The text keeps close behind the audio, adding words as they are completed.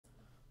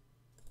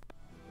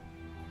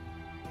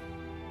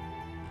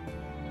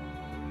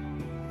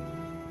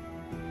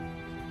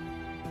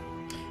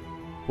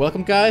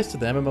Welcome, guys, to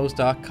the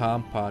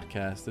MMOs.com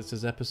podcast. This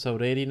is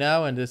episode 80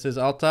 now, and this is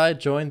Altai,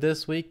 joined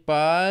this week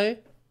by...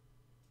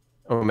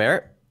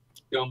 Omer.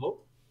 Gumbo.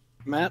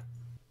 Matt.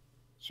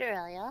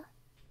 Aurelia.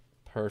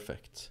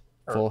 Perfect.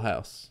 Full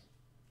house.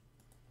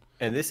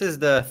 And this is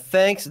the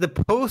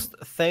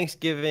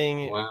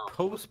post-Thanksgiving,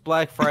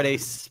 post-Black Friday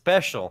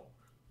special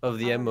of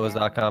the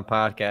MMOs.com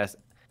podcast.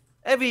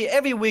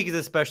 Every week is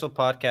a special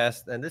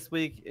podcast, and this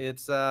week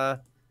it's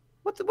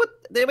what did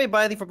anybody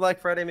buy anything for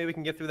Black Friday? Maybe we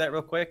can get through that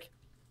real quick.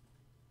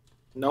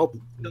 Nope.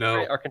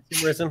 No. Our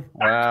consumerism.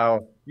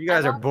 Wow, you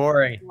guys are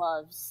boring.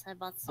 Gloves. I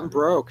bought some. I'm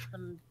broke.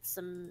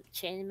 Some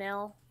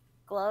chainmail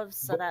gloves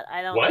so that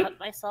I don't cut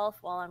myself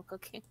while I'm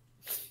cooking.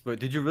 But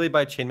did you really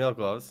buy chainmail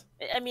gloves?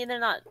 I mean, they're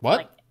not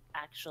like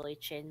actually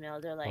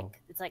chainmail. They're like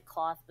it's like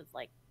cloth with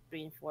like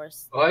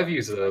reinforced. Oh, I've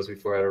used those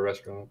before at a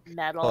restaurant.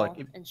 Metal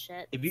and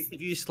shit. If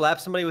you slap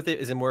somebody with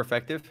it, is it more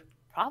effective?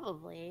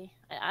 Probably.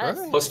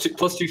 Really?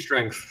 Plus two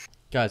strength.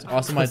 Guys,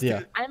 awesome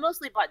idea. I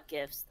mostly bought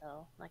gifts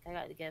though. Like I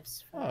got the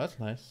gifts. Oh, that's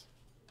nice.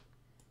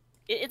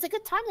 It's a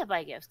good time to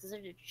buy gifts because they're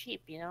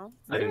cheap, you know.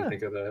 I didn't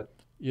think of that.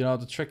 You know,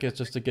 the trick is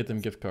just to get them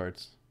gift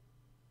cards.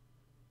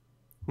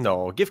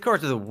 No, gift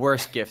cards are the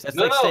worst gifts. That's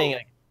like saying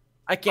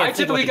I can't.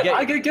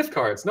 I get gift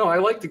cards. No, I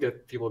like to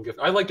get people gift.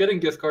 I like getting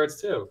gift cards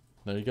too.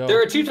 There you go.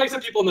 There are two types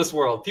of people in this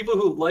world: people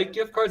who like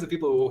gift cards and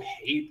people who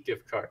hate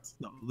gift cards.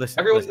 No, listen,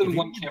 everyone's in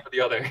one camp or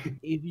the other.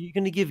 If you're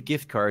gonna give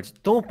gift cards,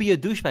 don't be a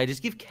douchebag.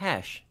 Just give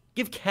cash.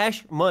 Give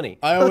cash money.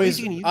 I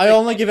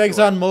only give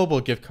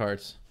ExxonMobil gift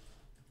cards.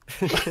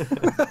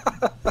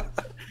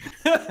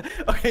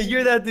 Okay,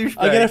 you're that douchebag.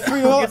 I get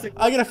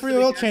a free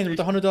oil change with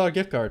a $100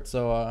 gift card,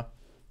 so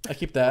I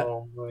keep that.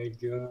 Oh my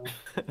god.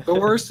 The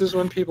worst is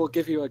when people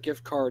give you a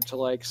gift card to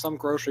like some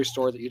grocery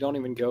store that you don't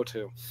even go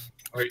to.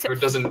 Or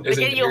isn't they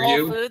get you near Whole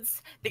you?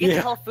 Foods. They get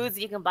you Whole Foods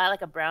and you can buy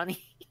like a brownie.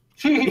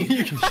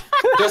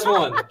 Just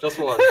one.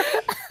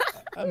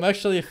 I'm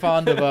actually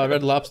fond of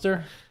Red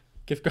Lobster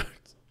gift cards.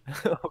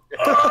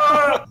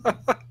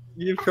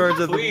 Gift cards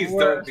are Please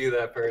don't be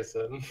that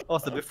person.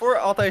 Also, before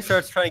Altai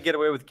starts trying to get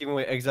away with giving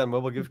away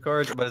ExxonMobil gift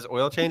cards about his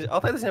oil change,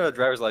 Altai doesn't have a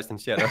driver's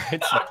license yet,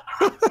 alright? So...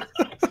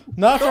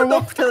 Not for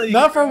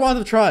want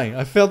of trying.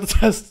 I failed the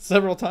test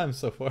several times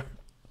so far.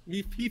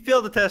 He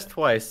failed the test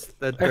twice.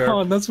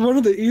 That's one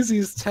of the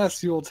easiest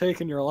tests you will take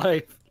in your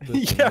life.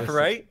 Yeah,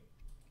 right?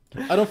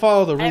 I don't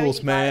follow the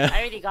rules, man. I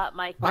already got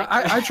my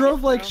I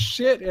drove like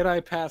shit and I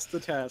passed the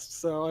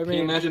test. So I mean, can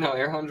you imagine how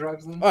Airhunt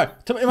drives them? All right.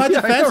 In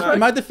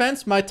my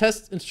defense, my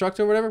test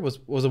instructor or whatever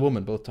was a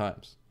woman both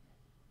times.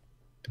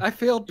 I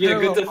failed. Yeah,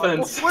 good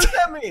defense. What does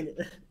that mean?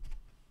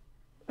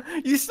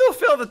 You still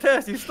failed the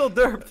test. You still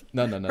derped.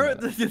 No. Doesn't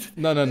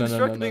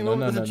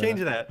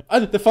change that.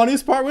 The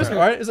funniest part was,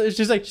 is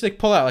she's like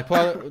pull out,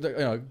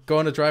 go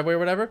in the driveway or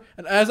whatever.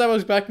 And as I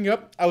was backing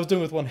up, I was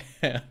doing it with one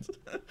hand.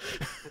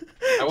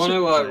 I want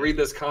to read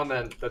this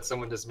comment that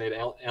someone just made.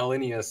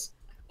 Alinius.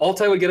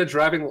 Altai would get a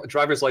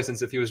driver's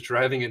license if he was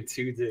driving in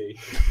 2D.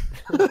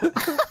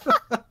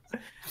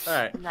 All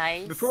right.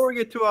 Nice. Before we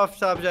get too off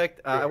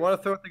subject, I want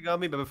to throw it to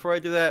Gumby, but before I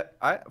do that,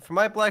 for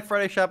my Black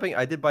Friday shopping,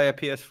 I did buy a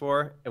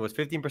PS4. It was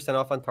 15%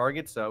 off on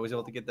Target, so I was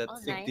able to get that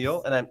sick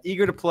deal. And I'm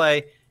eager to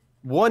play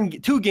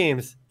two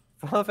games,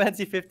 Final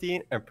Fantasy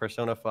 15 and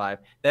Persona 5.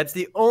 That's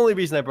the only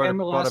reason I bought a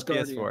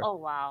PS4. Oh,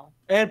 wow.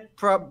 And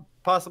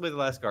possibly The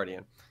Last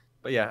Guardian.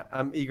 But yeah,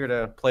 I'm eager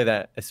to play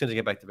that as soon as I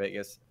get back to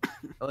Vegas.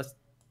 Unless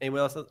anyone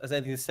else has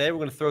anything to say, we're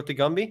going to throw it to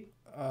Gumby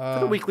for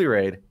the weekly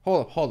raid.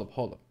 Hold up.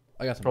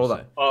 I got something to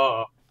say.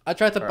 I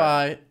tried to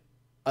buy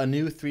a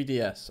new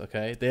 3DS,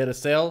 okay? They had a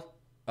sale,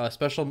 a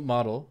special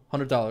model,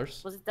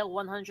 $100. Was it the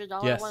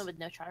 $100 one with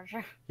no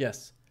charger?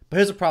 Yes. But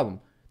here's the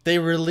problem. They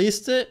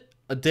released it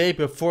a day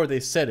before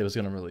they said it was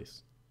going to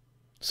release.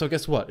 So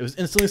guess what? It was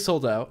instantly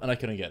sold out, and I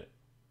couldn't get it.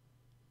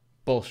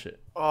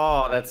 Bullshit.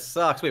 Oh, that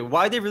sucks. Wait,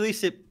 why'd they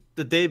release it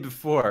the day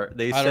before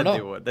they said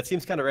they would? That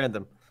seems kind of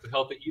random. To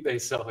help the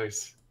eBay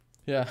sellers.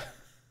 Yeah.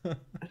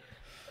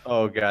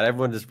 Oh god,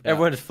 everyone just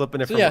flipping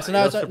it. So yeah, so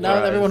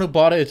now everyone who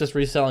bought it is just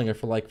reselling it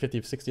for like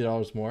 $50,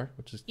 $60 more,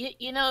 which is.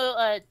 You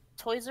know,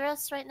 Toys R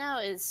Us right now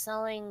is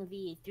selling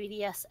the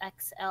 3DS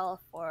XL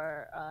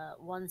for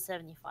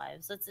 $175.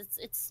 So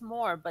it's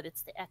more, but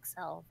it's the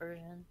XL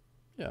version.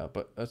 Yeah,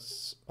 but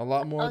that's a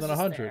lot more than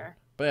 100.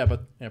 But yeah,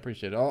 I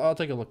appreciate it. I'll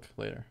take a look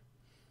later.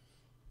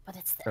 But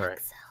it's the XL.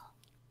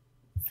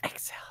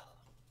 XL.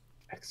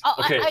 Oh,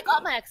 okay. I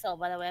got my XL,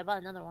 by the way. I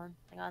bought another one.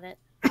 I got it.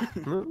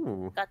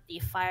 Got the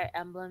Fire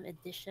Emblem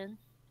edition.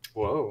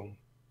 Whoa.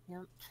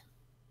 Yep.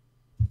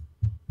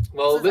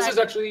 Well, this is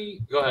actually.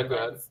 Go ahead.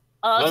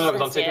 Oh, no,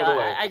 don't take it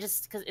away. I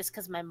just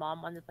because my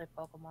mom wanted to play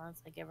Pokemon,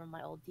 so I gave her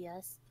my old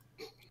DS.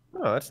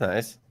 Oh, that's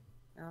nice.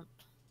 Yep.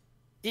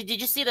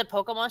 Did you see the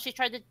Pokemon she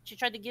tried to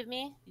give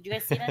me? Did you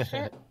guys see that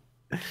shit?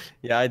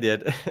 Yeah, I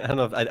did. I don't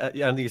know if I don't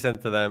think you sent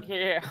it to them.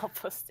 Here, I'll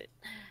post it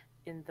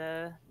in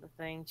the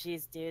thing.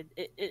 Jeez, dude,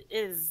 it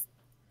is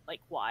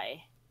like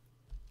why?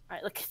 All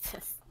right, look at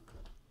this.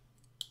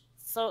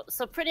 So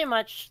pretty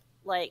much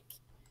like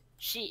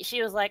she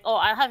was like, oh,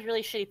 I have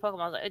really shitty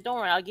Pokemon. I was like, don't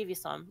worry, I'll give you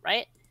some,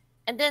 right?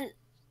 And then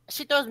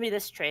she throws me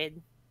this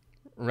trade.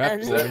 Rap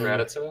And- Is that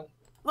Rattata?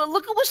 Well,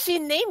 look at what she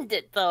named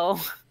it though.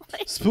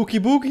 Like, Spooky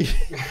Boogie.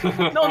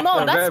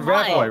 no, that's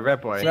Rat mine. Boy,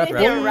 Rat Boy. She Rat named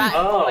Boy. it a rat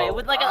Oh. boy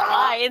with like an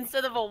I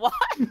instead of a Y.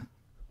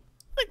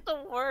 Like the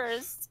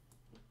worst.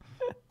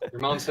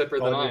 Your mom's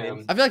hipper than I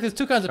am. I feel like there's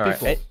two kinds of All right,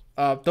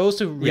 people. Those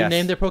who Yes.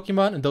 rename their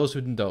Pokemon and those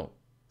who don't.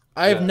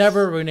 I have Yes.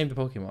 never renamed a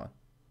Pokemon.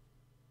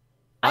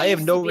 I have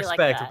used no to be like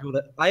respect for that. people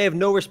that. I have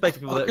no respect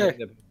for people Okay.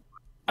 that.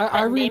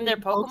 I name their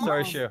rename Pokemon?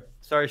 Sorry, Shu.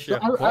 Sorry, Shu. So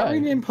I Why?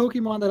 rename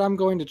Pokemon that I'm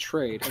going to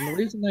trade, and the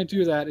reason I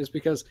do that is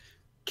because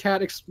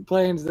Kat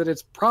explains that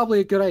it's probably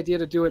a good idea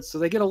to do it, so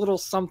they get a little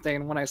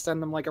something when I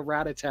send them like a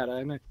Rattata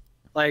and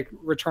like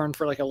return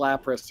for like a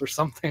Lapras or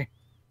something.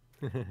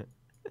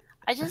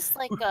 I just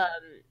like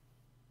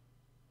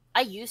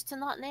I used to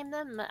not name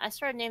them. I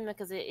started naming them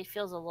because it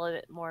feels a little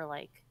bit more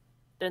like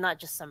they're not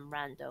just some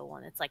rando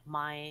one. It's like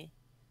my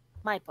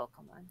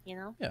Pokemon, you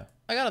know? Yeah,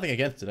 I got nothing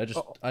against it.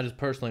 I just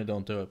personally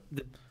don't do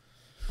it.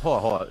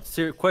 Hold on.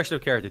 Serious question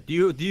of character. Do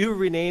you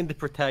rename the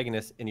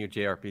protagonist in your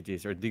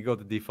JRPGs, or do you go with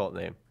the default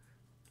name?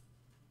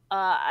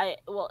 I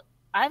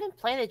haven't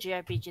played a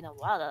JRPG in a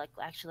while that like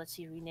actually lets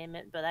you rename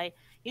it, but I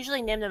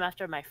usually name them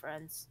after my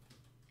friends.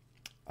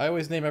 I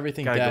always name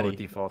everything Gotta go Daddy. with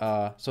default.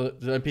 So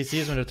the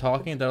NPCs when they're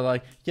talking, they're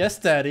like, "Yes,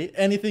 Daddy,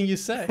 anything you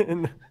say."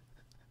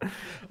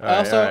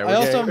 I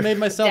also made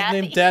myself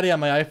Daddy. name Daddy on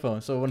my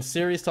iPhone. So when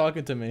Siri's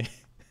talking to me,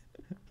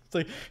 it's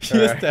like,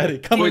 "Yes, right. Daddy."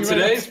 Coming Wait, right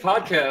today's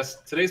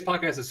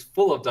podcast is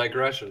full of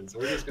digressions.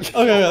 We're just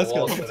gonna Okay, let's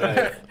go.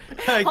 today.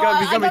 Hey, Oh,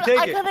 Gumby,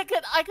 take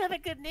it. I got a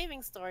good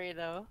naming story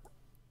though.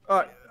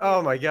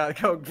 Oh my God,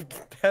 go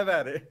have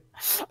at it.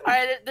 All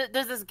right,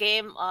 there's this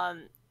game,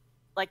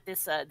 like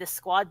this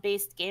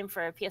squad-based game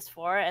for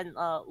PS4, and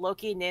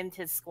Loki named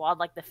his squad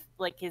like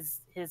his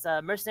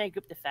mercenary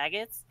group the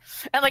Faggots,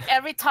 and like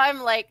every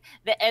time like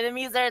the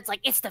enemies there, it's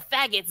like it's the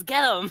Faggots,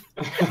 get them.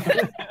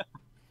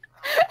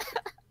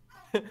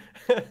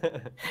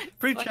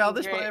 Pretty fucking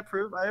childish, but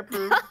great. I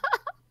approve.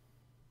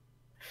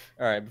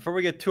 All right, before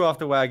we get too off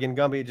the wagon,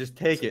 Gumby, just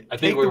take it. I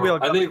think Take the wheel, we're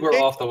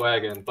Gumby. off the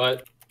wagon,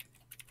 but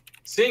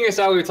seeing as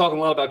how we were talking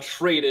a lot about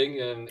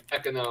trading and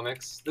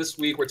economics, this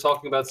week we're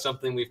talking about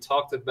something we've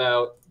talked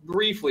about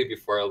briefly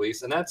before, at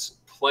least, and that's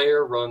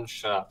player-run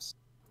shops.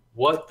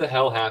 What the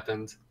hell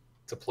happened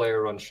to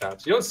player-run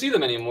shops? You don't see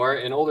them anymore.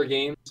 In older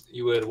games,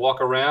 you would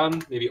walk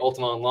around, maybe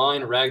Ultima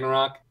Online,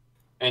 Ragnarok,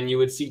 and you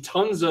would see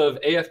tons of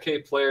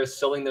AFK players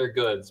selling their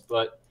goods,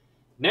 but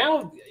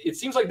now it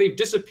seems like they've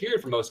disappeared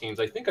from most games.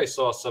 I think I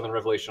saw some in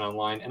Revelation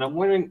Online, and I'm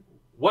wondering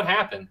what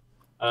happened.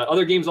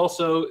 Other games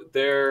also,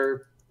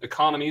 their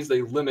economies,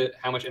 they limit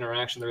how much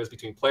interaction there is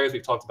between players.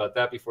 We've talked about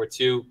that before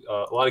too.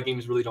 A lot of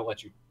games really don't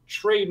let you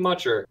trade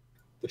much, or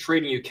the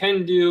trading you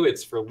can do,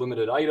 it's for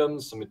limited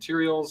items, some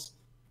materials,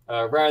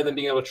 rather than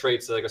being able to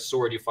trade, say, like a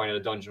sword you find in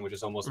a dungeon, which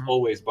is almost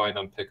always bind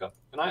on pickup.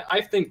 And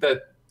I think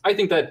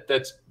that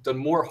that's done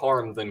more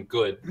harm than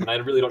good, and I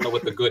really don't know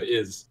what the good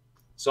is.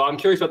 So I'm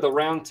curious about the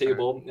round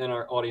table and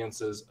our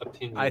audience's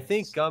opinions. I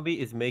think Gumby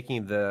is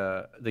making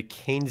the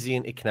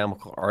Keynesian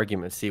economical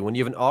argument. See, when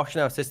you have an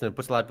auction house system, it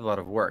puts a lot of people out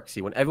of work. See,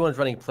 when everyone's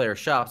running player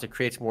shops, it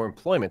creates more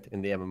employment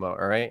in the MMO,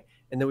 all right?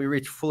 And then we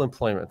reach full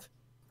employment,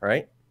 all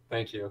right?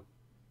 Thank you.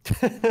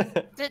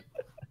 Did,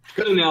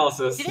 Good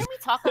analysis. didn't we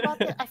talk about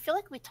this? I feel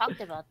like we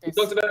talked about We this.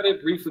 talked about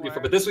it briefly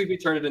before, but this week we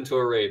turned it into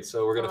a raid,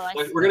 so we're Oh, I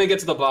see. gonna get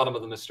to the bottom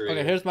of the mystery.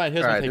 Okay, here's my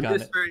All right, take the on it.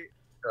 mystery.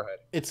 Go ahead.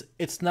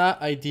 It's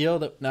not ideal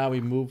that now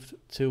we moved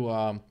to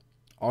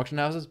auction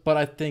houses, but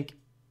I think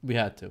we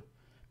had to,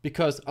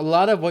 because a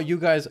lot of what you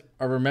guys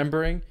are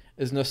remembering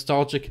is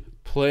nostalgic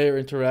player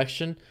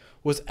interaction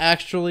was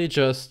actually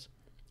just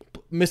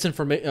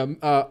misinformation.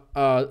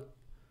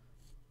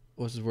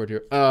 What's the word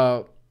here?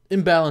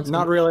 Imbalance.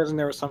 Not realizing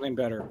there was something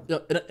better.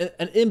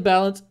 An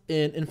imbalance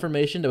in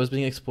information that was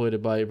being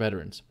exploited by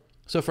veterans.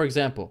 So, for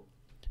example,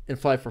 in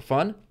Fly for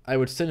Fun, I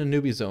would sit in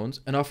newbie zones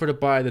and offer to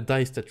buy the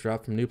dice that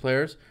dropped from new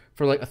players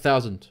for like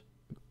 1,000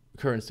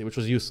 currency, which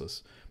was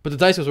useless. But the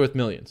dice was worth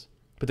millions,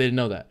 but they didn't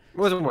know that. It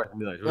wasn't worth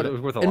millions. It was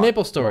worth a lot. In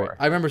Maple Story, more.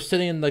 I remember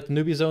sitting in like the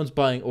newbie zones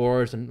buying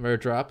ores and rare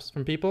drops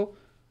from people.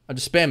 I'm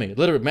just spamming it,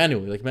 literally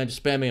manually, like man,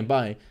 just spamming and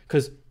buying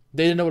because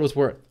they didn't know what it was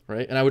worth,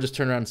 right? And I would just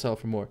turn around and sell it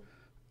for more.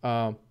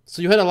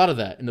 So you had a lot of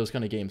that in those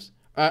kind of games.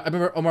 I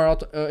remember Omer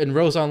in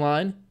Rose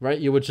Online, right?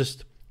 You would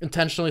just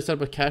intentionally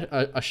set up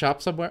a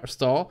shop somewhere, a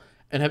stall,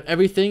 and have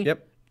everything.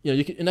 Yep. You know,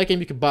 you could, in that game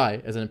you could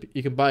buy as an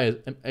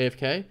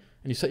AFK, and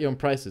you set your own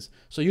prices.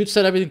 So you'd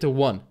set everything to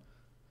 1.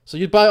 So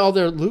you'd buy all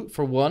their loot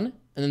for 1,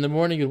 and in the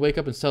morning you'd wake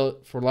up and sell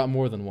it for a lot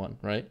more than 1,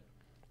 right?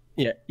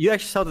 Yeah, you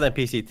actually sell to that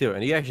PC too,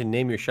 and you actually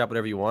name your shop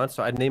whatever you want.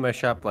 So I'd name my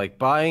shop like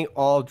buying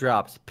all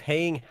drops,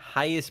 paying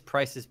highest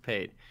prices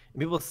paid. And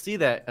people see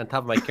that on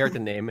top of my character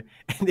name,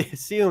 and they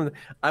assume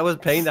I was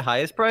paying the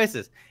highest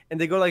prices. And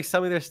they go like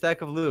sell me their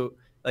stack of loot,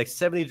 like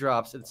 70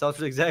 drops, and sells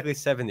for exactly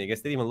 70. I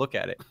guess they didn't even look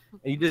at it.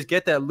 And you just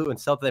get that loot and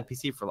sell to that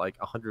PC for like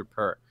 100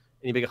 per,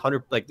 and you make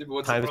 100 like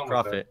What's the times problem with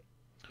profit.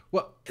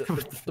 Well,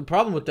 the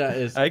problem with that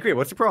is I agree.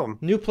 What's the problem?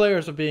 new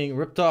players are being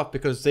ripped off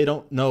because they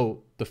don't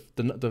know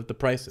the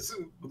prices.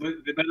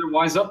 They better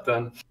wise up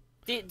then.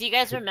 Do you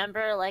guys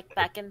remember like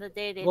back in the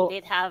day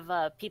they'd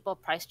have people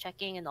price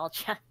checking and all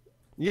chat?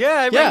 Yeah,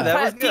 I remember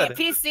that was good.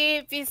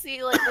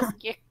 PC like this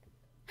gear.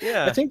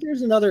 Yeah. I think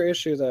there's another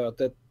issue though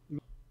that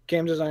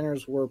game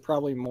designers were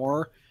probably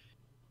more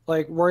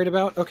like worried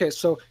about. Okay,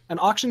 so an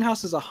auction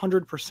house is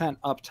 100%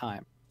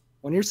 uptime.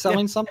 When you're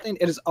selling something,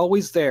 it is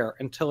always there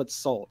until it's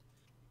sold.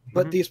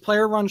 But these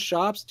player-run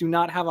shops do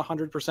not have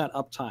 100%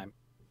 uptime.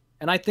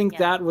 And I think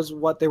that was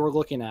what they were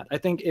looking at. I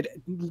think it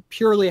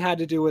purely had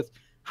to do with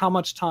how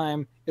much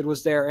time it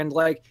was there. And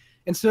like,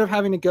 instead of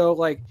having to go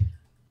like,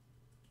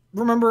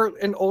 remember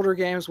in older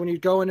games when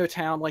you'd go into a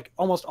town, like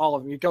almost all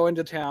of them, you'd go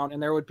into town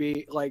and there would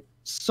be like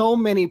so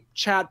many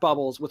chat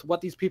bubbles with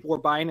what these people were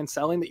buying and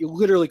selling that you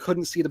literally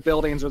couldn't see the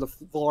buildings or the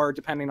floor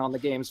depending on the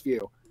game's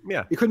view.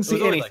 Yeah. You couldn't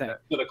see anything.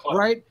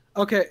 Right?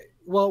 Okay.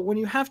 Well, when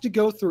you have to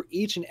go through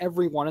each and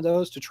every one of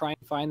those to try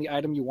and find the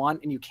item you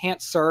want, and you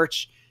can't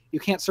search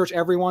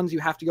everyone's, you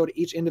have to go to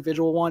each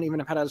individual one,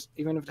 even if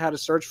it had a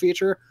search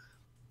feature.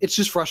 It's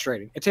just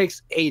frustrating. It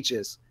takes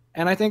ages.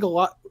 And I think a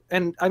lot,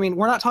 and I mean,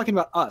 we're not talking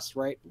about us,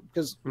 right?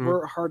 Because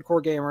we're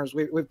hardcore gamers.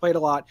 We've played a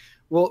lot.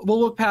 We'll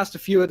look past a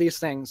few of these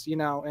things, you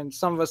know, and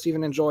some of us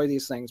even enjoy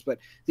these things. But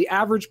the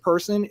average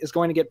person is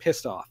going to get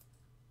pissed off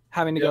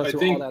having to go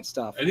through all that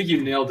stuff. I think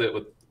you nailed it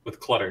with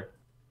clutter.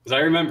 Because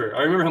I remember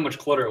how much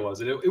clutter it was.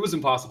 It was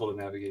impossible to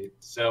navigate.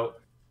 So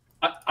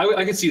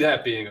I can see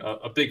that being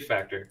a big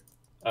factor.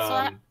 So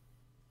I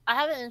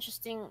have an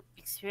interesting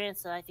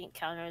experience that I think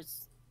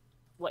counters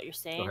what you're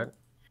saying. Go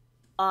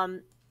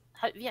ahead.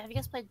 Have you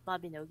guys played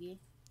Mabinogi?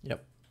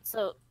 Yep.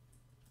 So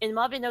in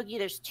Mabinogi,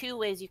 there's two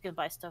ways you can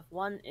buy stuff.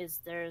 One is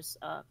there's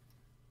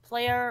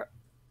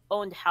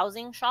player-owned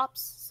housing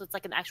shops. So it's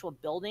like an actual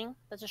building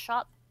that's a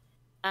shop.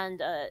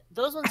 And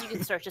those ones you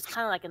can search. It's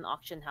kind of like an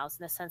auction house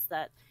in the sense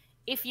that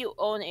if you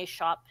own a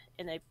shop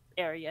in an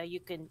area, you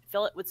can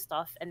fill it with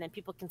stuff, and then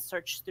people can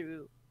search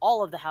through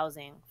all of the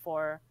housing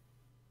for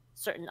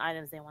certain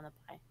items they want to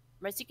buy.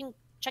 Right? So you can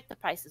check the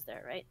prices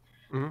there, right?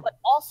 But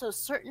also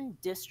certain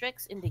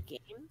districts in the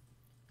game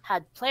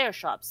had player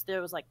shops.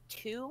 There was like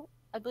two,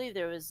 I believe.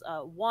 There was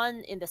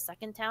one in the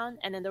second town,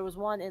 and then there was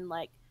one in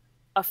like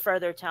a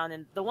further town.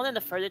 And the one in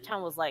the further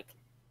town was like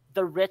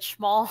the rich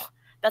mall.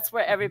 That's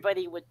where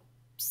everybody would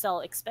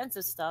sell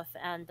expensive stuff.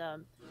 And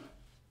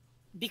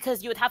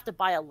because you would have to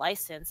buy a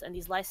license, and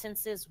these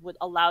licenses would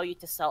allow you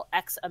to sell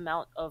X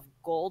amount of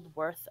gold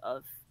worth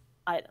of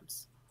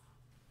items,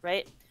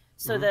 right?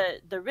 So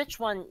the rich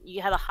one,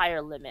 you had a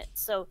higher limit.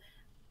 So,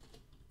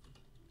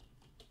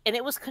 and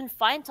it was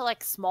confined to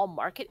like small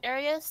market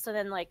areas. So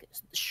then like,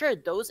 sure,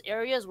 those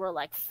areas were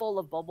like full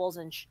of bubbles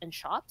and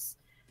shops,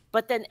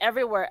 but then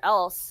everywhere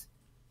else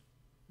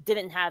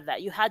didn't have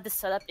that. You had to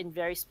set up in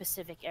very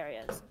specific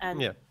areas.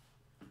 And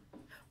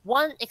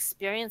one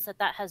experience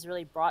that has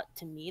really brought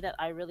to me that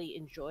I really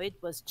enjoyed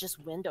was just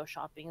window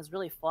shopping. It was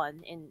really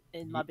fun in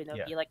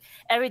Mabinogi. Like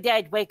every day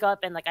I'd wake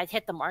up and like I'd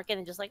hit the market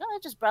and just like, oh,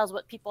 just browse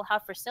what people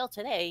have for sale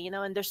today, you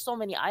know. And there's so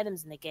many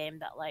items in the game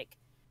that like,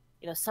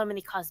 you know, so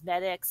many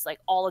cosmetics, like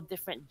all the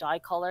different dye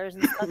colors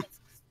and stuff. It's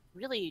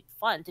really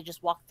fun to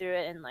just walk through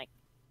it and like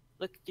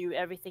look through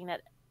everything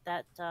that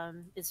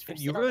is for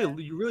sale.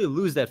 You really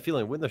lose that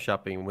feeling window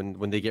shopping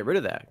when they get rid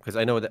of that, because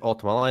I know that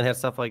Ultima Online has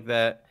stuff like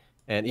that.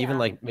 And even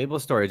like Maple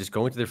Story, just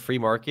going to the free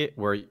market,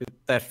 where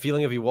that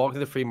feeling of you walk to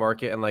the free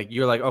market and like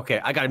you're like, okay,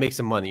 I gotta make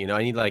some money. You know,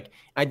 I need to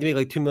make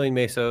like 2 million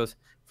mesos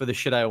for the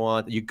shit I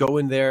want. You go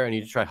in there and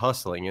you try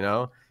hustling. You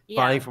know,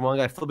 buying from one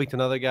guy, flipping to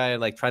another guy,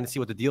 and like trying to see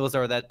what the deals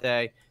are that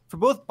day. For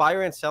both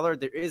buyer and seller,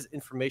 there is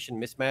information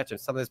mismatch, and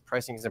some of this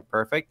pricing isn't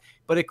perfect,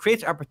 but it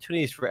creates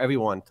opportunities for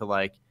everyone to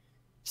like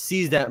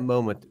seize that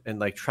moment and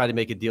like try to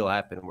make a deal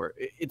happen. Where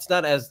it's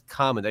not as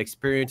common. The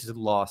experience is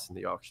lost in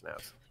the auction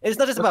house. And it's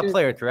not just about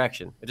player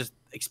interaction; it's just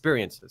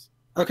experiences.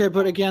 Okay,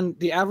 but again,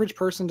 the average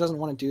person doesn't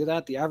want to do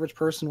that. The average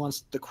person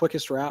wants the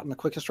quickest route, and the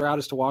quickest route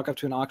is to walk up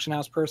to an auction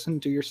house person,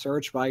 do your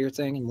search, buy your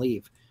thing, and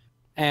leave.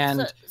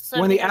 And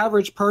when the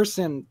average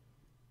person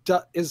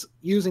is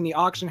using the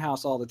auction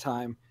house all the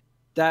time,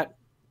 that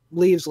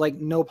leaves like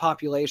no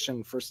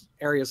population for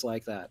areas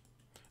like that.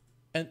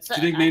 And do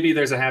you think maybe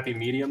there's a happy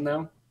medium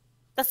though?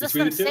 That's just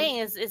what I'm saying.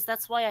 Is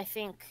that's why I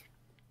think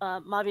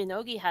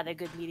Mabinogi had a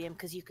good medium,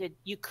 because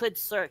you could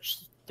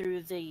search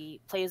through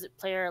the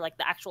player like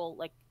the actual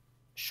like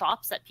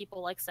shops that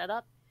people like set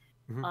up.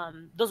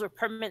 Those were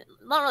permanent,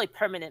 not really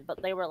permanent,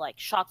 but they were like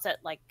shops that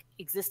like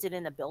existed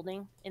in a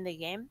building in the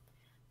game.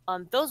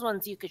 Those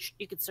ones you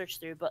could search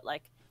through, but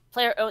like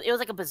player owned, it was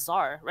like a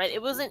bazaar, right?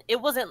 It wasn't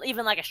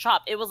even like a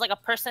shop. It was like a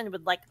person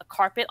with like a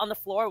carpet on the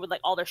floor with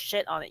like all their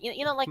shit on it.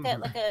 You know, like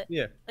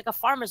a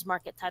farmer's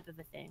market type of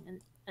a thing.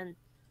 And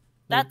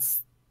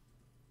that's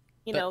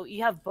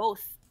you have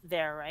both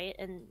there, right?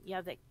 And you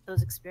have like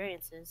those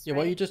experiences. Yeah, right?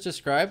 What you just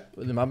described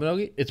with the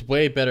Mabinogi, it's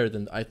way better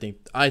than I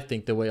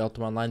think the way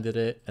Ultima Online did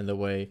it, and the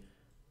way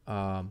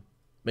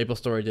Maple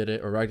Story did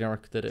it, or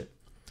Ragnarok did it.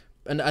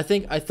 And I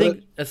think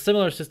a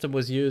similar system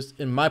was used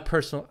in my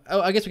personal.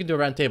 Oh, I guess we can do a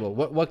round table.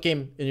 What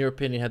game, in your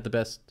opinion, had the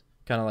best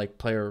kind of like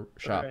player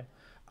shop? Okay.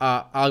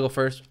 I'll go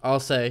first. I'll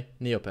say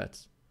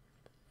Neopets.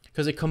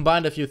 because it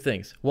combined a few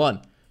things.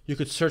 One, you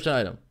could search an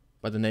item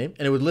by the name,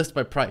 and it would list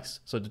by price.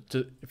 So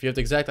if you have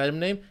the exact item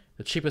name,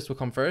 the cheapest will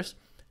come first.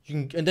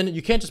 And then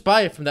you can't just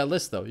buy it from that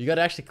list though. You got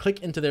to actually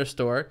click into their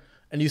store,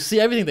 and you see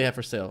everything they have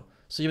for sale.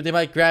 So they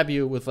might grab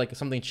you with like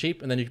something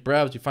cheap, and then you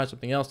browse, you find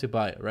something else, you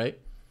buy it, right?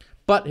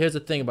 But here's the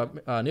thing about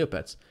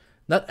Neopets.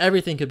 Not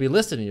everything could be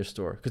listed in your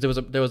store, because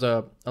there was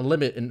a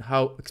limit in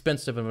how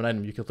expensive of an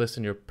item you could list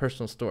in your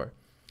personal store.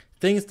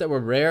 Things that were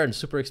rare and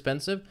super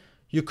expensive,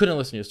 you couldn't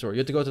list in your store. You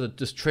had to go to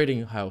this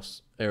trading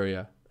house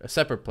area, a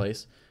separate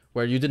place,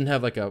 where you didn't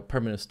have like a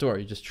permanent store.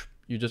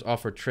 You just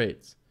offered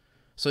trades.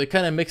 So it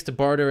kind of mixed the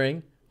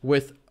bartering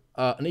with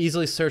an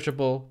easily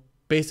searchable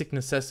basic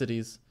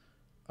necessities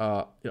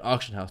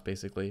auction house,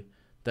 basically,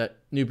 that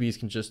newbies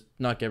can just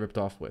not get ripped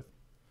off with.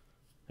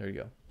 There you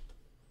go.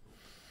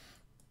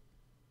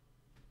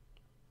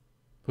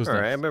 Who's All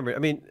next? right, I remember. I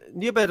mean,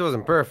 Neopets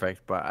wasn't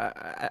perfect,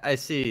 but I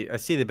see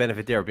the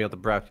benefit there of being able to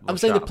browse people's I'm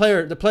saying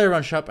shops. the player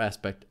run shop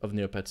aspect of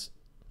Neopets.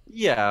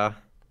 Yeah,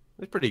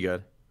 it's pretty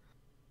good.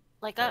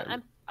 Like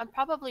I'm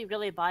probably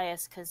really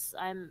biased because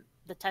I'm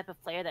the type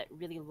of player that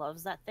really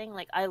loves that thing.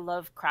 Like I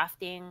love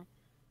crafting,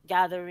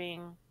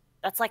 gathering.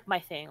 That's like my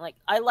thing. Like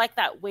I like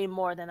that way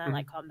more than I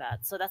like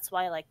combat. So that's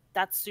why like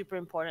that's super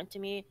important to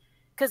me.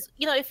 Because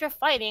if you're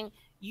fighting,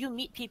 you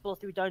meet people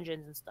through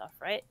dungeons and stuff,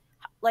 right?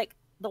 Like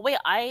the way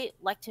I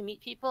like to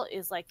meet people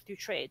is like through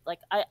trade. Like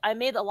I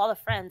made a lot of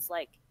friends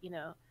like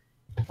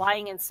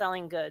buying and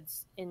selling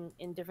goods in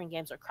different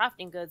games, or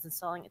crafting goods and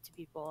selling it to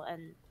people,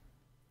 and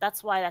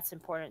that's why that's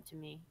important to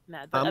me,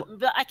 Matt. But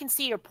I can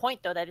see your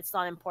point though, that it's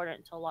not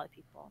important to a lot of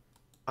people.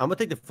 I'm gonna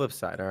take the flip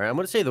side. All right, I'm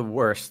gonna say the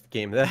worst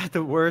game,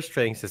 the worst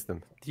trading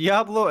system,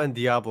 Diablo and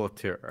Diablo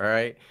 2. All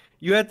right,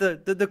 you had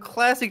the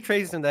classic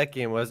trading system in that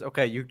game was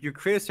okay. You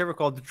create a server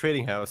called the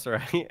Trading House, all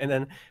right, and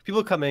then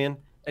people come in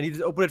and you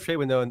just open a trade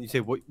window and you say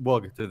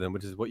 "wug" to them,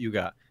 which is what you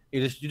got.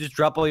 You just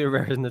drop all your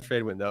rares in the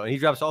trade window, and he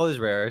drops all his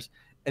rares,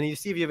 and you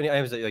see if you have any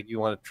items that you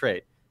want to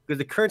trade. Because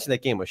the currency in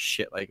that game was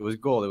shit. Like it was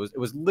gold. It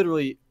was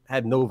literally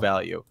had no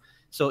value.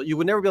 So you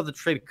would never be able to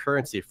trade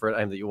currency for an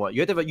item that you want.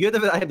 You had to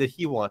have an item that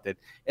he wanted,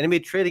 and it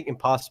made trading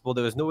impossible.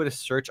 There was no way to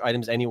search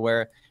items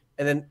anywhere.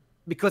 And then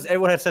because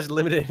everyone had such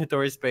limited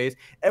inventory space,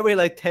 everybody had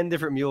like 10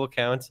 different mule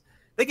accounts.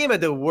 That game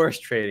had the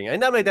worst trading. I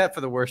nominate that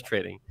for the worst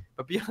trading.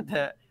 But beyond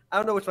that, I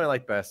don't know which one I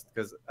like best.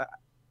 Because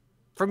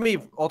for me,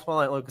 Ultimate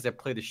Online, because I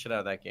played the shit out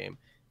of that game,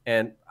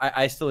 and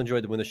I still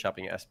enjoyed the window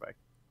shopping aspect.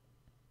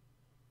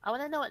 I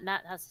want to know what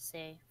Matt has to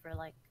say for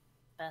like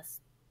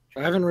best.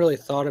 I haven't really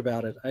thought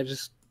about it. I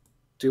just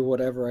do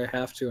whatever I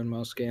have to in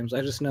most games.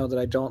 I just know that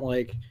I don't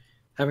like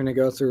having to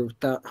go through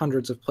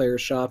hundreds of player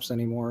shops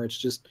anymore. It's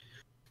just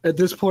at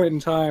this point in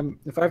time,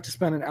 if I have to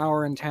spend an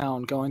hour in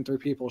town going through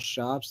people's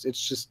shops,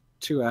 it's just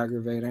too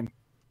aggravating.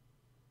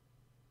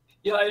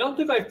 Yeah, I don't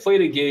think I've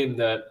played a game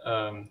that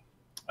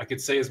I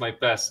could say is my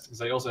best,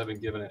 because I also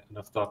haven't given it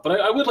enough thought.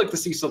 But I would like to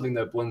see something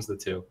that blends the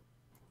two.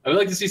 I would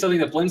like to see something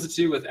that blends the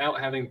two without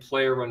having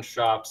player-run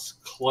shops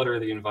clutter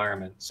the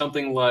environment.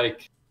 Something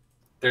like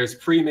there's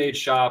pre-made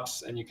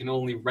shops, and you can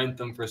only rent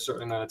them for a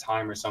certain amount of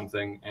time or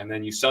something, and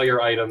then you sell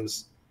your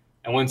items,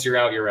 and once you're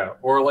out, you're out.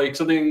 Or like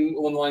something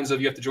along the lines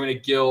of you have to join a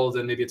guild,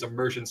 and maybe it's a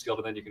merchant's guild,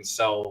 and then you can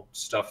sell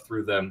stuff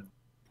through them.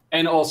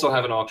 And also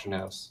have an auction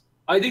house.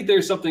 I think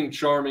there's something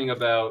charming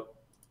about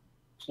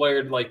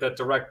like that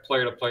direct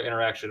player-to-player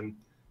interaction,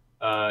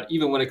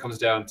 even when it comes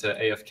down to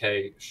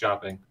AFK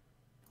shopping.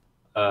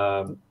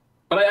 But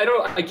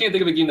I can't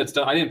think of a game that's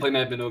done. I didn't play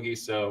Mad Binogi,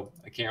 so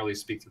I can't really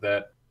speak to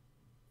that.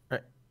 All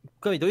right.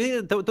 Chloe, do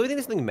you think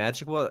there's something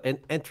magical in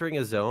entering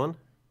a zone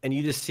and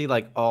you just see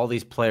like all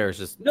these players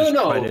just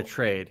trying to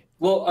trade?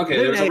 Well, okay,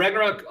 there was a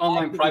Ragnarok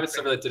online private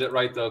server that did it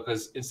right though,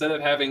 because instead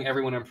of having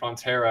everyone in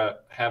Frontera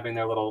having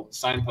their little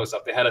signposts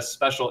up, they had a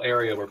special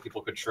area where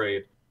people could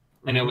trade,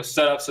 and it was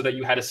set up so that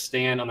you had to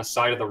stand on the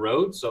side of the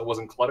road so it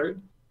wasn't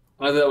cluttered.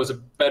 And I thought that was a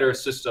better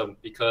system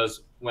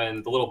because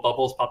when the little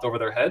bubbles popped over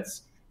their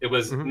heads, it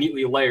was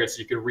neatly layered so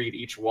you could read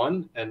each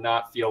one and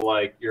not feel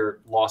like you're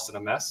lost in a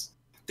mess.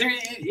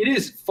 It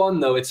is fun,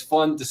 though. It's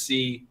fun to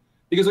see,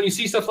 because when you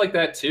see stuff like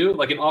that, too,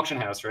 like an auction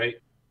house, right?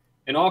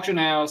 An auction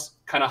house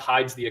kind of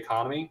hides the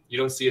economy. You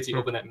don't see it till you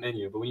open that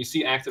menu. But when you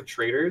see active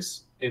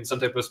traders in some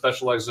type of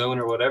specialized zone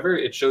or whatever,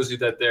 it shows you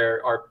that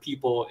there are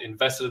people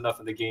invested enough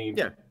in the game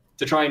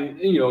to try and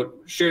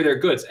share their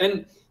goods.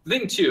 And the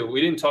thing, too,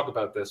 we didn't talk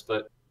about this,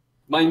 but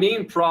my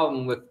main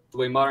problem with the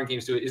way modern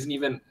games do it isn't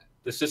even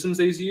the systems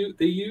they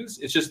use.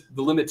 It's just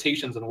the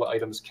limitations on what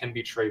items can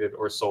be traded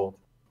or sold.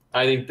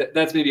 I think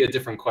that's maybe a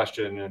different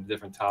question and a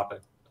different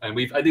topic. And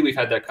I think we've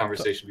had that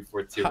conversation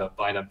before too, about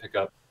buy and pick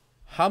up.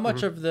 How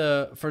much of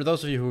for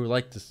those of you who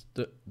like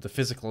the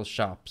physical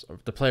shops or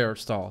the player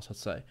stalls,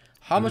 let's say,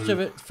 how much of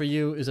it for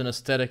you is an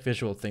aesthetic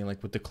visual thing,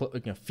 like with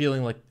the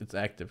feeling like it's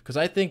active? Because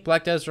I think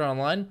Black Desert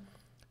Online,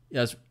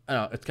 it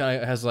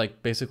kind of has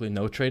like basically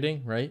no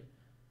trading, right?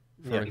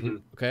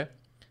 Okay.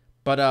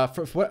 But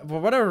for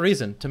whatever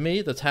reason, to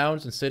me, the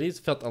towns and cities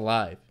felt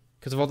alive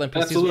because of all the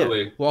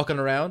NPCs walking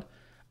around.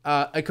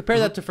 I compare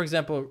that to, for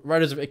example,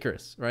 Riders of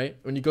Icarus, right?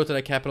 When you go to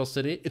that capital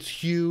city, it's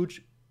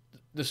huge.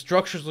 The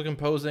structures look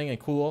imposing and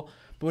cool,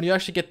 but when you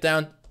actually get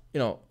down,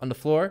 on the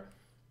floor,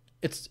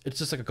 it's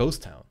just like a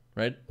ghost town,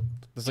 right?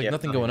 There's like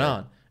nothing going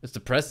on. It's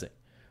depressing.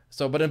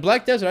 So, but in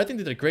Black Desert, I think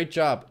they did a great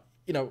job.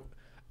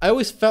 I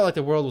always felt like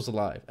the world was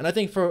alive, and I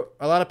think for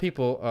a lot of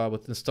people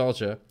with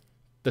nostalgia,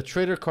 the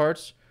trader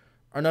cards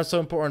are not so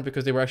important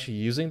because they were actually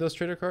using those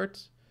trader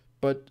cards.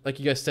 But like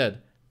you guys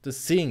said,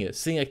 seeing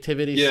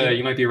activity. Yeah,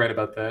 you might be right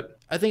about that.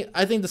 I think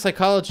the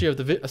psychology of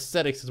the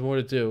aesthetics is more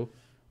to do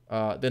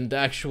than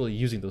actually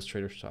using those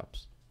trader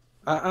shops.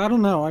 I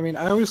don't know. I mean,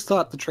 I always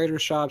thought the trader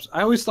shops,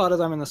 I always thought of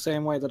them in the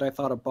same way that I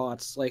thought of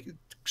bots. Like,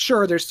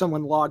 sure, there's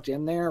someone logged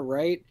in there,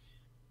 right?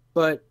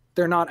 But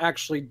they're not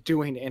actually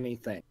doing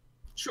anything.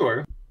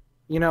 Sure.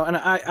 And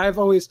I've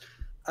always,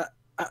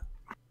 I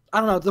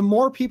don't know, the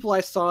more people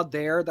I saw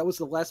there, that was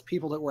the less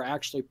people that were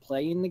actually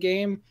playing the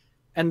game.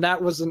 And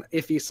that was an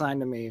iffy sign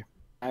to me.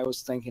 I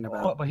was thinking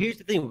about. But here's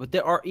the thing: but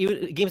there are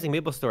even games like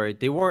MapleStory.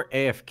 They weren't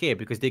AFK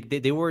because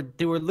they were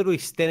literally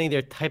standing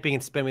there typing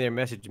and spamming their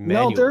message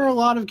manually. No, there are a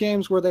lot of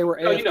games where they were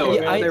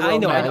AFK. I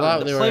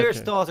know. The player AFK.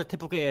 stalls are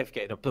typically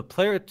AFK. The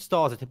player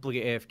stalls are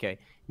typically AFK.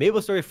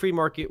 MapleStory Free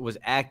Market was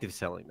active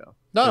selling though.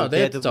 No, they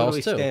had to stalls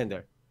literally too. stand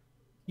there.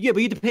 Yeah,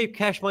 but you had to pay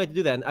cash money to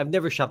do that. And I've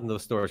never shopped in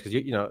those stores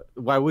because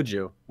why would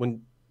you?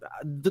 When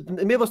the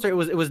MapleStory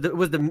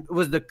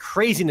was the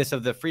craziness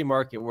of the free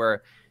market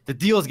where the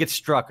deals get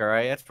struck. All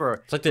right, that's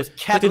for it's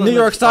like the New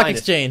York Stock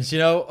Exchange,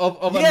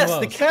 of yes, MMOs.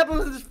 the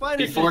capitalism is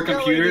finest. Before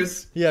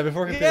computers. Yeah,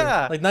 before computers.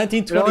 Yeah. Like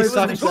 1920 it was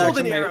stock the exchange.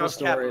 golden era of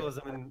MapleStory.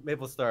 capitalism in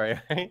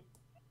MapleStory, right?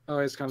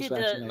 Always comes Dude,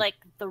 back to me.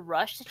 the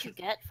rush that you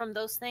get from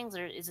those things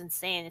is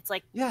insane. It's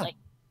like Yeah.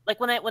 like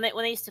when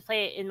I used to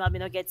play in Mob,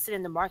 sit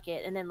in the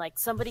market, and then like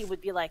somebody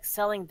would be like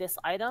selling this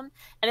item,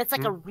 and it's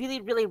like a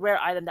really, really rare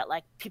item that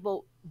like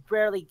people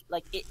rarely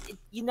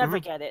you never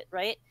get it,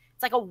 right?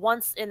 It's like a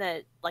once in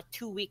a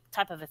 2-week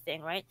type of a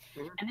thing, right?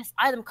 And this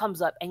item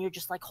comes up, and you're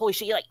just like, holy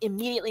shit! You like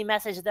immediately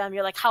message them.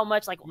 You're like, how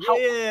much?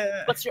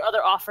 What's your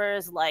other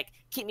offers? Like,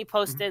 keep me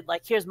posted.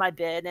 Like, here's my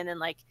bid, and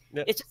then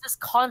it's just this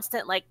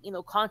constant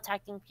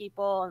contacting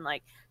people and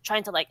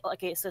trying to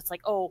okay, so it's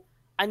like, oh,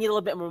 I need a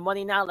little bit more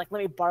money now. Like, let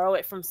me borrow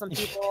it from some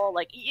people.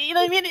 You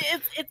know what I mean?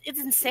 It's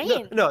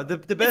insane. No,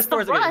 the best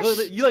part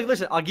is you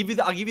listen. I'll give you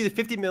the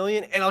 50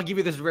 million, and I'll give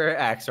you this rare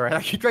axe. All right, I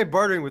should try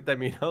bartering with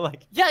them.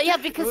 Yeah,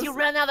 because you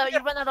run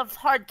out of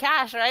hard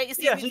cash, right? You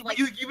see, yeah, so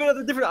you give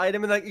another different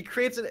item, and it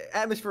creates an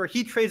atmosphere.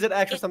 He trades that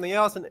axe for something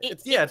else, and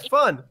it's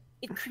fun.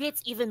 It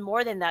creates even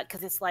more than that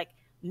because it's like,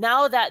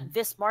 now that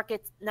this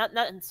market, now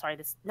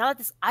that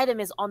this item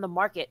is on the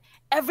market,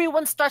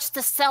 everyone starts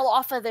to sell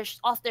off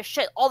their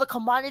shit. All the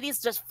commodities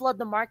just flood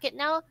the market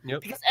now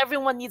because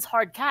everyone needs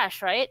hard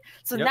cash, right?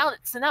 So now,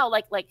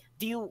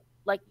 do you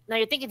now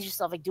you're thinking to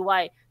yourself do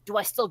I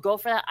still go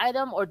for that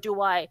item, or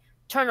do I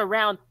turn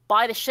around,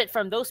 buy the shit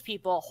from those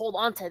people, hold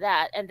on to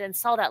that, and then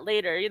sell that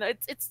later?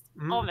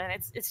 Oh man,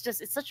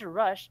 it's such a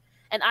rush,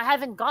 and I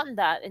haven't gotten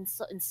that in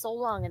so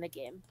long in a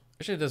game.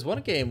 Actually, there's one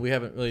game we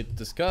haven't really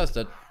discussed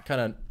that kind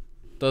of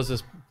does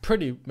this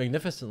pretty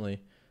magnificently,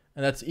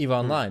 and that's EVE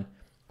Online,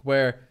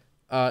 where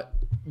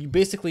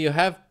you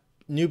have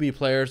newbie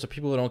players or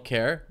people who don't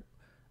care.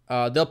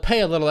 They'll pay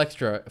a little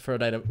extra for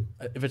an item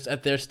if it's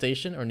at their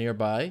station or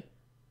nearby,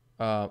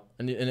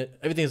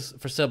 everything's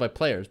for sale by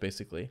players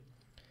basically.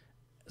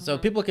 So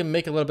people can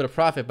make a little bit of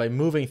profit by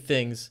moving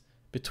things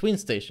between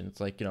stations,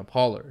 like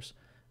haulers,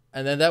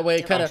 and then that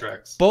way kind of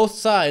both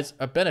sides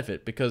are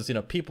benefit because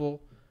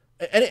people.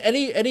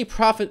 Any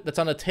profit that's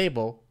on the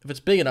table, if it's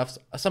big enough,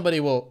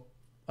 somebody will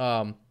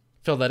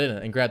fill that in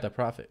and grab that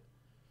profit.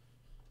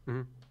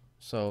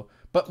 So,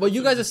 but what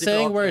you guys are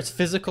saying, where it's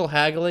physical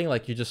haggling,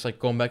 like you just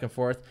going back and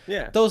forth,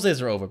 those days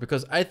are over.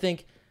 Because I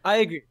think I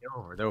agree.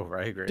 They're over.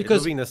 I agree. Because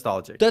it's being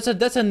nostalgic. That's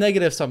a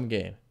negative sum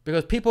game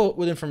because people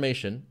with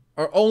information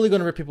are only going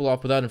to rip people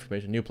off without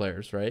information. New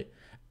players, right?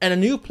 And a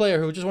new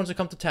player who just wants to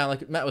come to town,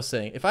 like Matt was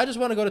saying, if I just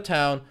want to go to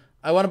town.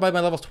 I want to buy my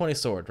level 20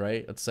 sword,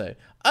 right? Let's say.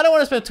 I don't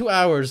want to spend 2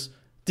 hours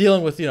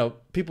dealing with,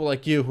 people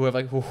like you who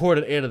who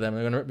hoarded 8 of them and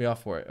they're going to rip me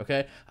off for it,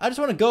 okay? I just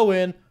want to go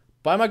in,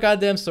 buy my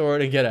goddamn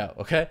sword, and get out,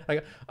 okay?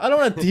 I don't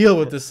want to deal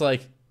with this,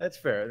 That's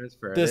fair.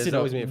 This,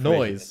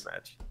 noise.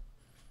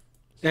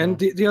 And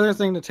the other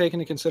thing to take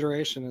into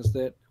consideration is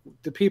that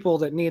the people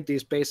that need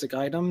these basic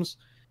items,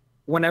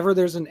 whenever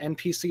there's an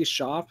NPC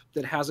shop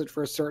that has it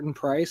for a certain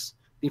price,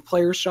 the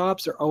player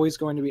shops are always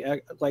going to be a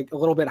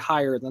little bit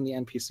higher than the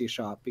NPC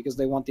shop because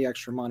they want the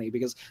extra money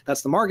because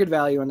that's the market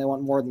value and they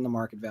want more than the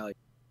market value.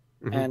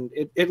 And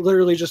it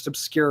literally just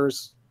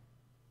obscures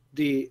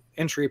the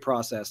entry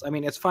process. I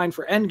mean, it's fine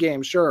for end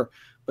game, sure,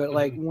 but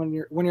when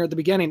you're at the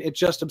beginning, it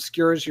just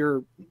obscures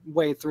your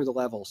way through the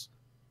levels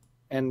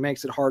and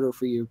makes it harder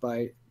for you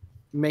by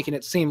making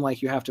it seem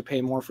like you have to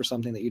pay more for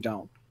something that you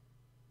don't.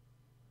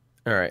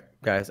 All right,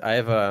 guys, I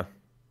have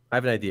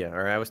an idea.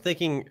 All right, I was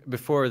thinking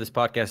before this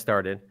podcast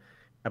started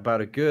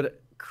about a good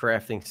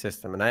crafting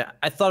system, and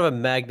I thought of a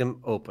magnum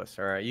opus.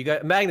 All right, you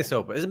got Magnus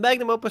opus. Is it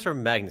magnum opus or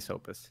Magnus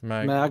opus?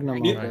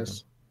 Magnum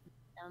opus.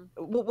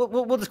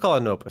 we'll just call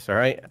it an opus, all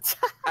right?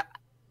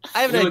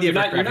 I have an idea.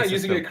 You're not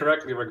using it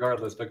correctly,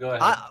 regardless. But go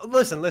ahead.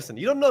 Listen.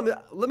 You don't know me.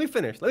 Let me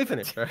finish. All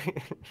right.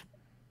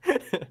 All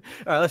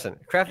right. Listen.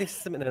 Crafting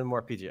system in an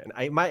MMORPG,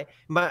 and my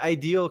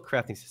ideal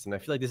crafting system. I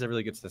feel like this is a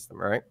really good system.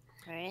 All right.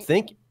 All right.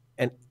 Think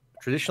an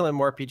traditional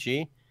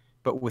MMORPG,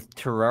 but with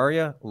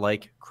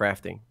Terraria-like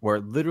crafting, where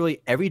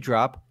literally every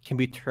drop can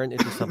be turned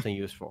into something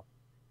useful.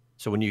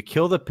 So when you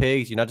kill the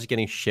pigs, you're not just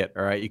getting shit,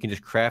 all right? You can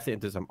just craft it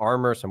into some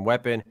armor, some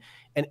weapon,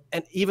 and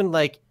even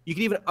like you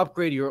can even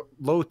upgrade your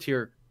low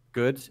tier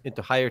goods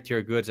into higher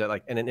tier goods at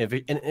like an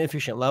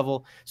efficient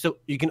level. So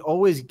you can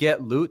always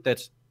get loot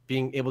that's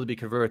being able to be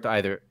converted to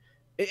either.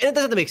 It doesn't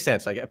have to make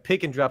sense. Like a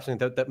pig can drop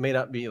something that may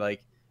not be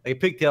like a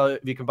pigtail.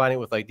 If you combine it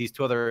with like these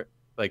two other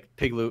like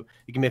pig loot,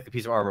 you can make a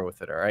piece of armor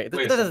with it. All right, it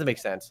doesn't make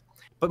sense.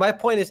 But my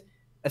point is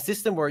a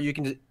system where you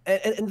can just,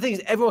 and the thing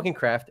is, everyone can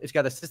craft. It's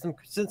got a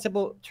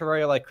simple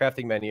Terraria-like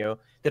crafting menu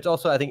that's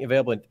also, I think,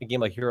 available in a game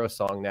like Hero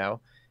Song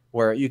now,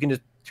 where you can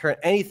just turn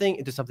anything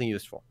into something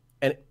useful.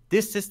 And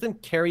this system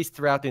carries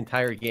throughout the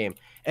entire game.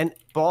 And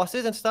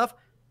bosses and stuff,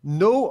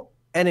 no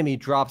enemy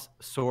drops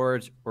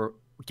swords or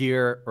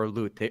gear or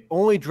loot. They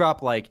only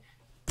drop like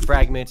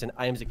fragments and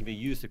items that can be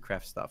used to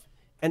craft stuff.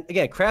 And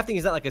again, crafting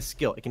is not like a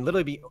skill. It can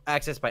literally be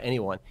accessed by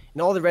anyone.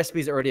 And all the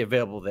recipes are already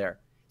available there.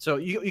 So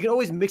you can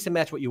always mix and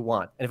match what you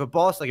want. And if a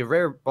boss, like a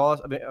rare boss,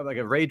 like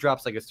a raid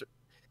drops like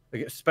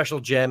a special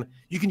gem,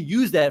 you can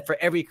use that for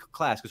every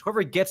class. Because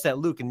whoever gets that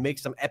loot can make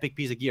some epic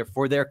piece of gear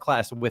for their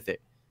class with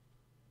it.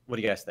 What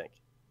do you guys think?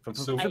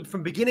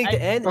 From beginning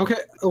to end? Okay,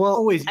 well,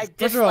 always. I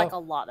dislike a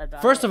lot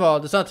about First of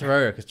all, it's not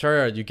Terraria, because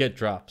Terraria, you get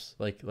drops,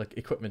 like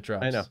equipment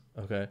drops. I know.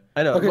 Okay.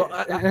 I know. Okay,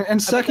 Well,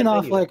 and second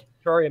off, like,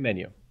 Terraria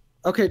menu.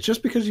 Okay,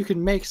 just because you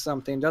can make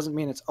something doesn't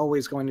mean it's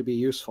always going to be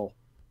useful.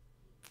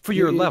 For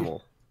your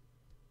level.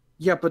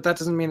 Yeah, but that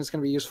doesn't mean it's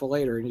going to be useful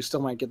later, and you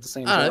still might get the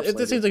same. I don't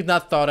know, it seems like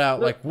not thought out.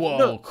 Like,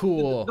 whoa,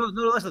 cool. No,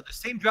 listen. The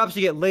same drops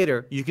you get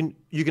later, you can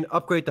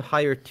upgrade to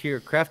higher tier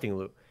crafting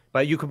loot.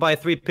 But you combine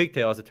 3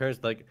 pigtails, it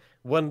turns like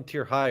 1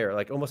 tier higher,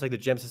 like almost like the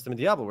gem system in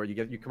Diablo, where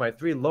you combine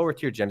 3 lower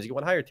tier gems, you get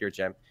 1 higher tier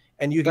gem,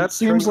 and you can that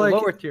seems turn like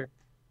lower tier.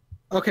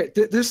 Okay,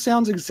 this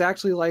sounds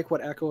exactly like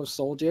what Echo of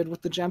Soul did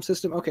with the gem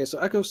system. Okay, so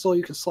Echo of Soul,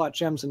 you can slot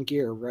gems and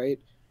gear, right?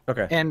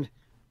 Okay. And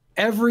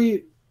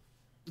they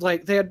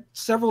had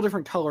several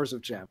different colors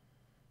of gem.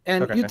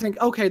 And you'd think,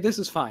 okay, this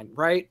is fine,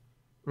 right?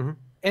 Mm-hmm.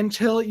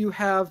 Until you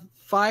have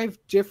 5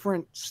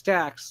 different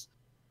stacks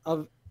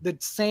of the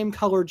same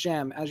color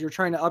gem as you're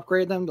trying to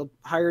upgrade them to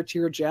higher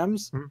tier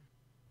gems,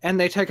 and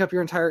they take up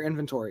your entire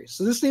inventory.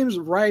 So this seems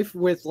rife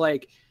with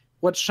like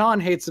what Sean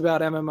hates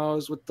about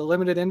MMOs, with the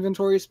limited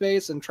inventory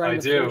space and trying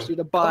to force you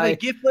to buy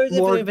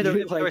more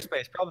inventory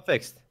space. Problem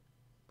fixed.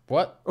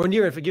 What? Or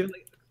near it for giving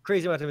like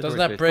crazy amount of inventory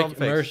space. Doesn't that break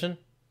immersion?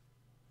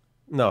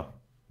 No.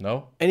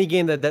 No? Any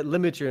game that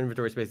limits your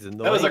inventory space is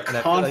annoying. That was a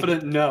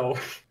confident no.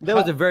 That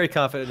was a very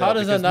confident no. How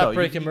does that not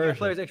break immersion?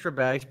 Players extra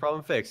bags,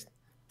 problem fixed.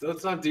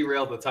 Let's not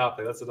derail the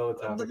topic. That's another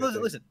topic.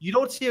 Listen, you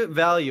don't see a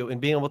value in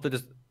being able to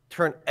just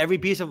turn every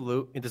piece of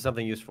loot into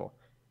something useful.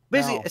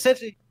 Basically,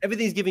 essentially,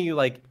 everything's giving you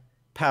like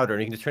powder,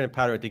 and you can just turn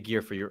powder into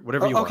gear for your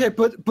whatever you want. Okay,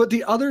 but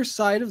the other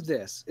side of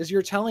this is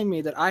you're telling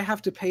me that I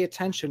have to pay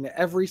attention to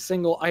every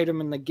single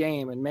item in the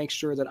game and make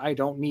sure that I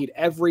don't need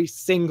every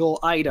single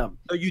item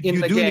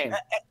in the game.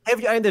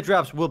 Every item that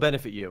drops will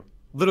benefit you.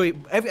 Literally,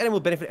 every item will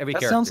benefit every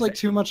character. That sounds like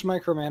too much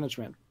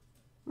micromanagement.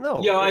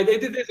 No. Yeah, I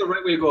think there's a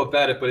right way to go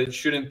about it, but it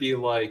shouldn't be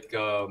like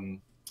a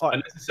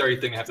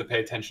necessary thing to have to pay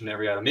attention to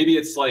every item. Maybe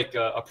it's like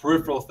a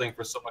peripheral thing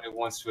for someone who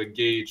wants to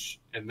engage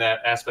in that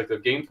aspect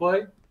of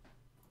gameplay,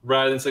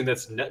 rather than something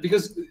that's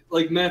because,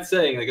 like Matt's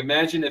saying, like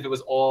imagine if it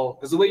was all,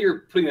 because the way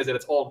you're putting it is that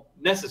it's all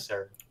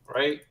necessary,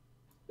 right?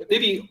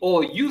 Maybe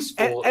all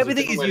useful.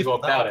 Everything is way useful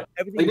to go about it.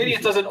 Like maybe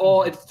it doesn't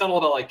all. It's not all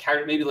about like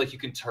character. Maybe like you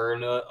can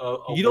turn a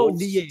you don't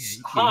need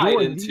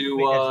hide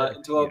into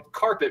a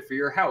carpet for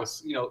your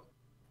house. You know,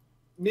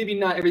 maybe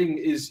not everything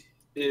is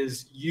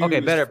used. Okay,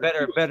 better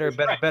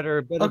look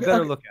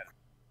at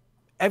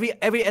it.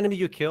 Every enemy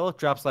you kill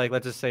drops like,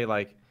 let's just say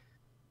like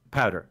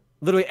powder.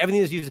 Literally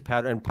everything is used as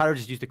powder, and powder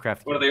is used to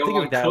craft. What are they all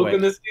on coke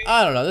in this game?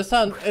 I don't know. This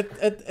sounds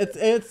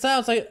it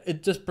sounds like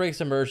it just breaks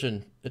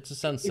immersion. It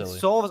just sounds silly. It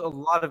solves a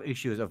lot of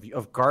issues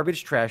of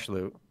garbage trash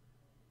loot,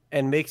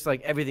 and makes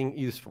like everything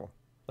useful.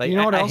 Like, you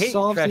know what else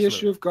solves the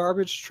issue of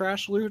garbage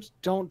trash loot?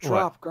 Don't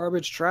drop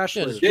garbage trash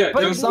loot. Yeah,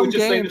 but some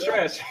games,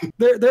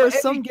 there are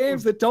some game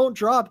games that don't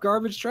drop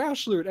garbage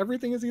trash loot.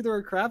 Everything is either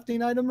a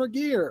crafting item or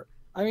gear.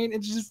 I mean,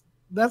 it's just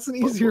that's an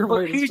easier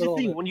way to here's the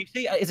thing: when you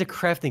say it's a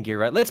crafting gear,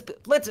 right? Let's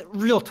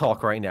real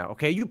talk right now,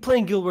 okay? You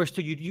playing Guild Wars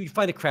 2, you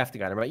find a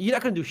crafting item, right? You're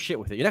not gonna do shit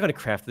with it. You're not gonna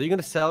craft it. You're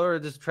gonna sell it or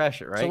just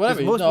trash it, right? So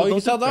whatever. No, you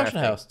sell the auction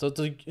house.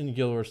 In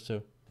Guild Wars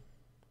 2.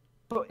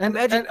 And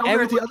the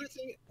other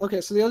thing.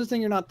 Okay, so the other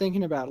thing you're not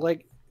thinking about,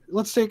 like,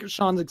 let's take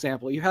Sean's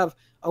example. You have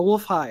a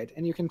wolf hide,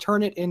 and you can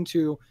turn it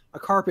into a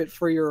carpet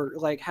for your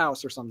like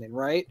house or something,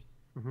 right?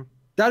 Mm-hmm.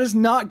 that is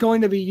not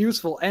going to be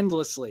useful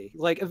endlessly.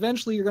 Like,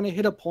 eventually you're going to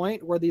hit a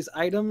point where these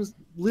items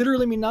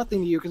literally mean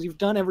nothing to you because you've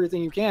done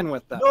everything you can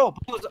with them. No,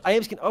 because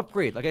items can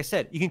upgrade. Like I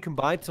said, you can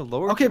combine to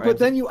lower. Okay, but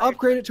then you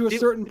upgrade it to a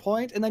certain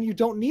point, and then you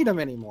don't need them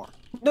anymore.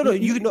 No, no, no. What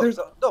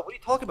are you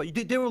talking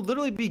about? There will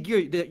literally be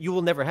gear that you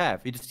will never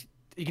have.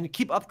 You can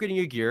keep upgrading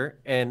your gear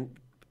and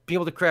be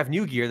able to craft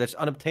new gear that's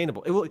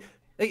unobtainable.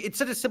 It's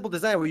such a simple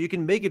design where you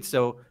can make it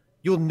so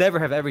you'll never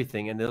have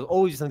everything, and there's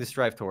always something to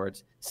strive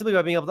towards simply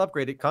by being able to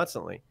upgrade it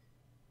constantly.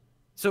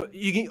 So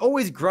you can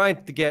always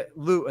grind to get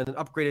loot and then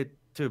upgrade it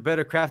to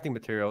better crafting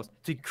materials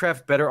to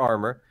craft better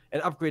armor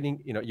and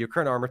upgrading, your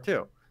current armor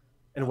too,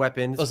 and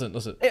weapons.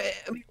 Listen.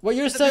 I mean, What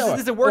you're saying,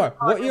 this is a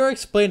work what you're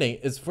explaining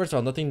is, first of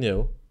all, nothing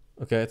new.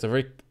 Okay, it's a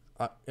very,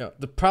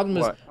 the problem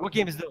is what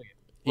game is doing it?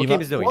 What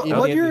game is doing it?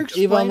 What you're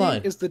explaining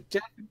Online. is the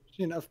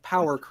definition of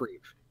power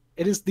creep.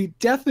 It is the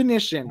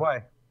definition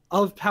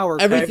of power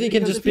creep. Everything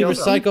can just be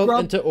recycled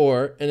into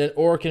ore, and then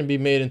ore can be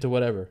made into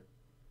whatever.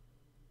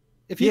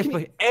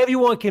 But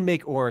everyone can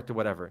make ore into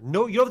whatever.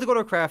 No, you don't have to go to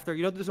a crafter.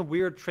 You don't have to do some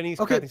weird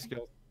crafting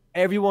skills.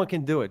 Everyone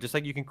can do it, just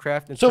like you can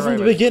craft. In so from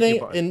the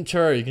beginning in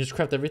Terraria, you can just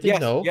craft everything.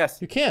 Yes,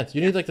 you can't.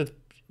 You need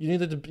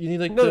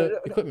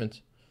the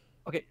equipment.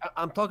 Okay,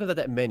 I'm talking about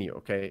that menu.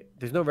 Okay,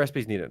 there's no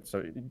recipes needed. So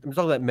I'm talking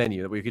about that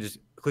menu where you can just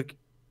click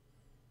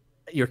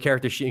your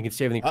character sheet and you can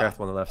save everything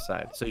craftable on the left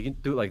side. So you can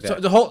do it like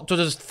that. So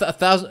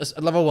there's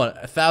level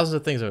 1, thousands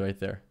of things are right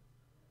there.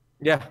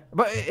 Yeah,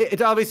 but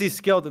it's obviously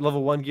scaled at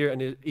level 1 gear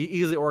and it's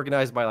easily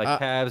organized by like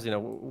tabs,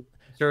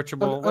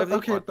 searchable.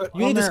 Okay, but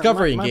you need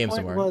discovery in games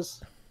somewhere.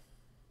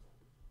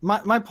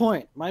 My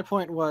point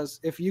was,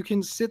 if you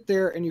can sit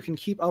there and you can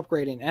keep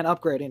upgrading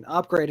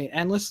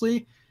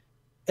endlessly,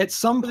 at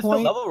some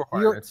point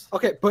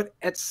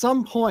at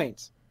some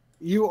point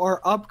you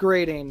are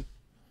upgrading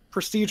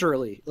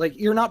procedurally. Like,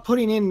 you're not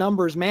putting in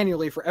numbers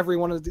manually for every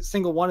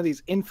single one of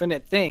these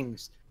infinite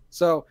things.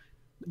 So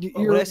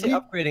when I say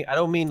upgrading, I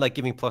don't mean like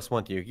giving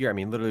 +1 to your gear. I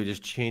mean literally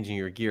just changing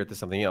your gear to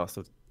something else.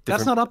 So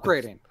that's not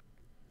upgrading.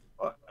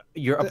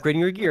 You're upgrading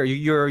your gear.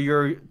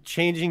 You're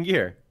changing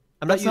gear.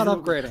 That's not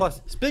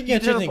upgrading. Speaking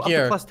of changing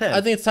gear, I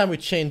think it's time we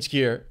change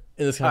gear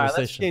in this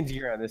conversation. Let's change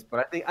gear on this,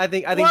 but I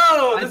think.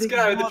 Whoa! This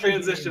guy with the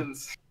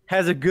transitions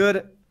has a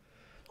good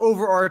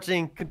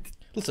overarching.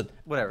 Listen,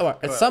 whatever.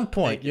 At some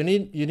point, you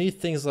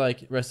need things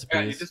like recipes.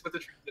 Yeah, you just put the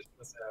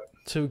transitions out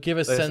to give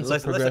a sense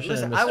of progression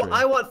and mystery.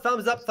 I want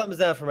thumbs up, thumbs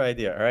down for my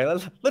idea. All right,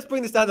 let's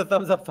bring this down to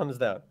thumbs up, thumbs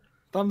down.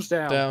 Thumbs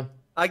down. Down.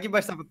 I give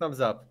myself a thumbs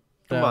up.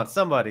 Come Down. on,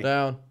 somebody.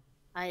 Down.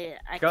 I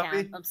Gumby?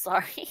 can't. I'm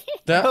sorry.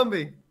 Down.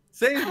 Gumby,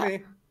 save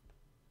me.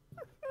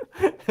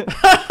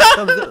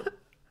 Thumbs up.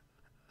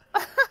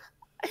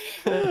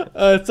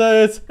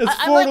 It's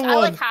 4 to 1. I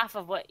like half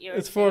of what you're.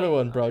 It's 4 to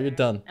 1, bro. You're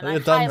done. And You're I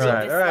done.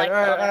 highly Bro.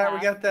 All right. We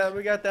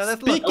got that.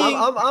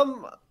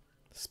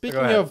 Speaking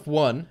of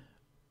 1,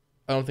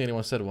 I don't think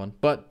anyone said 1,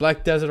 but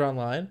Black Desert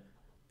Online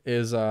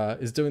is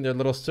doing their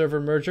little server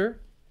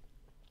merger.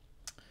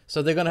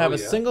 So they're gonna have a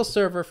single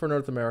server for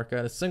North America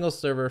and a single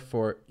server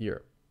for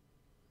Europe.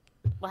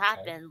 What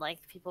happened? Like,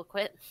 people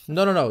quit?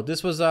 No.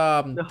 This was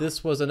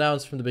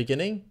announced from the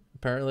beginning.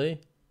 Apparently,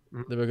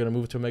 they were gonna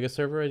move to a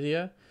Megaserver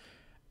idea,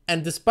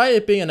 and despite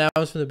it being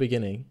announced from the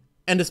beginning,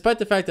 and despite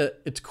the fact that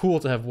it's cool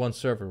to have one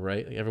server,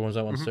 right? Like, everyone's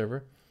on one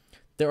server,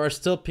 there are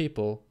still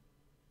people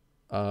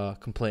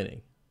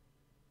complaining.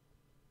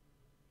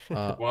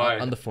 Why?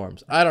 On the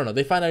forums. I don't know.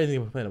 They find anything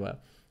to complain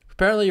about.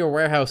 Apparently, your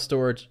warehouse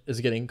storage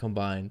is getting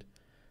combined.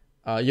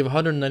 You have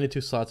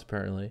 192 slots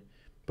apparently,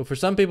 but for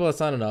some people that's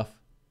not enough.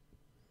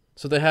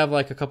 So they have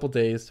like a couple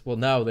days. Well,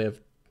 now they have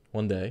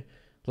 1 day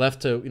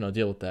left to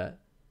deal with that.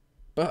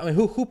 But I mean,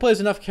 who plays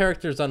enough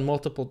characters on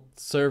multiple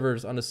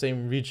servers on the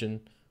same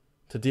region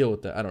to deal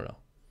with that? I don't know.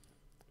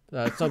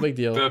 It's no big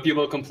deal. The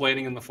people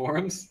complaining in the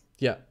forums.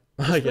 Yeah,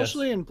 I guess.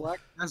 Especially in Black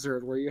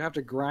Desert, where you have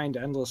to grind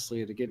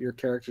endlessly to get your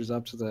characters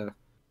up to the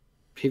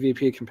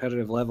PvP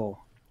competitive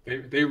level.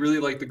 They really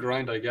like the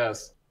grind, I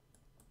guess.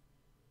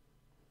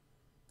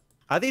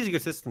 I think it's a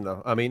good system,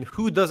 though. I mean,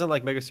 who doesn't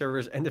like mega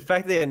servers? And the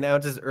fact they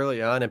announced this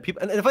early on, and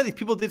the fact that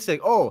people did say,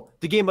 "Oh,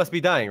 the game must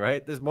be dying,"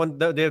 right? There's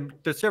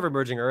the server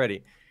merging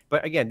already.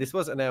 But again, this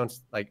was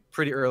announced like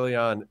pretty early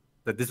on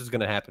that this was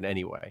going to happen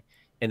anyway,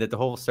 and that the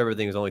whole server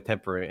thing is only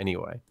temporary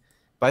anyway.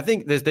 But I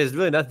think there's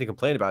really nothing to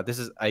complain about. This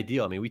is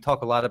ideal. I mean, we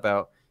talk a lot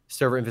about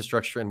server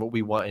infrastructure and what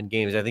we want in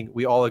games. I think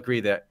we all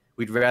agree that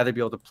we'd rather be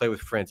able to play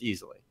with friends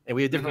easily, and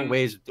we have different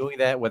ways of doing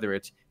that, whether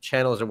it's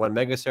channels or one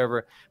mega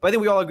server. But I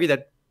think we all agree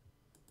that.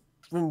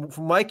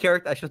 From my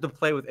character, I should have to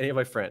play with any of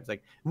my friends.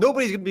 Like,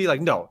 nobody's gonna be like,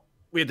 no,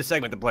 we have to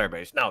segment the player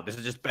base. No, this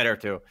is just better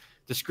to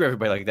screw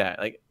everybody like that.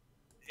 Like,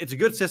 it's a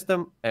good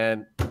system,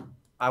 and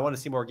I want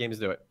to see more games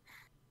do it.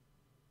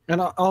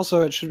 And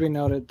also, it should be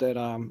noted that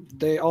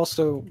they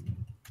also,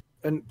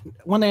 and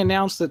when they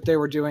announced that they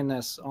were doing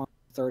this on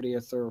the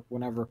 30th or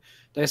whenever,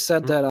 they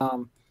said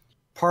that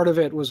part of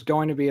it was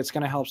going to be it's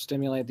going to help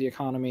stimulate the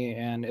economy,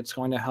 and it's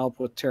going to help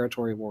with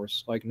territory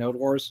wars, like node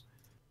wars.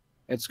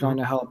 It's going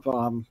to help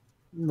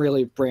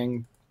really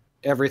bring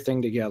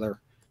everything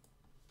together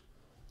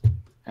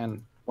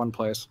in one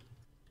place.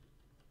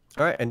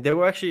 All right, and they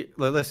were actually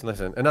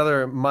listen.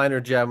 Another minor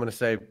jab. I'm gonna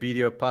say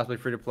BDO possibly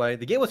free to play.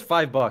 The game was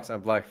 $5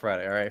 on Black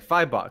Friday. All right,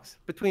 $5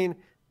 between.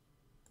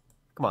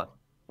 Come on,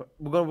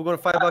 we're going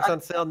 $5 on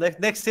sale.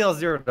 Next sale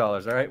is $0. All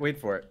right, wait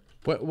for it.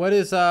 What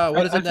is it now?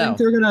 I think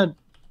they're gonna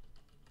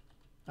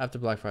After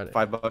Black Friday.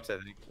 $5, I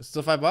think. It's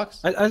still $5.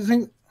 I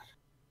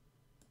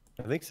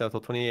think so.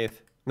 Till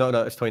 28th. No,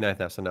 it's 29th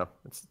now. So no,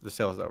 the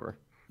sale is over.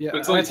 yeah. But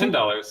it's only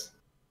 $10.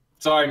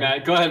 Sorry,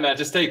 Matt. Go ahead, Matt.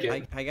 Just take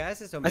it. Hi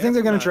guys. I think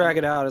they're going to drag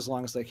it out as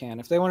long as they can.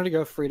 If they wanted to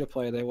go free to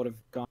play, they would have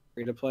gone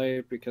free to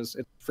play because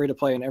it's free to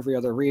play in every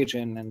other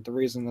region. And the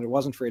reason that it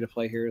wasn't free to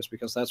play here is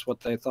because that's what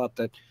they thought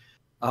that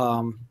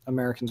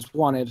Americans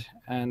wanted,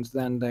 and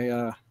then they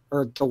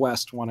or the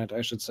West wanted,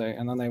 I should say,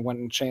 and then they went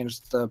and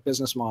changed the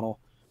business model.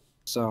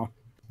 So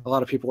a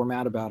lot of people were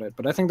mad about it,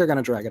 but I think they're going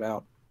to drag it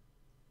out.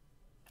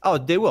 Oh,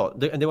 they will,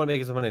 and they want to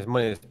make as much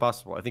money as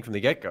possible. I think from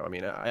the get-go. I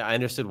mean, I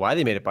understood why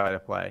they made it buy to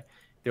play.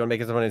 They want to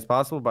make as much money as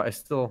possible, but I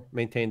still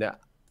maintain that.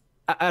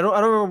 I don't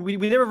remember.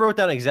 We never wrote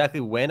down exactly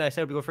when I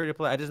said we go free to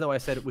play. I just know I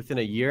said it within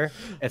a year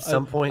at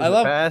some point in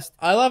the past.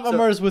 I love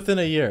Omer's within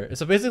a year.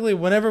 So basically,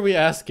 whenever we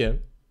ask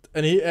him,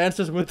 and he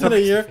answers within a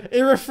year,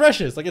 it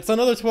refreshes. Like it's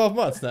another 12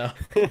 months now.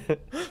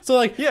 So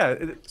like yeah.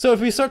 So if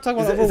we start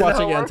talking about Overwatch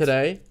again works?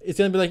 Today, it's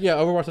gonna be like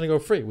Overwatch gonna go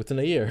free within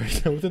a year,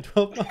 within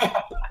 12 months.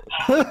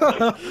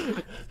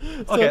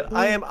 Okay,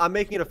 I'm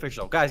making it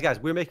official, guys.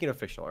 We're making it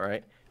official. All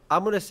right.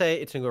 I'm gonna say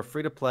it's gonna go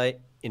free to play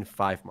in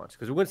 5 months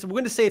because we're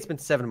gonna say it's been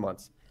 7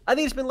 months. I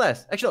think it's been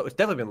less. Actually, no, it's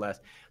definitely been less.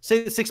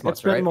 Say 6 months.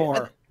 It's been right?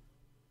 more.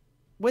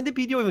 When did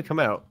BDO even come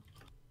out?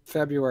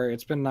 February.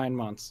 It's been 9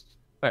 months.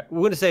 All right,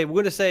 we're gonna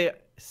say.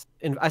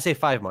 I say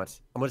 5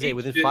 months. I'm gonna say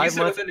within 5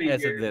 months.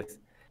 This.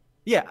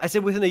 Yeah, I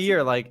said within a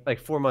year, like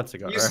 4 months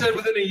ago. You said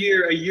within a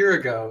year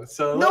ago.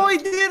 So no, I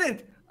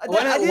didn't. I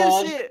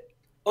didn't say it.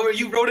 Oh,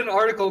 you wrote an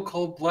article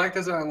called "Black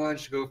Desert Online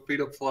should go free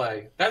to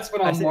play." That's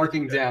what I'm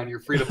marking down. Your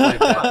free to play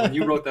when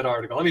you wrote that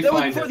article. Let me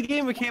find it. That was before the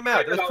game came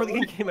out. That was before the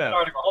game came out.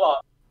 Hold on.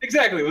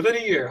 Exactly, within a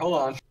year.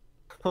 Hold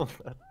on.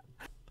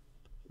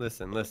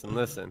 Listen.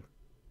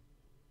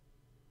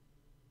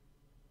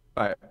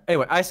 All right.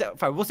 Anyway, I said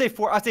fine. We'll say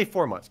 4. I say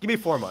 4 months. Give me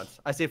 4 months.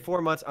 I say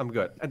 4 months. I'm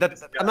good.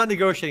 I'm not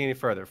negotiating any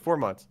further. 4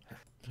 months.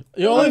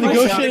 You're only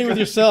negotiating with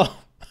yourself.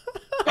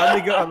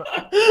 Omer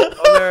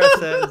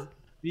says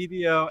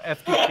BDO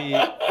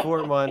FTP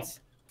 4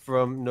 months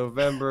from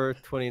November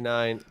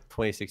 29,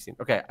 2016.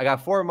 Okay, I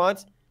got 4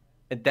 months,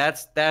 and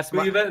that's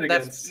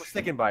we're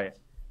sticking by it.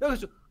 No,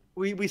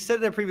 we said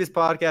it in a previous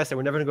podcast, and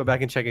we're never gonna go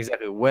back and check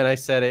exactly when I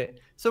said it.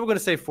 So we're gonna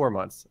say 4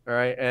 months. All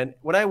right, and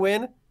when I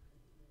win,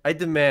 I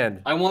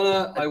demand. I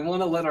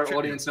wanna let our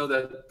audience know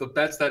that the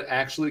bets that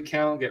actually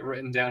count get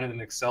written down in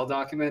an Excel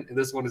document, and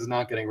this one is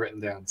not getting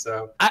written down.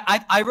 So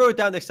I wrote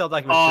down the Excel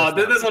document. Oh,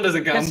 this one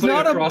doesn't count. It's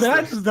not a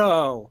bet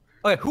though.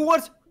 Okay, who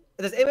wants?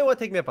 Does anyone want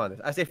to take me up on this?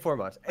 I say 4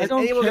 months. I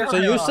don't care. So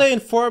you're saying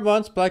 4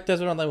 months Black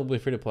Desert Online will be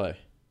free to play?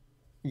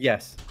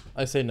 Yes.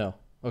 I say no.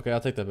 Okay, I'll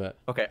take that bet.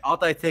 Okay,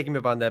 Altai taking me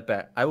up on that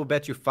bet. I will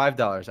bet you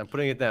 $5. I'm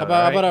putting it down. How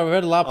about right? a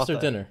Red Lobster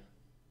dinner?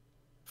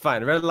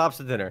 Fine, Red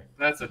Lobster dinner.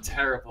 That's a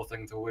terrible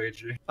thing to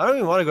wager. I don't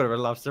even want to go to Red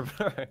Lobster.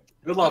 Red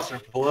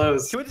Lobster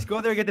blows. Can we just go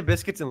there and get the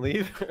biscuits and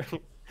leave?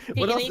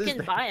 You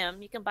can buy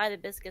them. You can buy the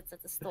biscuits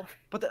at the store.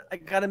 But I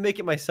gotta make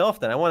it myself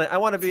then. I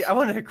want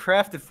to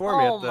craft it for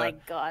me. Oh my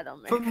god,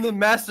 Omer. From the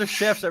master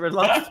chefs at Red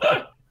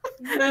Lobster.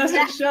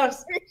 Master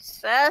chefs.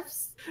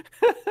 Chefs.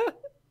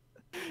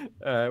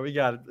 All right, we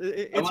got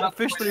it. It's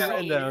officially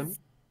written down.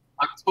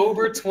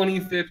 October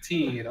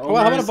 2015. How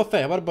about a buffet?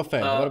 How about a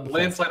buffet?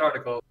 Landslide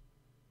article.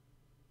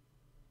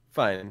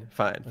 Fine.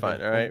 All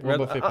right.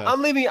 We'll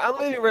I'm leaving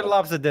Red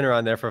Lobster dinner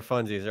on there for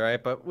funsies. All right,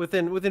 but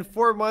within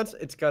 4 months,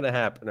 it's gonna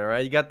happen. All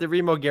right. You got the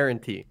Remo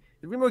guarantee.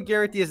 The Remo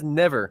guarantee has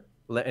never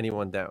let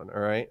anyone down.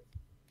 All right.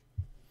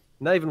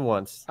 Not even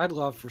once. I'd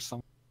love for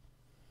some.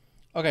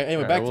 Okay.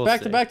 Anyway, back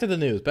to the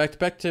news.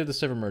 Back to the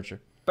server merger.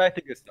 Back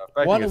to good stuff.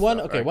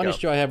 One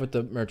issue I have with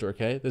the merger.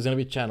 Okay, there's gonna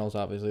be channels.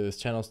 Obviously, there's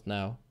channels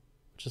now,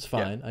 which is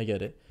fine. Yeah. I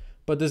get it.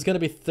 But there's gonna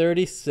be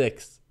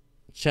 36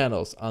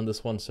 channels on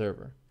this one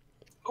server.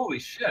 Holy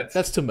shit.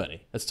 That's too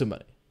many. Let's do.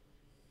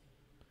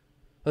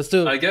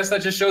 I guess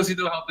that just shows you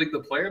though how big the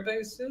player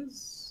base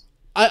is.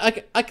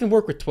 I can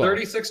work with 12.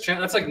 36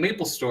 channels. That's like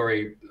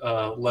MapleStory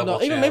level.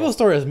 No, even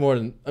MapleStory has more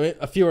than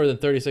fewer than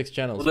 36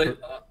 channels. Well,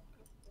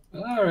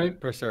 all right.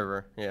 Per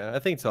server. Yeah, I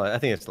think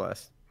it's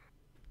less.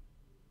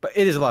 But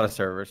it is a lot of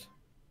servers.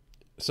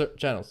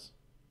 Channels.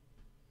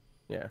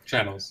 Yeah.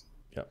 Channels.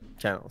 Yeah.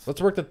 Channels.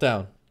 Let's work that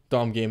down.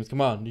 Dom Games, come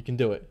on, you can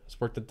do it.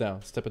 Let's work that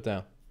down. Step it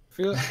down.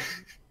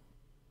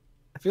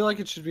 I feel like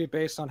it should be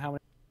based on how many.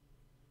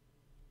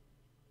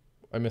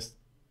 I missed.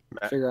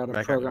 Figure out a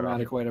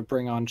programmatic way to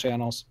bring on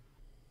channels.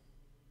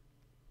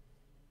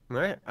 All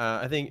right.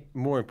 I think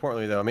more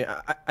importantly, though, I mean,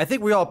 I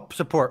think we all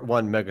support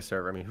one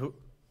Megaserver. I mean,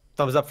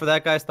 thumbs up for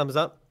that, guys? Thumbs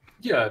up?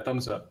 Yeah,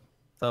 thumbs up.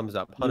 Thumbs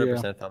up.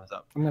 100% thumbs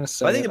up. I'm going to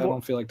say I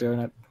don't feel like doing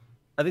it.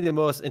 I think the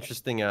most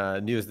interesting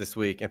news this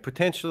week, and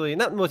potentially,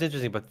 not the most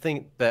interesting, but the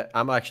thing that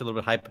I'm actually a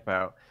little bit hyped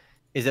about,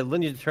 is that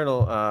Lineage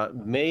Eternal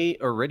may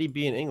already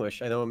be in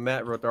English. I know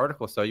Matt wrote the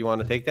article, so you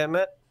want to take that,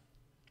 Matt?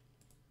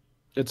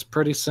 It's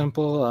pretty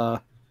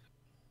simple.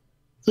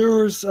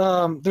 There's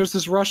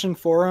this Russian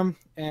forum,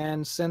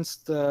 and since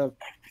the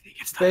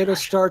beta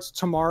starts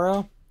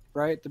tomorrow,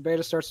 right? The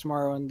beta starts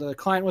tomorrow, and the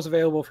client was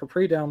available for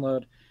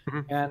pre-download,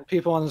 and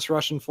people on this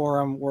Russian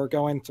forum were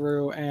going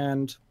through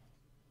and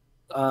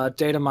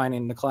data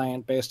mining the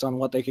client based on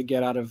what they could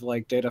get out of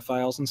like data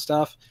files and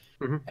stuff.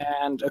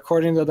 And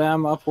according to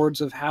them,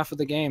 upwards of half of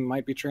the game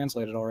might be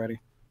translated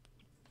already.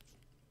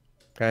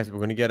 Guys, we're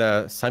going to get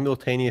a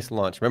simultaneous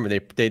launch. Remember,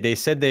 they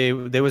said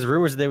there was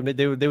rumors they would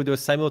do a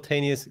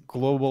simultaneous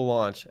global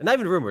launch. And not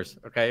even rumors,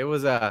 okay? It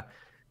was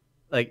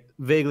like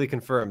vaguely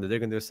confirmed that they're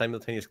going to do a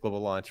simultaneous global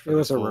launch for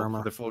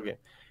the full game.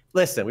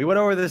 Listen, we went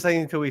over this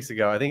thing 2 weeks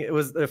ago. I think it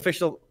was the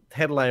official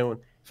headline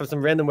from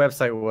some random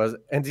website was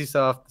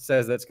NCSoft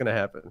says that's going to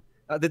happen.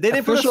 They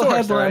didn't put a source,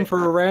 headline right?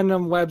 for a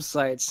random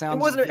website sounds.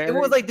 It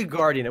was like the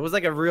Guardian. It was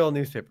like a real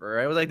newspaper,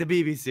 right? It was like the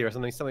BBC or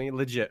something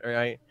legit,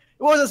 right? It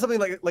wasn't something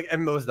like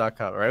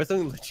MMOs.com, right? It was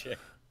something legit,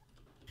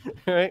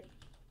 right?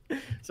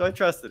 So I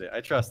trusted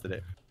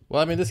it.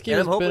 Well, I mean, this game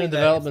has been in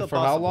development for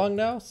how long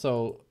now?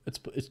 So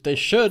they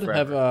should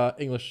have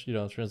English,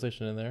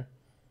 translation in there.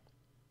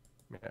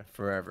 Yeah,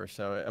 forever.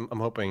 So I'm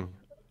hoping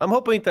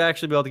to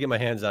actually be able to get my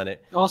hands on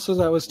it. Also,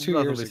 that was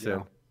 2 years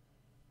ago.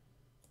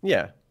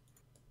 Yeah.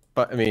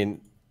 But I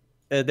mean,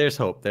 there's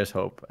hope,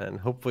 and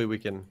hopefully we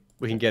can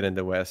get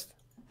into West.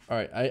 All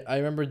right, I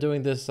remember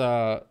doing this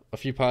a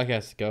few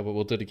podcasts ago, but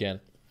we'll do it again.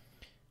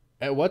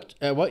 At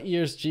what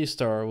year's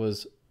G-Star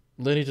was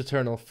Lineage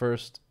Eternal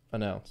first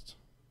announced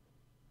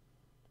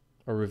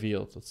or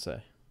revealed? Let's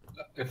say.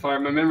 If my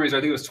memories, I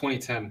think it was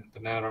 2010,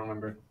 but now I don't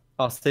remember.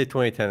 I'll say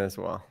 2010 as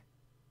well.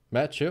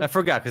 Matt, you? I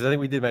forgot because I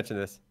think we did mention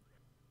this.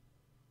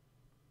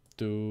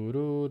 I feel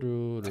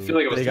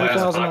like it was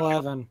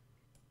 2011.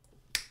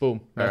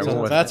 Boom.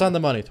 That's on the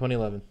money.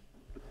 2011.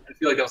 I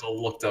feel like that was a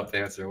looked up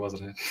answer,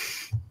 wasn't it?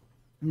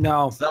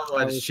 No.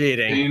 Someone's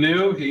cheating. He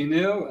knew.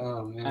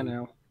 Oh,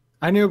 man.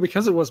 I knew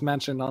because it was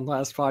mentioned on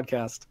last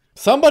podcast.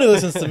 Somebody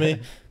listens to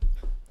me.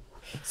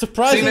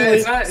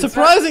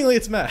 Surprisingly,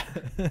 it's Matt.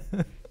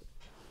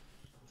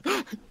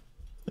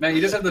 Man,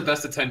 you just have the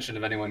best attention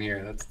of anyone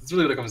here. That's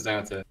really what it comes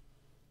down to.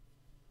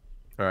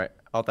 All right,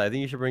 Alta, I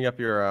think you should bring up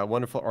your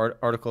wonderful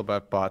article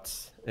about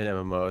bots in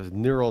MMOs,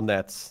 neural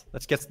nets.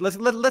 Let's get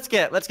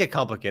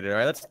complicated. All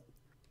right,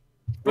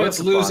 let's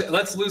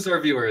lose our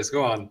viewers.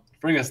 Go on,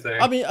 bring us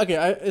there. I mean,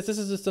 okay, this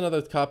is just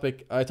another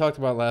topic I talked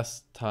about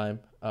last time.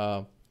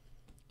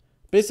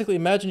 Basically,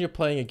 imagine you're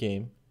playing a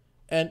game,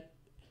 and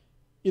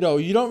you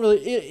don't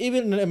really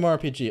even in an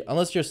MMORPG,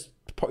 unless you're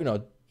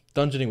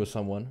dungeoning with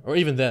someone, or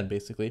even then,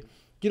 basically,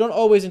 you don't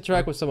always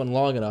interact with someone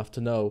long enough to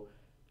know.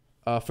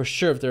 For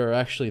sure if they're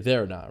actually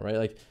there or not, right?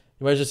 Like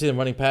you might just see them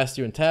running past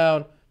you in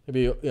town,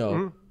 maybe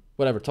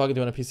whatever, talking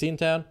to an NPC in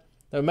town.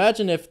 Now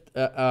imagine if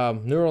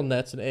neural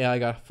nets and AI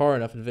got far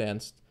enough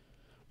advanced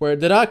where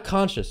they're not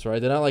conscious,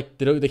 right? They're not like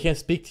they can't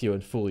speak to you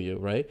and fool you,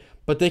 right?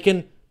 But they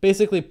can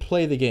basically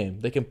play the game.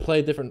 They can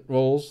play different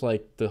roles,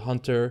 like the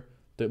hunter,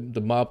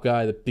 the mob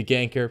guy, the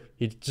ganker.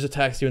 He just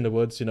attacks you in the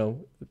woods,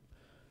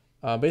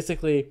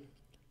 Basically,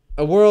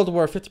 a world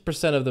where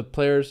 50% of the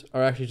players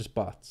are actually just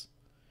bots.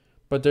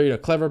 But they're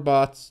clever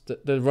bots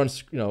that run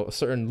a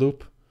certain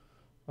loop.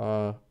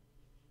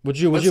 Would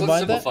you mind that? Let's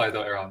simplify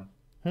though, Aaron.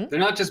 They're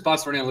not just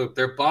bots running a loop.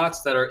 They're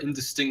bots that are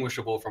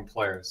indistinguishable from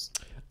players.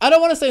 I don't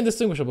want to say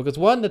indistinguishable because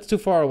one, that's too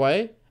far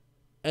away,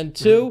 and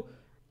two,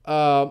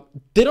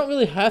 they don't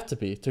really have to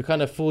be to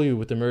kind of fool you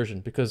with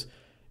immersion. Because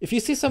if you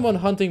see someone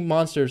hunting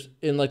monsters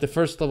in like the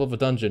first level of a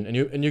dungeon and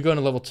you're going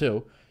to level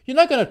 2, you're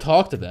not going to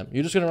talk to them.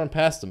 You're just going to run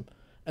past them.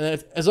 And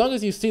then as long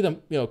as you see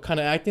them, kind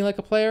of acting like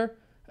a player.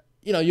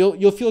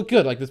 You'll feel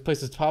good. Like this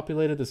place is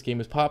populated, this game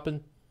is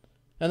popping,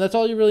 and that's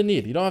all you really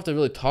need. You don't have to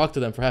really talk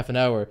to them for half an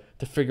hour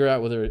to figure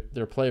out whether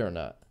they're a player or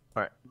not.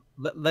 All right,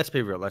 let's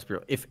be real.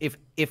 If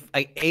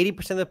like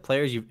 80% of the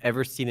players you've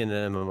ever seen in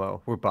an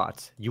MMO were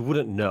bots, you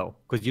wouldn't know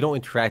because you don't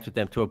interact with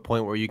them to a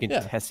point where you can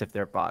test if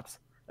they're bots.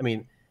 I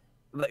mean,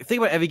 think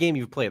about every game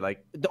you've played.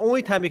 Like the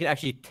only time you can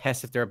actually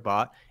test if they're a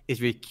bot is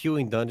if you're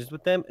queuing dungeons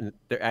with them and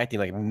they're acting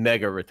like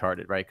mega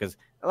retarded, right? Because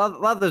a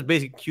lot of those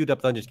basic queued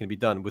up dungeons can be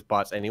done with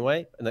bots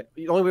anyway. And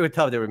the only way to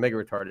tell if they were mega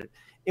retarded.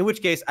 In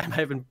which case, I might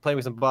have been playing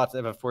with some bots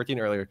at FF14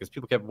 earlier because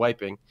people kept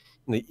wiping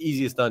in the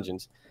easiest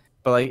dungeons.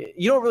 But like,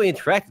 you don't really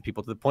interact with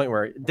people to the point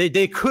where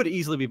they could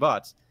easily be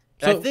bots.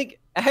 And I think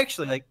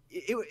actually, like,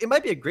 it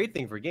might be a great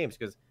thing for games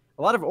because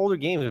a lot of older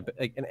games,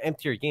 like an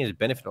M-tier games,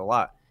 benefit a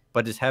lot.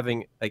 But just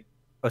having like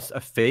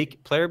a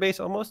fake player base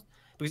almost,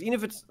 because even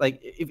if it's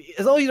like,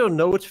 as long as you don't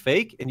know it's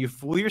fake and you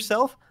fool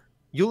yourself,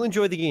 you'll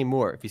enjoy the game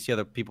more if you see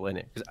other people in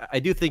it. Because I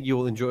do think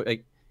you'll enjoy.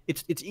 Like,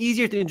 it's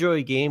easier to enjoy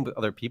a game with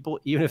other people,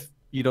 even if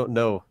you don't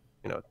know,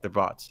 they're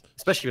bots.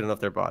 Especially if you don't know if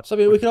they're bots. So I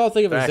mean, we can all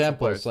think of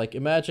examples. Like,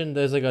 imagine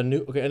there's like and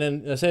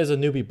then say there's a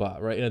newbie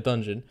bot right in a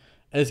dungeon,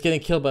 and it's getting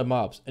killed by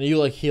mobs, and you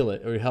like heal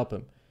it or you help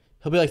him.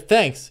 He'll be like,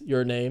 "Thanks,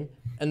 your name,"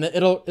 and then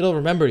it'll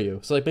remember you.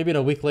 So like maybe in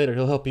a week later,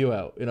 he'll help you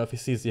out. If he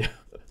sees you.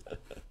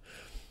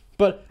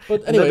 But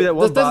There'll anyway, be that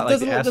one bot,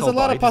 there's like, a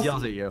lot of bot, he just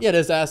yells at you. Yeah,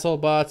 there's asshole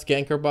bots,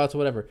 ganker bots,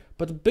 whatever.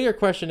 But the bigger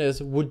question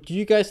is, would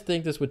you guys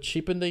think this would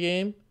cheapen the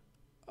game,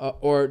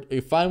 or are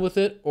you fine with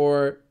it,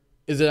 or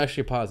is it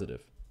actually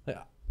positive? Like,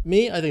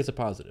 me, I think it's a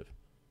positive.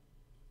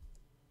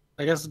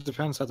 I guess it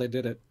depends how they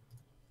did it.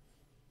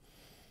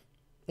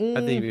 I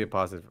think it'd be a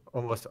positive,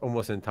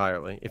 almost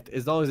entirely. If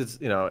as long as it's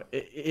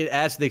it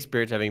adds to the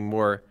experience having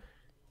more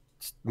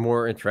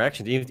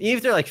interactions. Even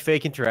if they're like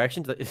fake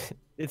interactions,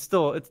 it's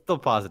still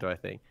positive. I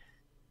think.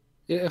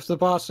 If the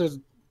bots are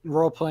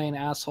role-playing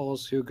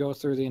assholes who go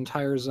through the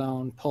entire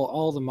zone, pull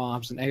all the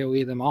mobs, and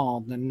AOE them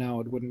all, then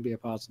no, it wouldn't be a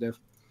positive.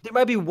 There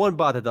might be one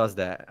bot that does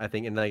that. I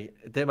think, and like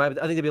I think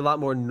there'd be a lot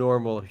more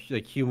normal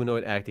like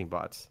humanoid acting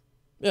bots.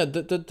 Yeah,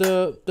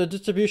 the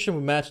distribution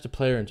would match the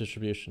player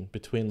distribution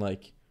between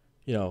like,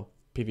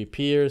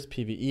 PvPers,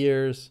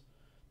 PvEers,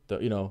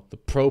 the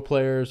pro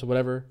players or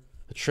whatever,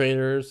 the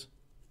traders.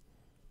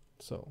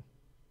 So,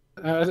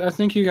 I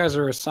think you guys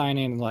are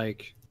assigning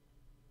like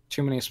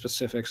too many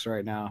specifics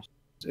right now.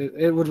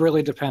 It would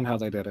really depend how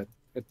they did it.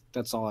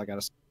 That's all I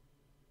gotta say.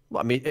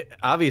 Well, I mean, it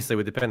obviously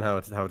would depend how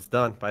it's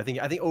done, but I think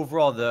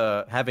overall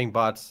the having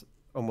bots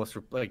almost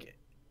like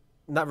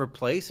not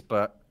replace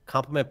but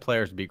complement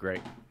players would be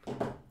great.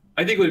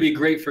 I think it would be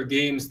great for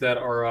games that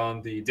are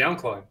on the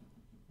downcline.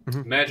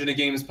 Mm-hmm. Imagine a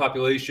game's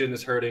population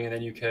is hurting, and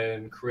then you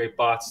can create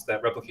bots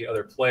that replicate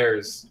other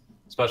players,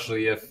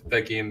 especially if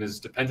that game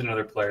is dependent on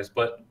other players.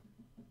 But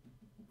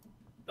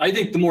I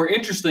think the more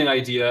interesting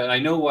idea, and I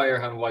know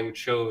why you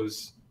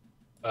chose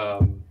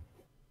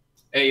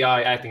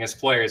AI acting as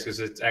players, because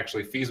it's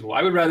actually feasible.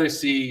 I would rather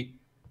see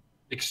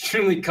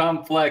extremely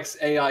complex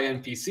AI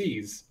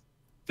NPCs,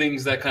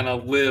 things that kind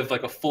of live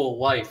like a full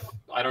life.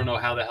 I don't know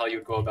how the hell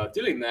you'd go about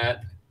doing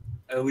that.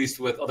 At least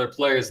with other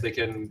players, they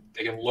can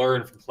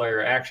learn from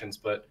player actions.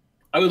 But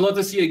I would love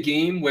to see a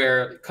game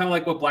where, kind of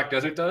like what Black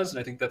Desert does, and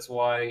I think that's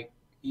why,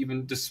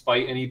 even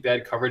despite any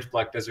bad coverage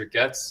Black Desert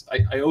gets,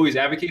 I always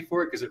advocate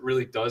for it because it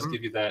really does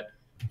give you that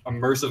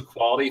immersive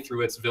quality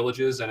through its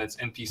villages and its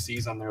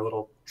NPCs on their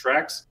little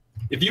tracks.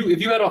 If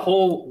you had a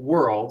whole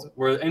world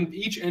where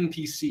each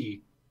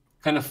NPC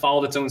kind of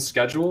followed its own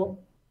schedule,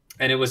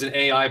 and it was an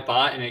AI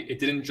bot, and it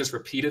didn't just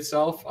repeat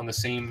itself on the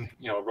same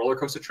roller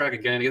coaster track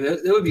again and again,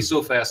 that would be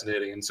so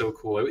fascinating and so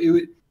cool.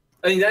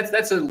 I mean,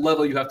 that's a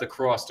level you have to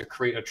cross to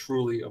create a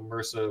truly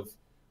immersive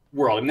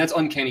world. I mean, that's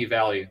Uncanny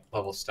Valley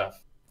level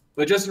stuff.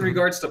 But just in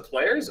regards to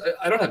players,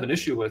 I don't have an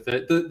issue with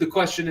it. The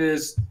question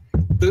is,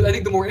 I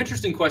think the more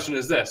interesting question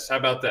is this. How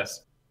about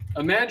this?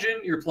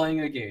 Imagine you're playing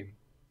a game,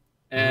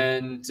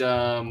 and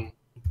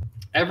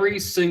every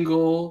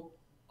single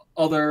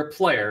other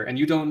player, and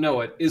you don't know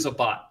it, is a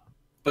bot.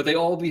 But they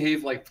all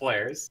behave like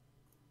players.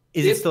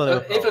 If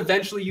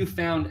eventually you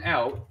found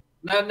out,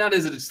 not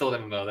is it still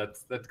an MMO,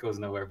 that goes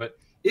nowhere, but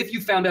if you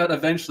found out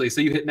eventually,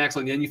 so you hit max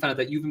level and then you found out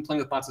that you've been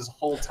playing with bots this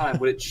whole time,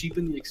 would it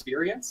cheapen the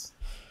experience?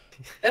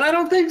 And I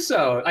don't think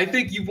so. I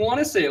think you want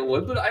to say it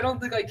would, but I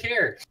don't think I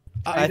care.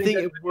 I think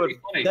it would.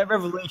 That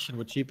revelation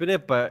would cheapen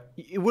it, but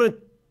it wouldn't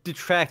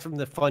detract from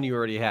the fun you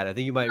already had. I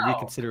think you might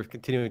reconsider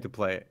continuing to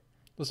play it.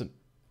 Listen,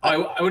 I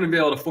wouldn't be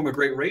able to form a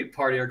great raid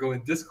party or go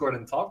in Discord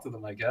and talk to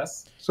them, I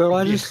guess. So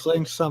I just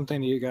linked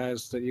something to you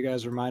guys that you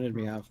guys reminded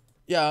me of.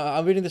 Yeah,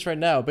 I'm reading this right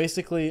now.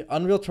 Basically,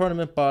 Unreal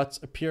Tournament bots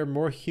appear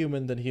more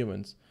human than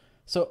humans.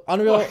 So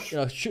Unreal,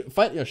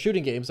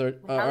 shooting games are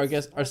I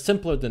guess are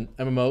simpler than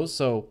MMOs.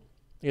 So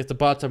I guess the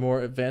bots are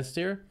more advanced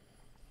here.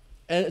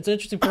 And it's an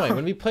interesting point.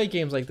 When we play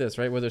games like this,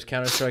 right, where there's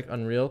Counter-Strike,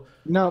 Unreal.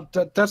 No,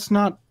 that's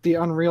not the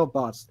Unreal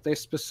bots. They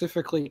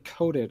specifically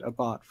coded a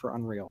bot for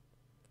Unreal.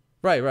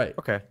 Right.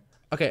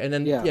 Okay, and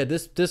then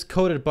this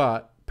coded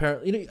bot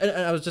apparently, and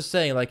I was just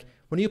saying, like,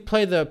 when you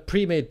play the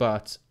pre-made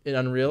bots in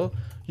Unreal,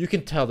 you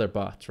can tell they're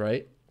bots,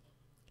 right?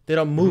 They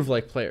don't move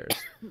like players.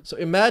 So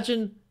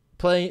imagine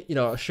playing,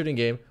 a shooting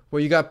game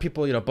where you got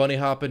people, bunny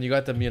hopping, you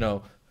got them,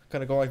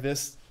 kind of going like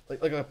this,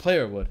 like a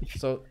player would.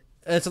 So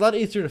and it's a lot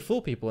easier to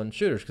fool people in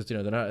shooters because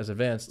they're not as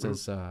advanced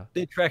as the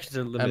interactions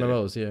are limited.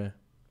 MMOs, yeah.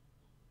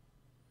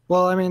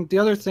 Well, I mean, the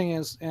other thing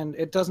is, and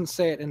it doesn't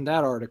say it in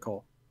that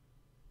article.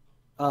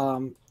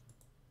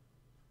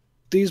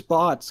 These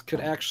bots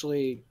could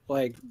actually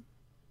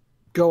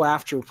go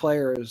after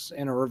players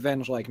in a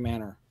revenge-like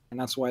manner, and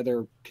that's why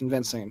they're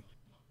convincing,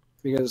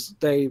 because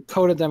they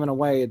coded them in a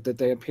way that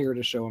they appear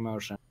to show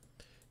emotion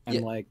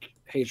and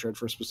hatred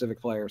for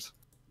specific players.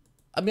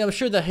 I mean, I'm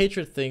sure the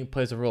hatred thing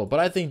plays a role, but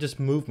I think just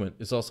movement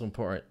is also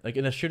important. Like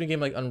in a shooting game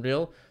like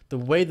Unreal, the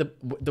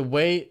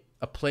way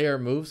a player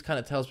moves kind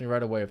of tells me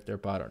right away if they're a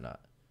bot or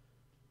not.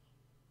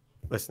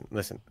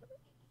 Listen.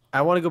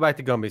 I want to go back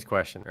to Gumby's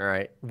question. All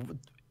right.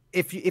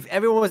 If you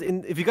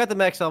got the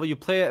max level, you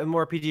play a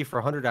MMORPG for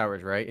 100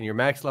 hours, right? And your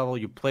max level,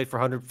 you played for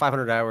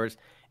 500 hours,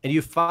 and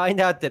you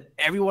find out that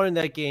everyone in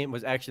that game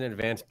was actually an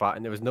advanced bot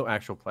and there was no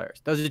actual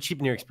players. Does it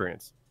cheapen your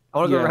experience? I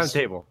want to go around the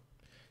table.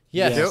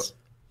 Yes.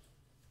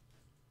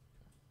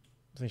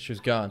 I think she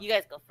was gone. You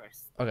guys go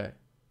first. Okay.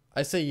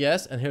 I say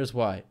yes, and here's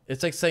why.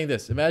 It's like saying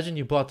this. Imagine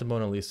you bought the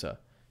Mona Lisa.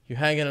 You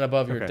hang it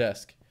above your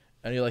desk,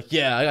 and you're like,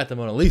 yeah, I got the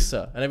Mona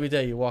Lisa. And every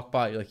day you walk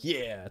by, you're like,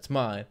 yeah, it's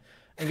mine.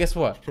 And guess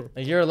what?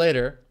 A year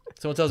later,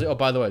 someone tells you, oh,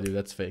 by the way, dude,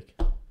 that's fake.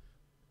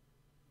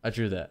 I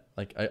drew that.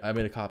 Like, I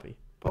made a copy.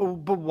 But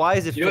why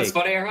is it You know what's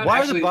fake? funny, Erhan? Why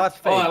Actually, are the bots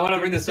fake? Oh, I want to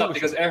bring this up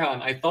because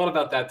Erhan, I thought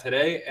about that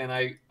today, and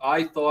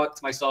I thought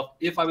to myself,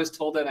 if I was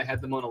told that I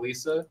had the Mona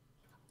Lisa,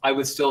 I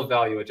would still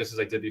value it just as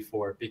I did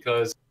before.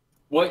 Because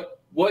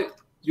what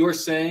you're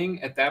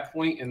saying at that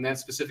point in that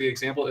specific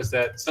example is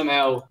that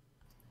somehow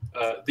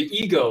the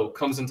ego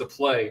comes into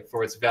play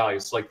for its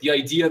values. Like the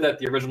idea that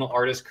the original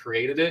artist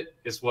created it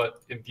is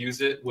what imbues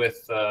it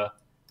with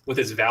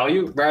its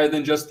value, rather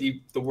than just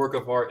the work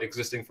of art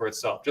existing for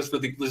itself, just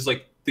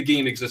the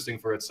game existing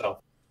for itself.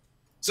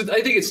 So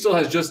I think it still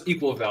has just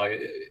equal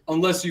value,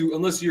 unless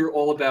you're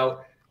all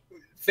about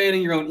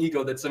fanning your own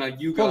ego that somehow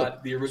you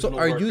got the original. So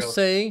are you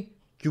saying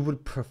you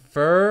would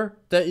prefer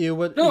that you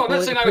would? No, I'm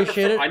not saying I would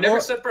prefer. It, I never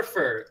said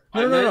prefer.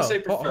 No, I no, didn't say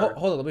prefer.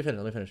 Hold on, let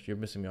me finish. You're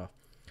missing me off.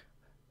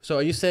 So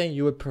are you saying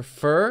you would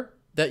prefer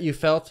that you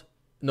felt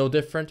no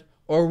different,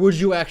 or would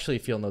you actually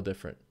feel no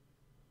different?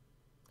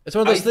 It's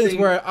one of those things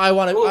where I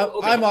want to.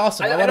 Okay. I'm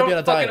awesome. I want to be on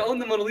a diet. I don't fucking own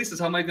the Mona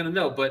Lisa. How am I going to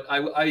know? But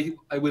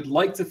I would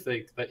like to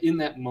think that in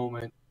that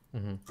moment,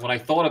 when I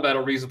thought about it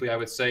reasonably, I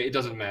would say it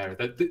doesn't matter.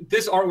 That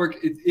this artwork,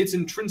 its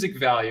intrinsic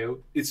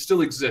value, it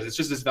still exists. It's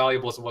just as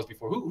valuable as it was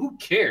before. Who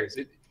cares?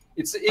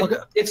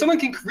 If someone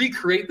can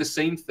recreate the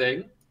same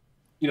thing,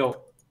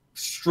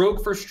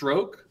 stroke for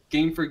stroke,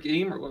 game for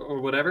game,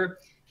 or whatever.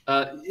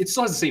 It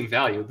still has the same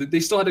value. They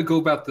still had to go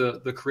about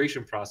the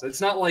creation process.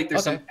 It's not like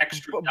there's some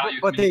extra value.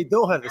 But they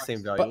don't have the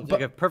same value.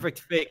 Like a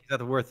perfect fake is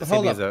not worth the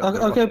same as a.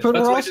 Okay, but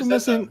we're also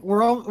missing.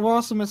 We're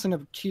also missing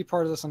a key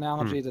part of this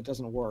analogy that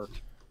doesn't work,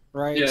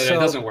 right? Yeah, so it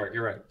doesn't work.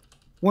 You're right.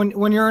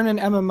 When you're in an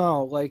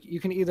MMO, like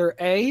you can either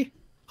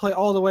play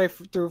all the way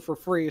through for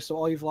free, so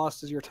all you've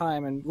lost is your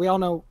time, and we all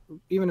know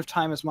even if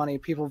time is money,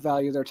 people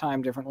value their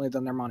time differently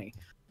than their money.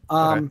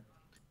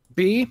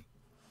 B,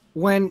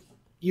 when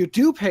you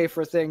do pay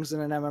for things in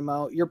an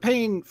MMO, you're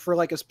paying for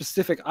like a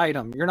specific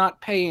item. You're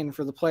not paying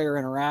for the player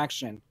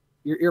interaction.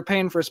 You're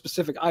paying for a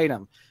specific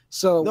item.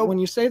 So when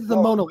you say that the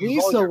Mona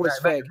Lisa was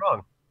fake,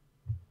 wrong.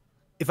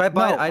 If I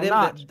buy an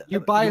item, you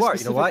buy a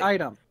specific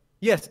item.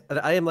 Yes,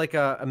 I am like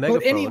a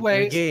Megaserver.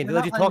 Anyway, game that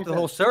lets you talk to the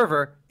whole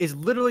server is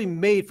literally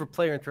made for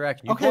player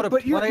interaction. You okay,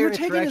 but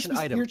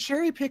you're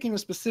cherry picking a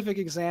specific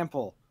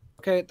example.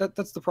 Okay,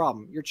 that's the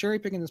problem. You're cherry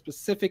picking a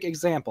specific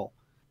example.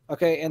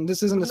 Okay, and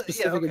this isn't a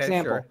specific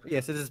example. Sure.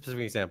 Yes, it is a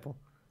specific example.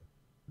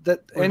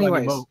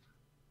 Anyways,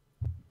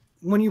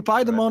 when you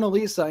buy the Mona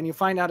Lisa and you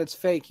find out it's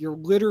fake, you're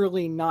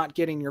literally not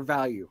getting your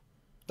value,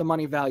 the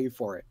money value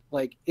for it.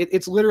 Like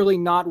it's literally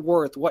not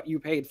worth what you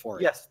paid for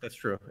it. Yes, that's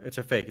true. It's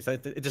a fake.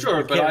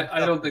 Sure, but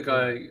I don't think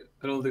I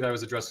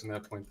was addressing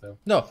that point though.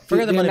 No,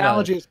 forget the money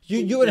value.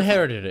 You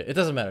inherited it. It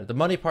doesn't matter. The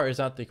money part is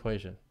not the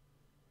equation.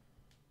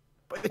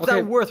 But it's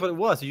not worth what it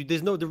was.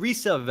 The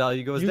resale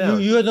value goes down.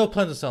 You had no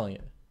plans of selling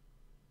it.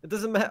 It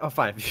doesn't matter. Oh,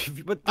 fine.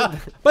 But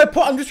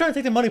I'm just trying to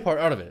take the money part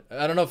out of it.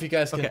 I don't know if you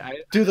guys can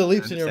do the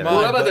leaps in your mind.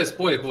 Well, how about this?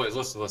 Boys,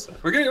 listen.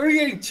 We're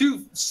getting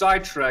too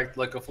sidetracked,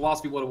 like a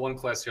philosophy 101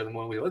 class here.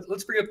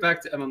 Let's bring it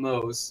back to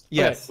MMOs.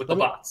 Yes. With the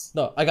bots.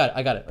 No, I got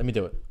it. Let me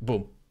do it.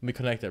 Boom. Let me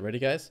connect it. Ready,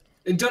 guys?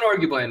 And don't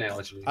argue by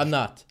analogy. I'm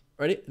not.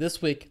 Ready?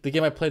 This week, the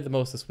game I played the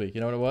most this week,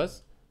 you know what it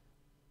was?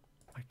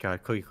 Oh my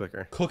God, Cookie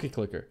Clicker. Cookie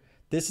Clicker.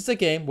 This is a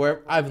game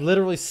where I've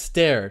literally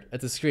stared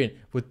at the screen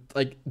with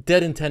like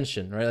dead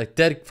intention, right? Like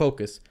dead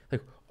focus.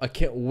 Like I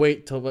can't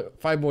wait till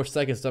 5 more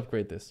seconds to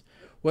upgrade this.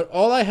 What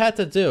all I had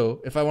to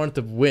do if I wanted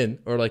to win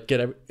or like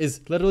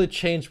is literally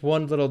change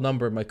one little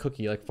number in my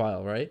cookie like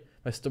file, right?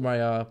 My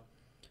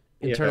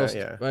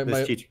internal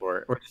my cheat for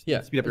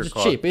it. Speed up your just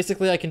cheat.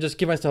 Basically, I can just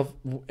give myself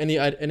any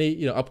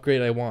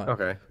upgrade I want.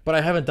 Okay. But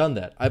I haven't done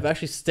that. I've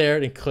actually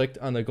stared and clicked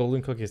on the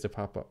golden cookies to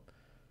pop up.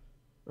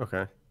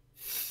 Okay.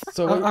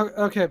 So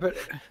okay, but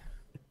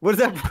what does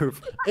that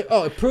prove?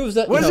 It proves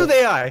that. What is with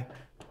AI?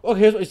 Oh,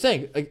 here's what you're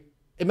saying. Like,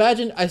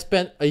 imagine I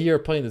spent a year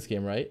playing this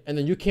game, right? And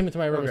then you came into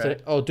my room and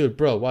said, "Oh, dude,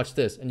 bro, watch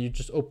this," and you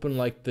just open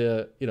like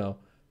the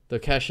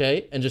cache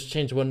and just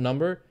change one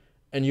number,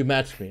 and you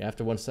matched me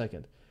after 1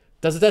 second.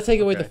 Does that take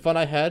away the fun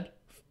I had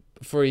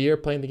for a year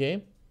playing the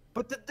game?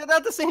 But they're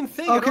not the same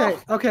thing.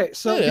 Okay.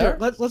 So here,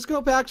 let's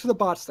go back to the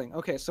bots thing.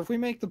 Okay, so if we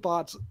make the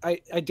bots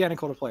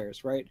identical to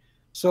players, right?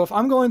 So if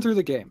I'm going through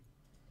the game.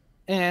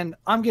 And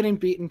I'm getting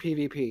beat in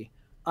PvP.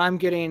 I'm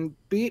getting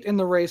beat in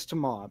the race to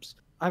mobs.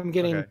 I'm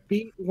getting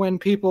beat when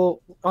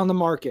people on the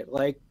market,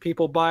 like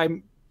people buy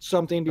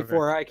something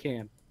before I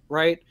can,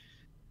 right?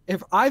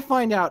 If I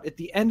find out at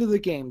the end of the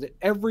game that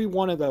every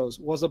one of those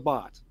was a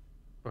bot,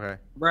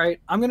 right?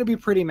 I'm going to be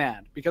pretty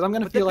mad because I'm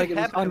going to feel like it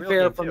was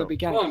unfair from the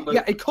beginning.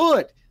 Yeah, it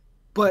could.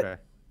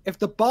 But if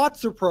the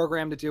bots are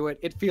programmed to do it,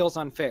 it feels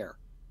unfair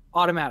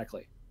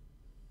automatically.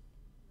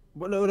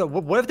 Well, no.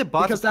 What if the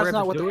bots because that's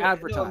not what they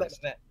advertise.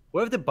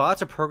 What if the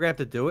bots are programmed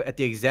to do it at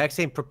the exact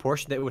same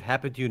proportion that would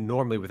happen to you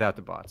normally without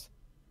the bots?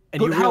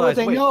 And but how would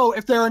they know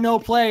if there are no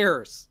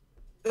players?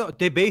 No,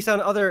 they base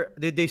on other.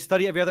 They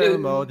study every other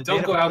MMO.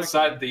 Don't go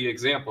outside the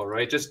example,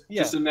 right? Just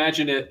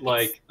imagine it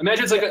like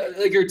it's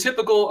like your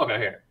typical. Okay,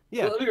 here.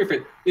 Yeah. Let me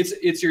rephrase.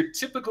 It's your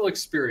typical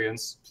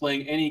experience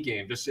playing any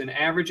game. Just an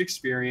average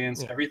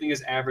experience. Yeah. Everything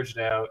is averaged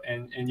out,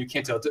 and you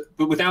can't tell.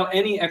 But without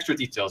any extra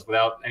details,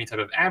 without any type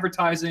of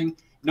advertising,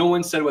 no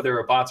one said whether they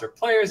were bots or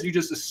players. You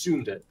just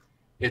assumed it.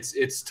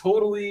 It's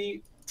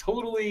totally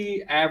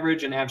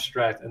average and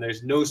abstract, and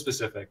there's no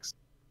specifics.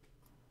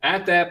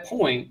 At that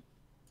point.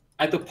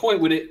 At the point,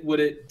 would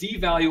it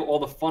devalue all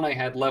the fun I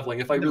had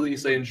leveling if I really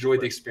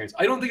enjoyed the experience?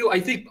 I don't think. I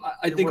think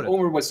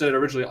Omer said it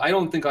originally. I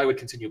don't think I would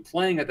continue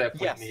playing at that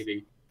point,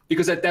 maybe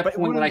because at that point,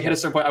 when I hit a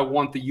certain point, I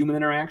want the human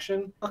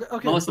interaction.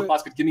 Okay, unless the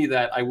bots could give me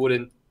that, I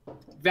wouldn't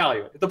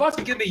value it. If the bots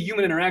could give me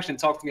human interaction,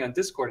 talk to me on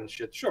Discord and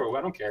shit, sure,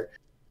 I don't care.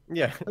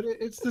 Yeah, but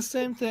it's the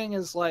same thing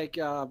as like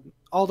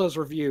all those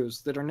reviews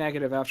that are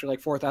negative after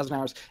like 4,000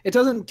 hours. It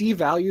doesn't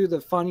devalue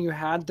the fun you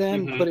had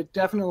then, but it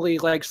definitely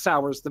like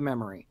sours the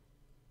memory.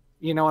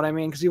 You know what I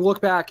mean? Because you look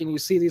back and you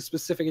see these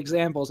specific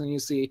examples and you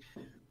see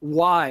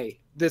why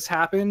this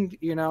happened,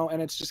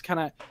 and it's just kind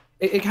of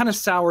it kind of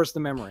sours the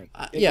memory.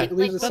 That's a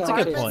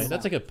good point.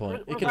 That's a good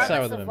point. It can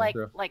sour the memory.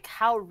 Like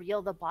how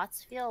real the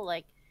bots feel.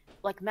 Like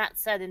Matt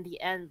said in the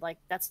end, like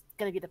that's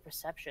gonna be the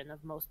perception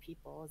of most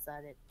people. Is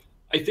that it?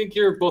 I think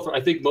you're both.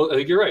 I think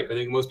you're right. I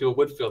think most people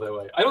would feel that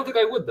way. I don't think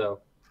I would though.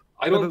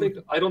 I don't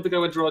think I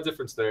would draw a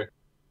difference there.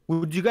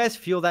 Would you guys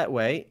feel that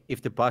way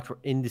if the bots were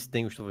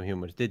indistinguishable from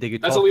humans? They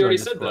could That's what we already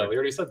said, though. We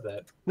already said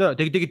that. No,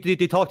 they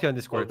talk to you on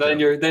Discord.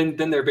 Well,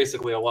 then they're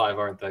basically alive,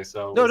 aren't they?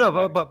 So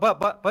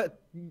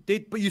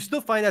but you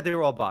still find out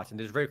they're all bots, and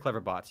there's very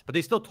clever bots. But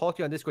they still talk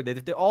to you on Discord.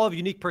 They all have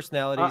unique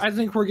personalities. I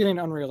think we're getting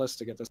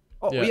unrealistic at this.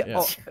 No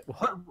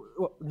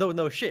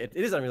shit.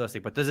 It is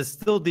unrealistic. But does it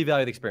still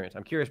devalue the experience?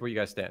 I'm curious where you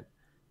guys stand.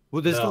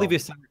 Does it still leave a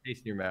sour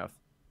taste in your mouth?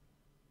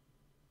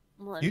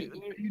 Well, you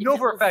know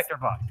for a fact they're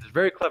bots. There's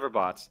very clever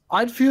bots.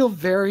 I'd feel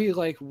very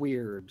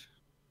weird.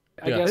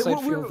 I guess I'd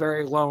feel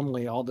very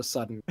lonely all of a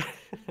sudden.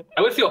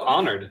 I would feel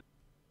honored.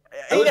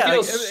 I would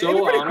feel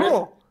so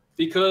honored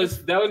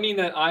because that would mean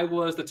that I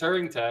was the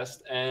Turing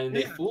test and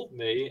they fooled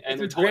me. And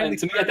they're and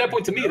to me, at that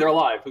point, to me, they're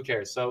alive. Who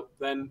cares? So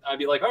then I'd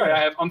be like, all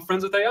right, I'm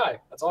friends with AI.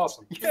 That's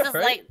awesome.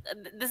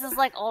 This is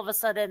like all of a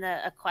sudden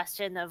a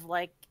question of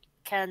like,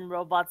 can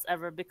robots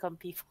ever become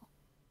people?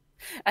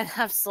 And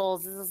have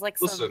souls. This is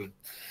like listen.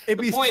 It'd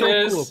be the point so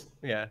is, cool.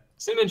 Yeah.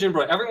 Same in Jim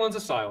Bro. Everyone's a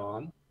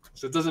Cylon,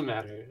 so it doesn't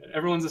matter.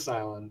 Everyone's a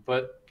Cylon,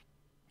 but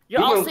you're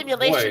all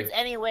simulations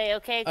anyway.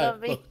 Okay,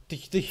 look,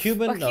 the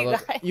human.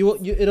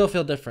 It'll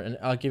feel different, and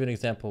I'll give you an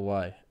example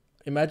why.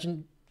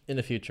 Imagine in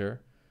the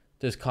future,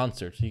 there's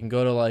concerts. You can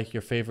go to like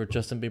your favorite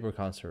Justin Bieber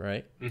concert,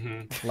 right?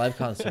 Live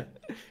concert.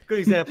 Good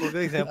example.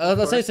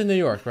 Let's say it's in New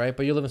York, right?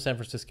 But you live in San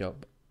Francisco.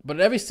 But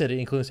in every city,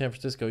 including San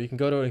Francisco, you can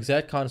go to an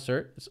exact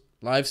concert. It's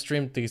live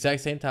streamed at the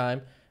exact same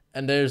time,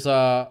 and there's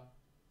either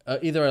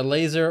a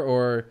laser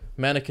or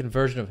mannequin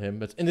version of him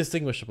that's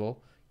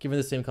indistinguishable, given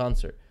the same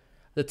concert.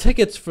 The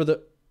tickets for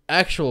the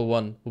actual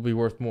one will be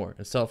worth more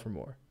and sell for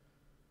more.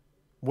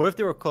 What if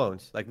they were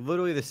clones, like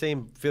literally the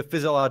same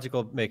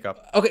physiological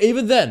makeup? Okay,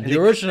 even then, the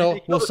original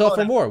will sell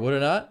for more, would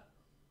it not?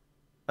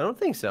 I don't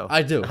think so.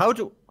 I do. How would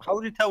you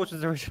tell which is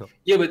the original?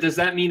 Yeah, but does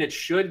that mean it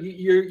should?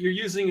 You're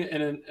using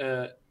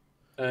an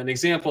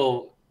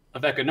example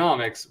of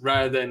economics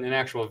rather than an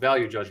actual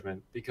value judgment,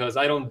 because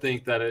I don't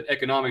think that an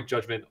economic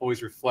judgment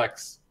always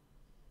reflects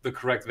the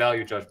correct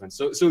value judgment.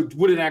 So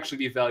would it actually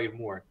be valued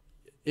more?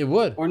 It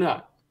would. Or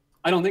not?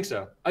 I don't think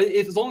so.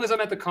 As long as I'm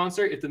at the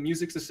concert, if the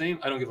music's the same,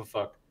 I don't give a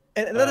fuck.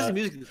 And that doesn't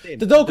music the same.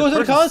 Then don't go to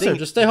the concert.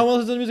 Just stay home and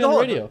listen to the music on the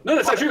radio. No,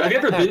 that's not true. Have you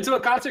ever been to a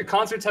concert?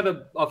 Concerts have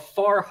a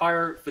far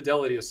higher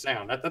fidelity of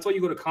sound. That's why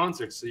you go to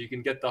concerts, so you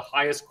can get the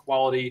highest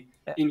quality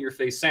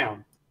in-your-face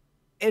sound.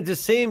 It's the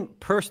same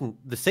person,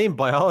 the same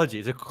biology.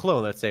 It's a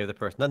clone, let's say, of the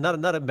person.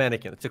 Not a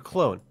mannequin. It's a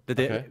clone.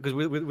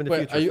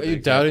 Because are you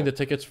doubting the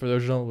tickets for the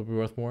original would be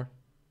worth more?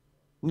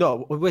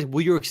 No.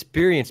 Will your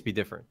experience be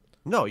different?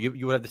 No,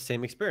 you would have the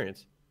same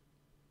experience.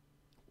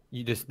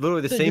 You just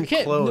literally the same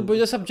clone. But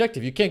that's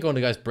subjective. You can't go in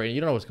the guy's brain.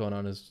 You don't know what's going on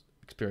in his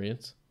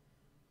experience.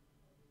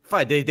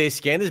 Fine. They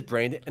scan his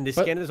brain and they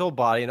scan his whole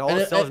body and all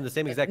the cells in the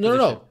same exact position.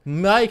 No.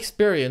 My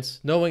experience,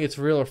 knowing it's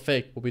real or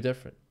fake, will be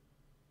different.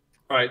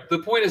 All right, the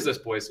point is this,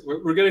 boys.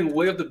 We're getting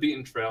way off the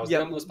beaten trails.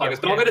 But I'm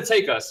going to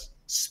take us.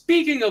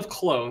 Speaking of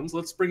clones,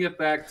 let's bring it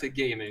back to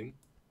gaming.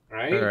 All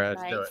right?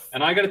 Let's do it.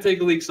 And I got to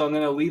take a leak, so I'm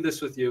going to leave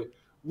this with you.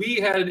 We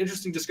had an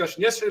interesting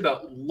discussion yesterday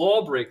about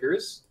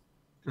Lawbreakers,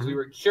 because we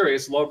were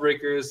curious.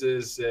 Lawbreakers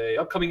is a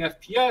upcoming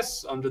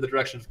FPS under the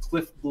direction of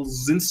Cliff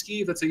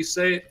Bleszinski, that's how you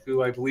say it,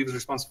 who I believe is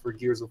responsible for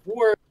Gears of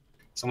War.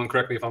 Someone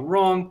correct me if I'm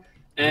wrong.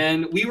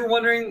 And we were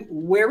wondering,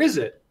 where is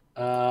it?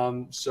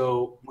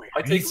 So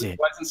I think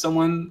why doesn't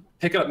someone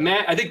pick up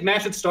Matt? I think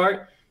Matt should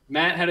start.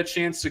 Matt had a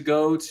chance to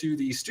go to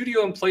the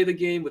studio and play the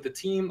game with the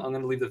team. I'm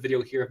going to leave the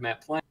video here of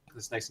Matt playing.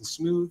 It's nice and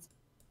smooth.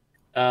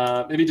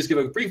 Maybe just give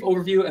a brief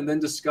overview and then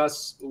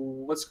discuss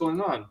what's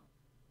going on.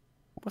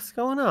 What's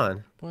going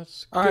on? All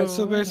right,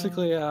 so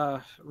basically,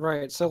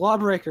 right. So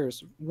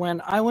Lawbreakers,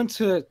 when I went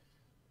to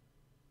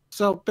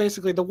So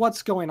basically, the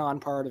what's going on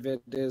part of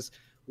it is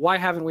why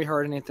haven't we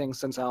heard anything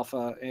since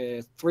alpha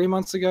 3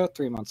 months ago?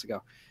 3 months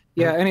ago.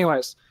 Yeah.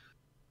 Anyways,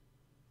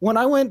 when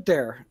I went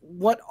there,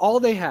 all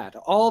they had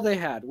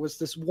was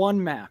this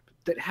one map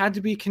that had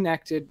to be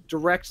connected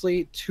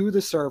directly to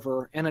the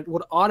server, and it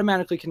would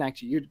automatically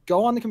connect you. You'd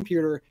go on the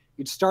computer,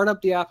 you'd start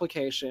up the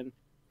application,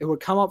 it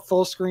would come up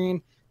full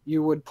screen.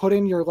 You would put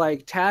in your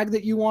like tag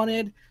that you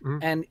wanted,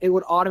 and it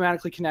would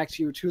automatically connect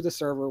you to the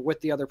server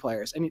with the other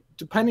players. And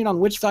depending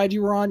on which side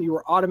you were on, you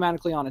were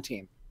automatically on a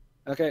team.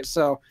 Okay,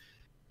 so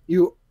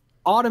you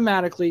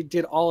automatically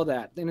did all of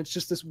that. And it's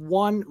just this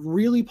one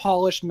really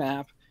polished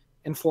map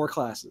in 4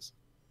 classes.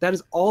 That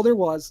is all there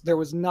was. There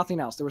was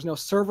nothing else. There was no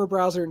server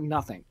browser,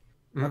 nothing.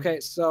 Okay,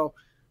 so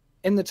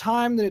in the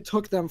time that it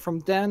took them from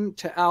then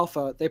to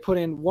alpha, they put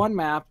in one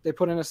map, they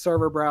put in a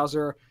server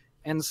browser,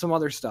 and some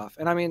other stuff.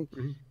 And I mean...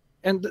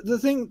 And the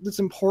thing that's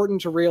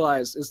important to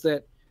realize is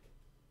that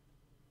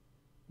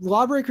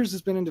Lawbreakers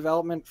has been in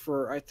development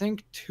for, I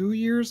think, 2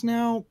 years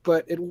now.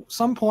 But at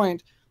some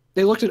point,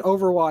 they looked at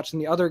Overwatch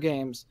and the other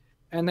games,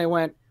 and they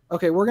went,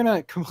 okay, we're going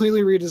to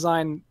completely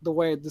redesign the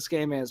way this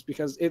game is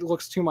because it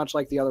looks too much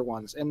like the other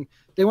ones. And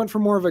they went for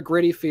more of a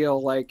gritty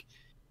feel like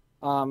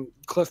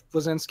Cliff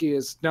Bleszinski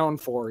is known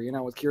for, you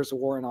know, with Gears of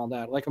War and all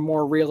that. Like a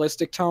more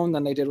realistic tone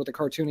than they did with the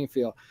cartoony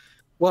feel.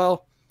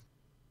 Well...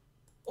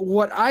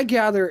 what I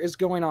gather is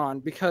going on,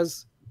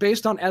 because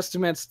based on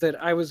estimates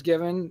that I was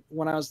given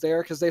when I was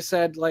there, because they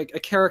said like a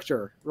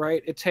character,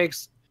 right? It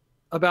takes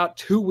about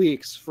 2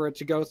 weeks for it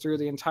to go through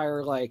the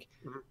entire like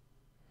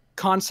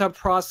concept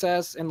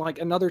process, and like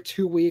another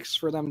 2 weeks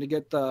for them to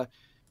get the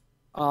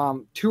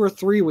 2 or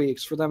 3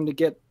 weeks for them to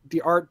get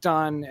the art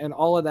done and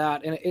all of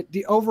that. And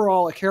the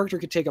overall, a character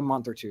could take a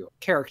month or two.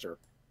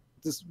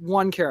 This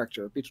one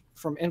character,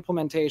 from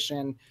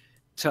implementation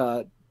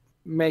to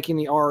making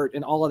the art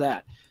and all of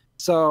that.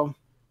 So,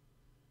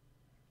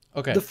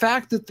 okay, the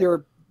fact that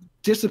they're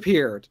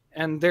disappeared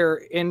and they're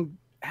in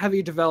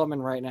heavy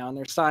development right now and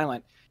they're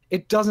silent,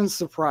 it doesn't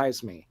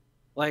surprise me.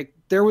 Like,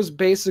 there was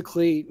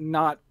basically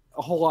not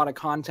a whole lot of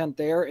content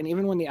there. And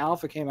even when the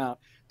alpha came out,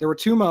 there were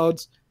 2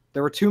 modes,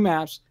 there were 2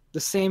 maps, the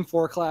same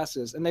 4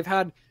 classes. And they've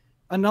had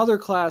another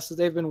class that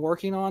they've been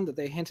working on that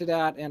they hinted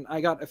at, and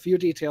I got a few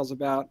details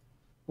about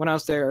when I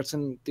was there. It's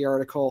in the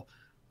article.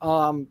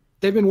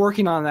 They've been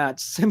working on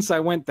that since I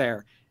went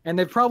there. And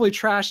they've probably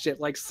trashed it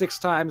like 6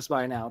 times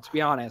by now, to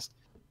be honest.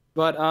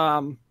 But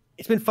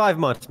it's been 5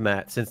 months,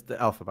 Matt, since the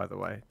alpha. By the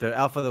way, the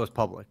alpha that was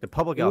public, the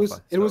public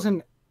alpha.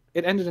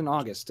 It ended in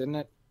August, didn't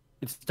it?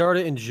 It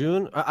started in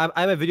June. I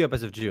have a video up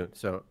as of June.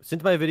 So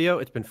since my video,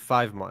 it's been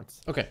 5 months.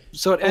 Okay.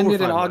 So it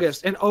ended in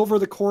August, and over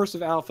the course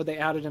of alpha, they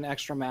added an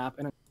extra map,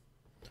 and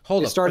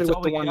it started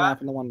with the one map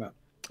and the one map.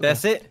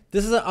 That's it.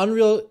 This is an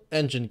Unreal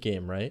Engine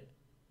game, right?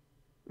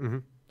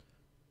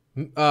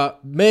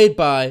 Made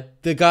by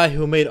the guy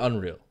who made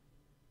Unreal,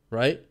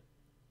 right?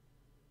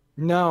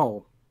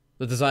 No.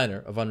 The designer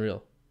of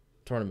Unreal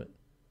Tournament.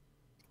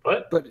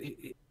 What? But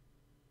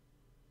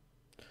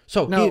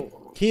so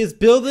no. he is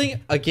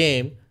building a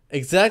game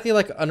exactly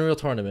like Unreal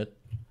Tournament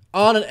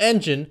on an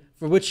engine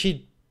for which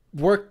he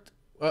worked.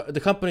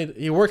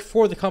 He worked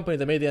for the company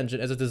that made the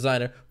engine as a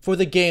designer for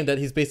the game that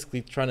he's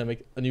basically trying to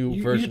make a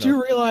new version of. You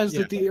do realize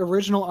that the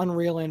original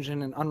Unreal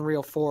Engine and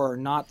Unreal 4 are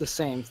not the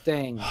same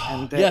thing,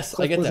 and that yes,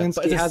 Cliff I get that.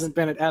 But Bleszinski hasn't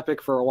been at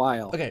Epic for a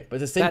while. Okay,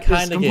 but it's the same that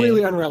kind of game.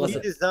 Completely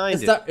irrelevant. He designed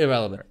it's not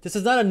irrelevant. This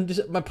is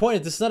not my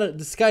point is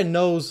this guy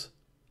knows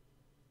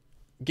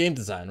game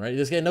design, right?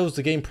 This guy knows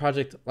the game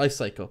project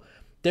lifecycle.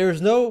 There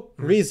is no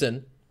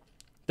reason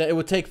that it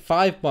would take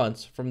 5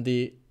 months from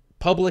the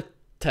public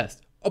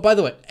test. Oh, by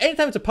the way,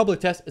 anytime it's a public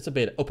test, it's a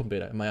beta, open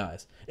beta in my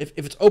eyes. If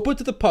it's open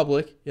to the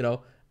public, you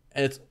know,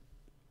 and it's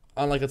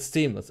on like a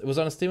Steam, it was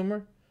on a Steam,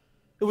 Omer?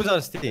 It was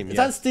on Steam. It's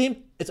on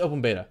Steam. It's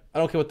open beta. I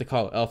don't care what they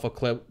call it, alpha,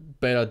 club,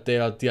 beta,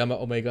 data,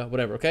 diamma, omega,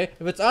 whatever. Okay,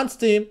 if it's on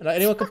Steam and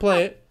anyone can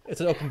play it,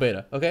 it's an open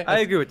beta. Okay, I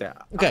agree with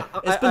that. Okay,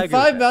 it's been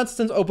 5 months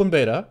since open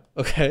beta.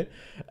 Okay,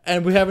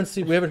 and we haven't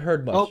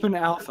heard much. Open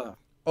alpha.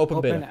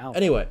 Open beta. Alpha.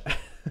 Anyway.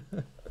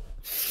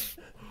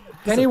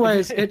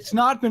 Anyways, it's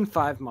not been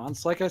 5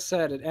 months. Like I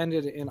said, it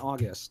ended in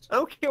August. I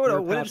don't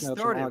care when it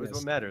started. Is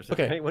what matters.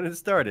 Okay. When it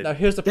started. Now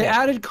here's the point. They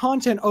added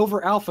content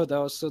over alpha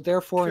though, so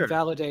therefore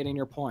invalidating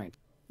your point.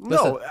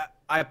 No,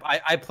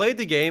 I played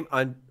the game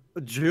on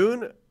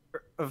June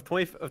of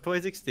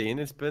 2016.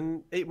 It's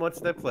been 8 months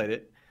since I played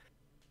it.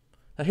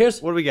 Now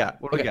here's what do we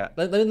got? What do we got?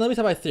 Let me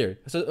tell my theory.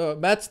 So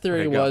Matt's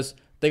theory was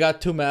they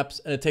got 2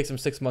 maps and it takes them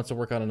 6 months to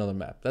work on another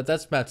map.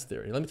 That's Matt's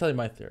theory. Let me tell you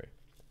my theory.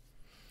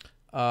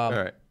 All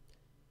right.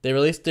 They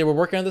were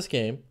working on this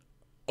game.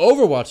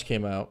 Overwatch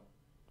came out,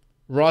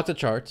 rocked the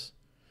charts.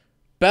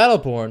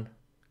 Battleborn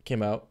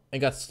came out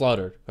and got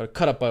slaughtered, got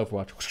cut up by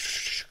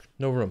Overwatch.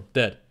 No room,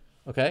 dead.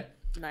 Okay.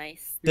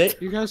 Nice.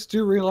 You guys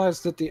do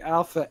realize that the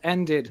alpha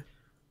ended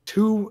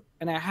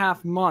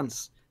 2.5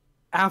 months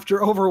after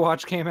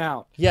Overwatch came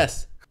out.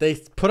 Yes, they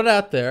put it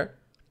out there.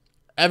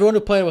 Everyone who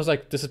played it was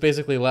like, "This is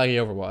basically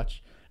laggy Overwatch."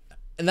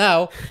 And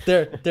now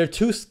they're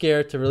too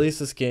scared to release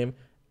this game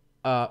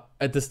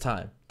at this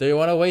time. They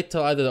want to wait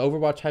till either the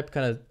Overwatch hype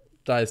kind of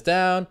dies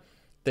down.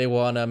 They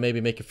want to maybe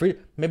make it free.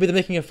 Maybe they're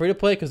making it free to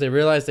play because they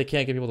realize they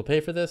can't get people to pay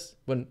for this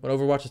when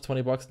Overwatch is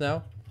 $20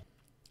 now.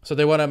 So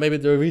they want to, maybe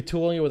they're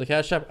retooling it with a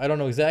cash app. I don't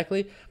know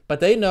exactly, but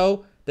they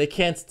know they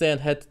can't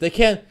stand they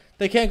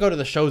can't go to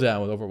the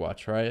showdown with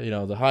Overwatch, right? You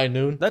know, the high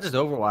noon. Not just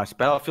Overwatch,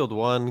 Battlefield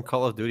 1,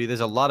 Call of Duty.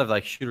 There's a lot of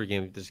like shooter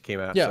games that just came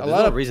out. Yeah, so a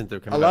lot of reason to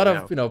come a lot out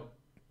of now. you know,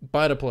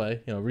 buy to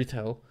play, you know,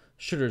 retail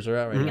shooters are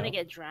out right You're now. gonna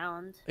get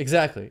drowned.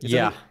 Exactly.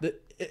 Yeah.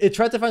 It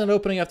tried to find an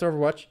opening after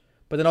Overwatch,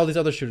 but then all these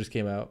other shooters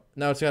came out.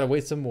 Now it's got to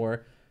wait some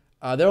more.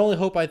 Their only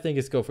hope, I think,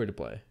 is go free to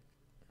play.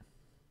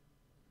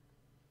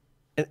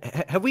 And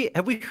have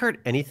we heard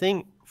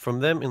anything from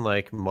them in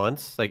like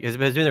months? Like, has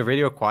been a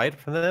radio quiet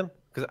from them?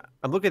 Because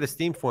I'm looking at the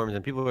Steam forums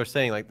and people are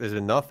saying like there's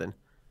been nothing.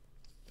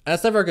 And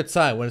that's never a good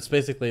sign when it's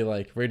basically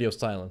like radio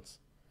silence.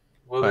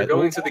 Well, they're Right.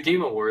 going to the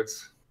Game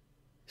Awards.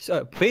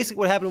 So basically,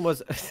 what happened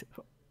was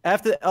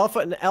after the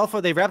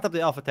alpha, they wrapped up the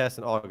alpha test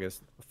on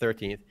August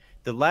 13th.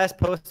 The last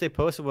post they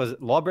posted was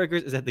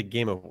Lawbreakers is at the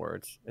Game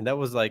Awards, and that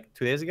was like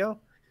 2 days ago.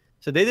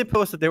 So they did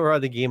post that they were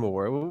on the Game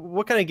Award.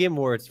 What kind of Game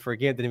Awards for a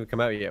game that didn't even come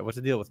out yet? What's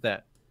the deal with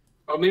that?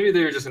 Oh, maybe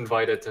they were just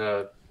invited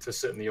to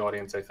sit in the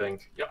audience. I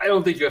think. I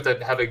don't think you have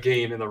to have a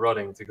game in the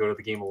running to go to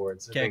the Game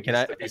Awards. Can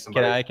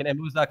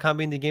MMOs.com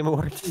be in the Game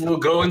Awards? We'll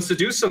go and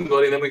seduce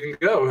somebody, then we can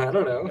go. I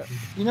don't know.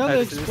 You know, they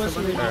That's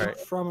explicitly somebody? went Alright.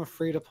 from a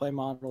free-to-play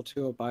model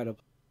to a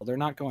buy-to-play. They're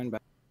not going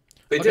back.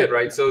 They Okay. did,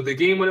 right? So the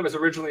game, when it was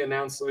originally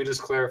announced, let me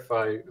just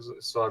clarify,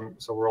 so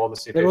we're all on the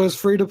same page. It was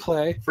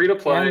free-to-play free to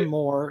play, and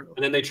more.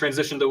 and then they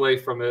transitioned away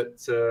from it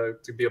to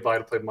be a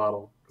buy-to-play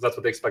model because that's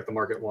what they expect the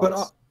market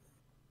wants.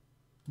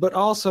 But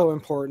also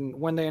important,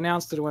 when they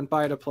announced it went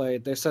buy-to-play,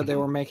 they said they Mhm.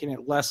 were making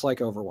it less like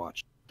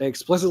Overwatch. They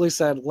explicitly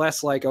said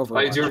less like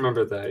Overwatch. I do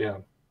remember that, yeah.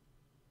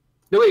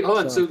 No, wait, hold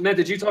on. So- So, Matt,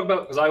 did you talk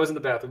about, because I was in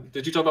the bathroom,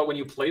 did you talk about when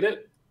you played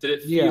it? Did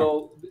it Yeah.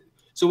 feel...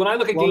 So when I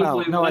look at Well, no,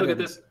 gameplay, no, when I I look at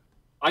didn't. this,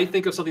 I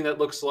think of something that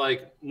looks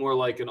like more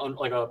like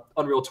like a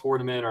Unreal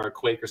Tournament or a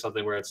Quake or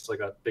something where it's like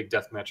a big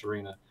deathmatch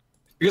arena.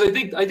 Because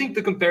I think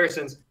the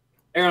comparisons,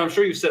 Aaron, I'm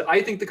sure you said,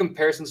 I think the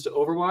comparisons to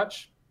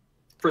Overwatch,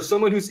 for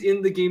someone who's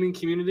in the gaming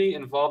community,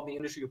 involved in the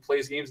industry who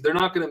plays games, they're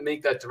not going to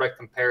make that direct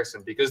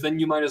comparison because then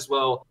you might as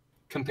well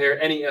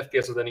compare any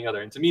FPS with any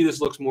other. And to me,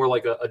 this looks more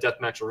like a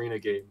deathmatch arena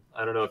game.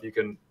 I don't know if you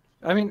can.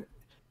 I mean,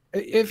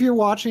 if you're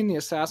watching the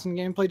Assassin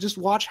gameplay, just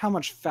watch how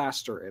much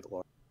faster it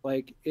looks.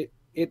 Like,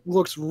 it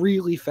looks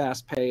really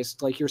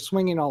fast-paced. Like, you're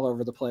swinging all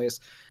over the place.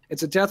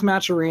 It's a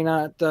deathmatch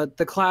arena.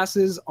 The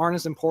classes aren't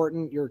as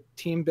important. Your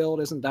team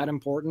build isn't that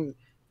important.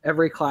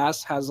 Every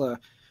class has a,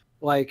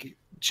 like,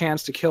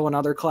 chance to kill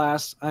another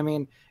class. I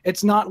mean,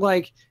 it's not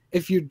like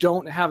if you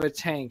don't have a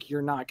tank,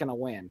 you're not going to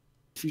win.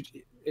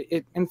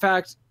 In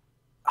fact,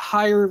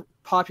 higher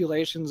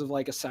populations of,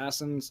 like,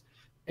 Assassins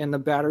and the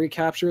battery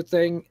capture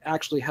thing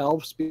actually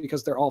helps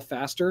because they're all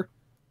faster.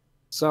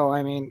 So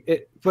I mean,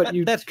 but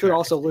you That's could fair.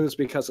 also lose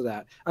because of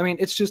that. I mean,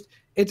 it's just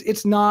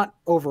it's not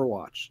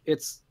Overwatch.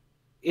 It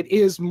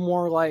is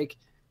more like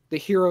the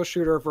hero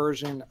shooter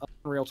version of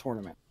Unreal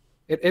Tournament.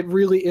 It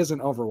really isn't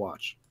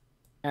Overwatch.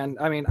 And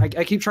I mean,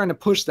 I keep trying to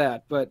push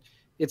that, but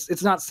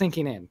it's not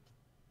sinking in.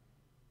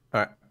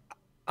 All right,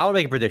 I'll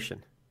make a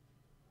prediction.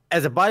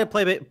 As a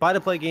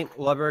buy-to-play game,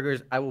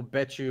 Lawbreakers, I will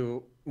bet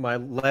you my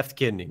left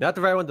kidney, not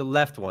the right one, the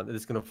left one, that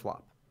it's gonna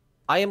flop.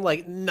 I am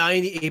like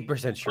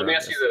 98% sure. Let me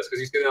ask you this, because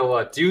you see that a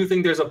lot. Do you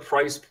think there's a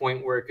price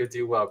point where it could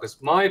do well? Because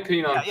my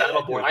opinion on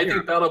Battleborn, I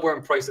think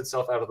Battleborn priced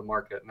itself out of the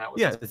market, and that was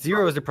Yeah,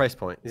 zero is the price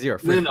point. Zero.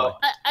 Free to play.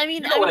 I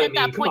mean, You know what I at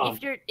that mean, come point,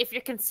 on. if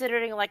you're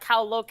considering like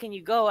how low can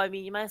you go, I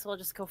mean, you might as well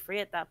just go free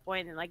at that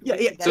point and like. Yeah,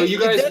 let yeah. the So guys- you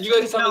guys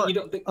That's tell me you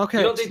don't think Okay,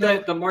 you don't think so-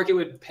 that the market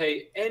would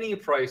pay any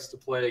price to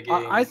play a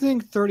game? I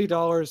think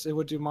 $30 it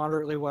would do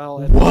moderately well.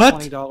 And What?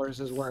 $20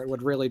 is where it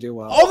would really do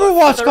well.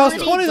 Overwatch costs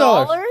 $20.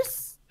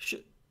 $30?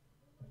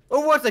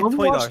 Overwatch like $20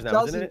 Overwatch now, isn't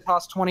doesn't it?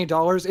 cost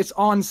 $20. It's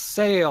on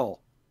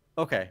sale.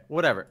 Okay,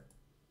 whatever.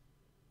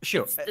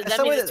 Sure. That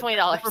means it's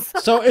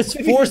 $20. So it's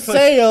for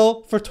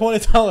sale for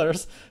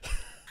 $20.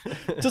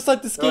 Just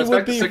like this No, game it's would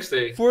back to be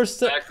 60. for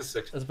sale. Back to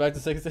 60. It's back to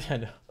 60. I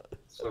know.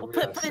 So, Well,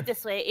 yeah. put it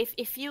this way: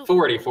 if you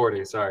 40.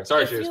 Sorry,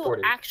 if Juice, you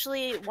 40.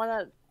 actually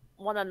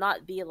wanna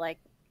not be like,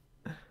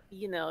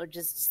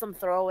 just some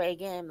throwaway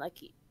game,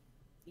 like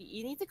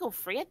you need to go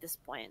free at this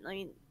point. I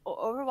mean,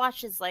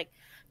 Overwatch is like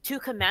too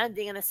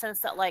commanding in the sense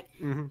that like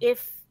Mhm.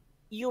 if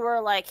you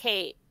were like,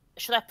 hey,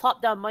 should I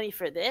plop down money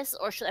for this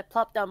or should I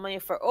plop down money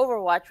for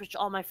Overwatch, which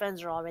all my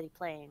friends are already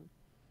playing?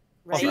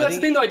 Right? See, that's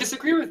the thing, though. I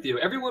disagree with you.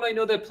 Everyone I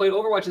know that played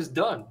Overwatch is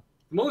done.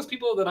 Most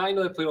people that I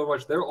know that played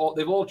Overwatch,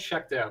 they've all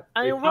checked out.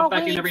 I They mean, pop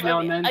back in every now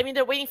and then. I mean,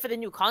 they're waiting for the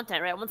new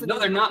content, right? Once the No, new-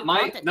 they're not. new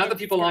content Not the hits,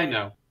 people I they're-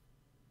 know.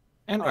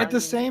 And Alright. at the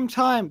same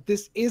time,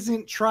 this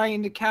isn't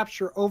trying to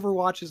capture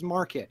Overwatch's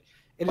market.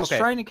 It is Okay.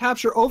 trying to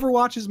capture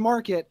Overwatch's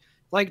market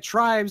like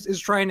Tribes is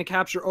trying to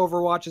capture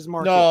Overwatch's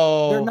market.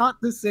 No. They're not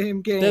the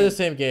same game. They're the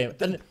same game.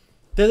 And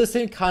they're the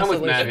same I'm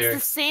with Matt constellation. here. It's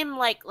the same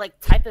like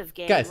type of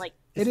game. Guys, like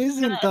It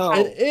isn't though.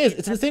 It is.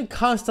 It's in the same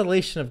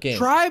constellation of games.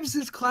 Tribes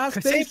is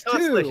class-based Same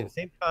constellation. too.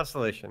 Same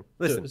constellation. Dude,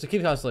 Listen, it's a key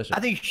constellation. I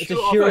think it's Shu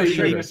a hero offers a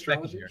shooter. unique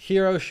perspective here.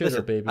 Hero shooter,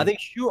 Listen, baby. I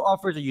think Shu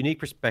offers a unique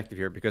perspective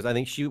here because I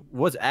think she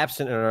was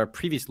absent in our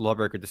previous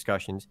Lawbreaker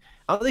discussions.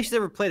 I don't think she's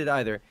ever played it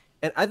either.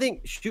 And I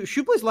think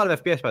Shu plays a lot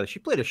of FPS, by the way. She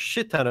played a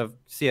shit ton of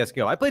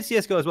CSGO. I played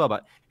CSGO as well,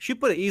 but she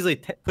put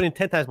in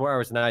 10 times more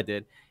hours than I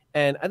did.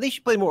 And I think she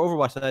played more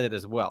Overwatch than I did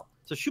as well.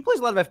 So Shu plays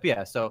a lot of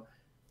FPS. So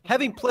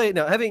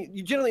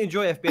you generally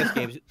enjoy FPS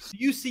games. Do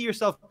you see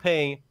yourself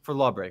paying for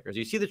Lawbreakers?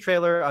 You see the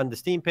trailer on the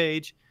Steam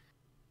page.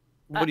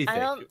 What do you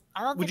think?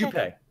 I don't Would think you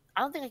pay?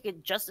 I don't think I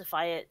could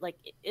justify it, like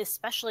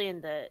especially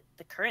in the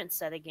current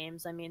set of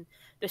games. I mean,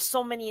 there's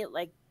so many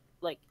like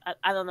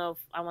I don't know if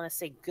I want to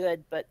say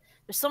good, but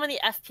there's so many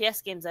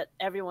FPS games that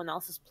everyone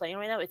else is playing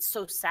right now. It's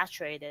so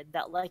saturated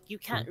that like you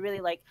can't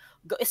really like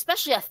go,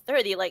 especially at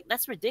 30. Like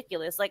that's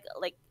ridiculous. Like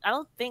I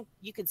don't think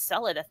you could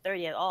sell it at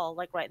 30 at all.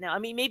 Like right now, I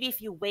mean, maybe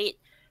if you wait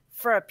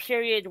for a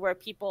period where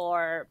people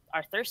are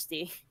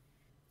thirsty,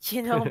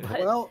 you know.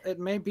 But Well, it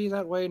may be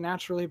that way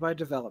naturally by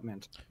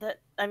development.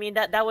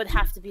 that would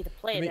have to be the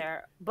play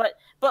there. But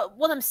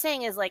what I'm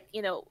saying is, like,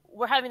 you know,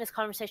 we're having this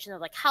conversation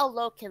of like how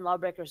low can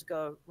Lawbreakers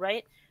go,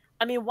 right?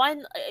 I mean,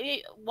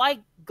 why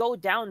go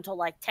down to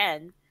like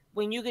 10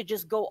 when you could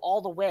just go all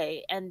the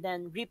way and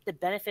then reap the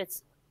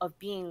benefits of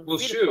being free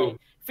to play?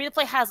 Free to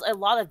play has a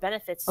lot of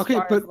benefits.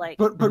 Okay, but like,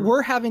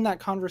 we're having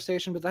that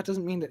conversation, but that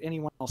doesn't mean that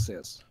anyone else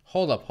is.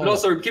 Hold up. But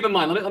also, keep in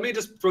mind, let me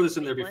just throw this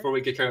in there before we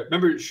get carried.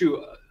 Remember,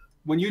 Shu,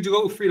 when you do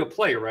go free to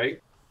play,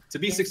 right? To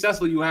be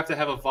successful, you have to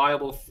have a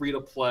viable free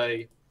to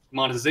play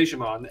monetization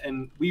model,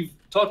 and we've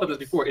talked about this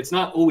before. It's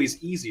not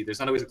always easy. There's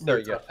not always a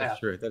clear path. That's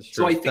true.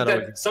 So I think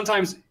that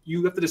sometimes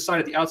you have to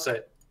decide at the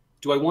outset: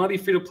 do I want to be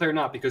free to play or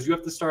not? Because you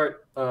have to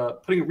start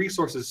putting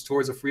resources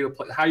towards a free to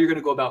play. How you're going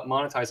to go about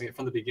monetizing it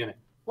from the beginning.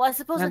 Well, I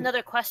suppose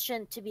another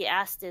question to be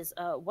asked is,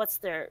 what's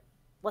their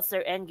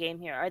end game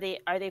here? Are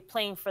they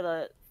playing for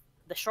the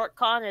short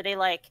con? Or are they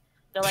like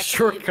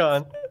short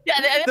con?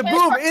 Yeah, the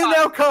boom in and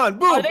out con.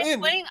 Boom. Are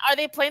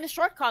they playing the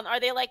short con?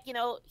 Are they like, you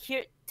know,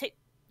 here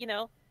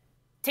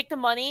take the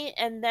money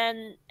and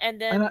then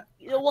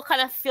we'll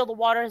kind of feel the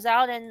waters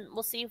out and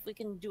we'll see if we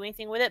can do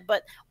anything with it.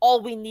 But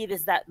all we need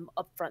is that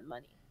upfront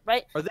money,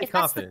 right? Are they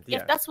confident?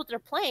 If that's what they're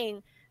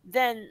playing,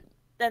 then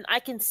I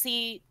can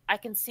see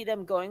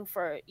them going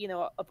for, you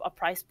know, a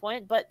price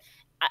point. But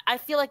I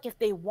feel like if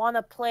they want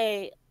to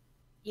play,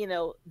 you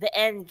know, the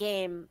end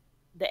game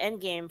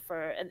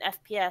for an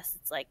FPS,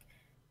 it's like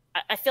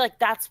I feel like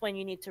that's when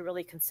you need to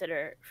really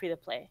consider free to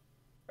play,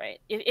 right?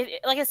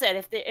 If like I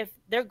said, if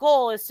their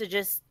goal is to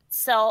just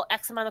sell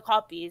X amount of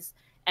copies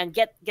and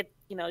get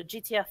you know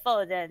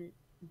GTFO,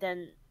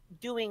 then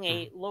doing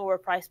a lower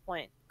price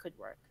point could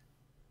work,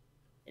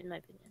 in my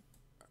opinion.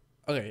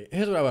 Okay,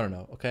 here's what I want to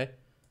know. Okay,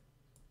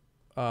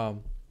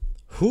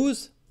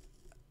 whose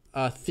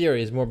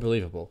theory is more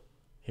believable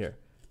here?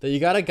 That you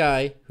got a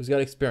guy who's got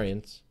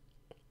experience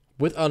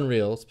with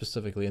Unreal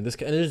specifically in this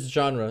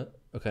genre,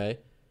 okay,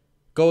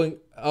 going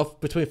off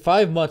between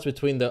 5 months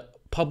between the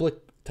public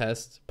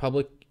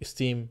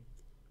Steam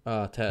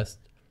test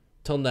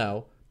till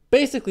now,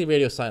 basically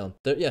radio silent.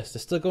 They're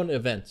still going to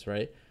events,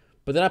 right?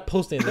 But they're not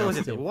posting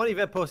it. One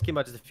event post came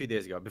out just a few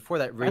days ago. Before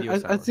that, radio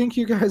silent. I think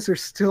you guys are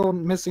still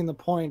missing the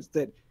point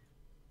that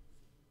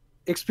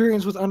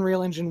experience with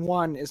Unreal Engine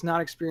 1 is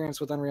not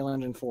experience with Unreal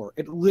Engine 4.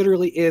 It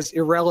literally is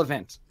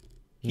irrelevant.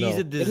 He's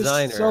a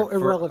designer. It is so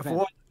irrelevant. For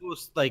one of the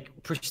most like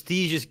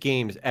prestigious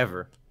games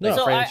ever. No,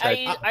 so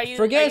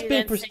forget it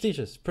being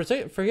prestigious.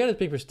 Forget it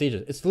being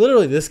prestigious. It's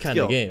literally this kind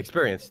of game.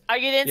 Experience. Are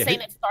you then saying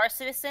that Star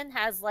Citizen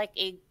has like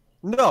a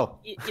a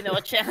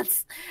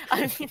chance?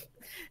 I mean,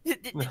 do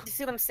you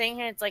see what I'm saying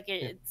here? It's like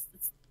it's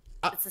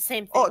the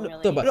same thing.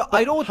 Really. No,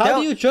 I don't.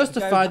 How do you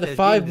justify the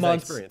 5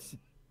 months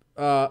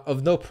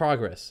of no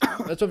progress? That's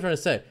what I'm trying to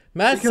say.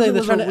 Matt's saying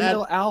they're trying to add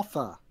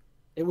alpha.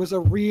 It was a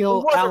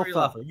real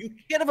alpha. You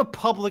can't have a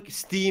public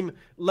Steam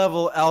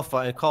level alpha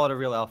and call it a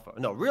real alpha.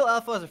 No, real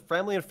alpha is a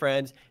family and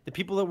friends. The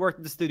people that work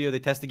at the studio, they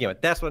test the game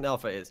out. That's what an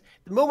alpha is.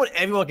 The moment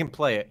everyone can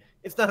play it,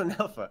 it's not an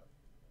alpha.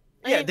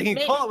 Yeah, they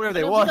can call it whatever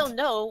they want.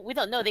 We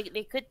don't know. They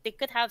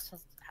could have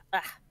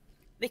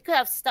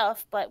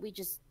stuff, but we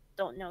just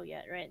don't know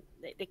yet, right?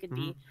 They could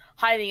be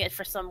hiding it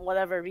for some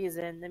whatever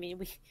reason. I mean,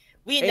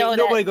 we know Ain't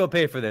nobody gonna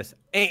pay for this.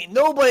 Ain't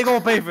nobody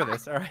gonna pay for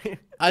this. All right.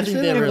 I think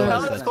they realize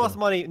Paladins cost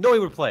money. Nobody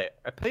would play it.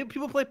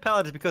 People play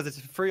Paladins because it's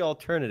a free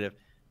alternative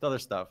to other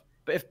stuff.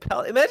 But if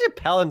imagine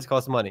Paladins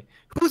cost money,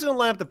 who's gonna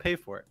line up to pay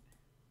for it?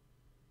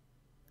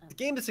 The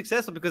game is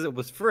successful because it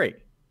was free.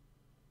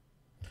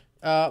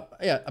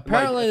 Yeah.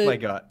 Apparently, that's my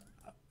gut.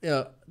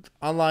 Yeah.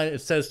 Online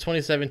it says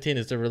 2017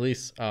 is the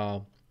release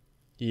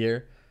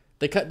year.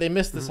 They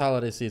missed this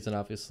holiday season,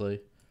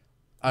 obviously.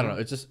 I don't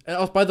know. It's just. And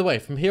also, by the way,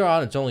 from here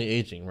on, it's only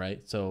aging,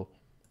 right? So,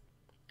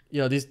 you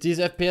know, these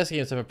FPS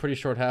games have a pretty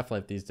short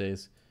half-life these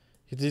days.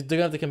 They're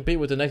gonna have to compete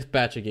with the next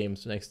batch of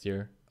games next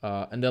year,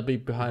 and they'll be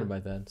behind by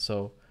then.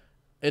 So,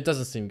 it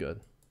doesn't seem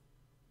good.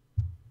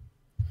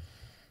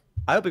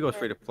 I hope it goes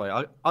free to play.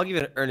 I'll give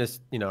it an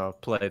earnest,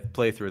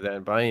 playthrough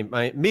then. But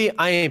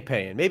I ain't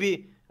paying.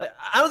 Maybe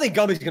I don't think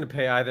Gummy's gonna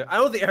pay either. I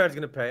don't think Aaron's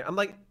gonna pay. I'm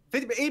like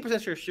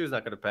 80% sure Shu's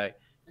not gonna pay.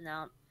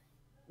 No.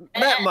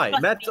 Matt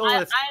might. Matt's the only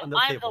that's on the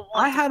I'm table.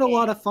 I had a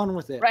lot of fun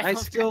with it. Right.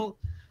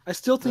 I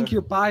still think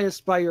you're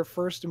biased by your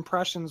first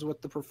impressions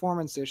with the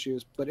performance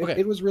issues, but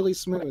it was really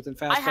smooth and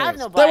fast. I have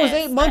no That bias. was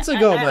 8 months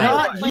ago, man.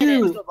 Not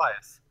you. No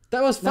bias.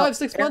 That was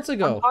 5-6 months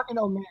ago. I'm talking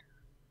to Omer.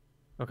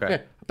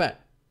 Okay.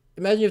 Matt,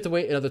 imagine you have to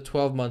wait another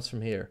 12 months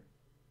from here,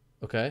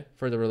 okay,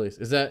 for the release.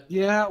 Is that?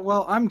 Yeah,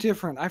 well, I'm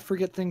different. I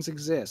forget things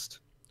exist.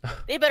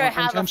 They better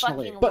have a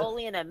Intentionally. fucking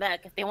loli and a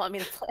mech if they want me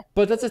to play.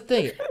 But that's the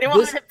thing. They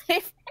want me to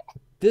pay.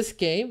 This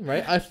game,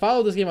 right? I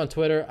followed this game on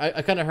Twitter.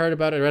 I kind of heard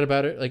about it, read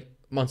about it like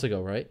months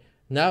ago, right?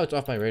 Now it's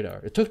off my radar.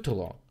 It took too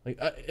long. Like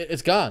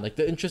it's gone. Like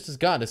the interest is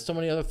gone. There's so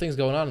many other things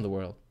going on in the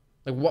world.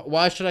 Like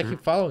why should I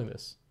keep following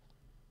this?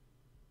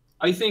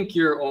 I think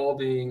you're all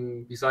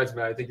being, besides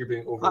Matt, I think you're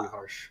being overly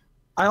harsh.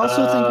 I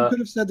also think you could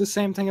have said the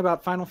same thing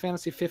about Final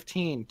Fantasy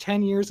 15.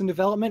 10 years in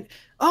development.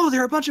 Oh,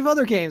 there are a bunch of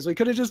other games. We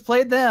could have just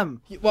played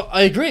them. Well,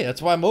 I agree.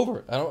 That's why I'm over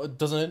it.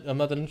 I'm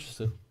not that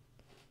interested.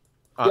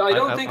 Yeah,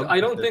 I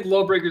don't think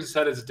Lawbreakers has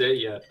had its day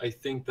yet. I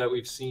think that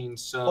we've seen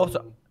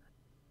some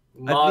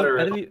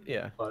moderate.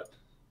 But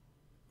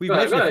we've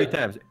mentioned it a few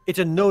times. It's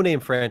a no-name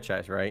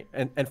franchise, right?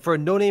 And for a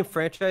no-name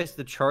franchise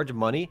to charge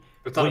money,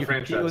 it's not a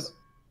franchise.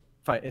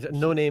 Fine, it's a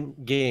no-name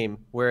game.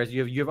 Whereas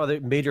you have other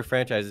major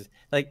franchises.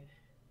 Like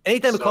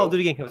anytime a Call of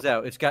Duty game comes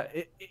out, it's got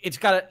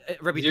a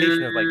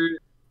reputation of like.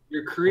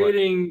 You're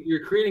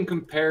creating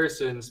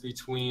comparisons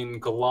between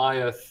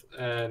Goliath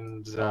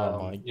and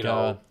God.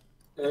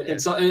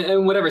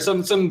 And whatever,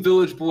 some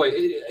village boy.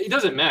 It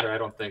doesn't matter. I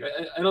don't think.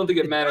 I don't think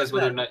it matters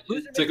whether or not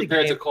to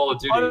compare it to Call of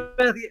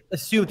Duty.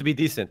 Assumed to be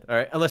decent, all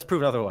right, unless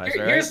proven otherwise.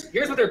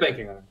 Here's what they're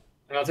banking on,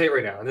 and I'll tell you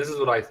right now. And this is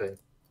what I think.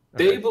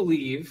 They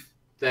believe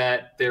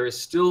that there is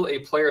still a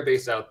player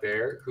base out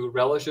there who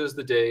relishes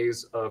the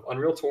days of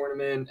Unreal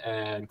Tournament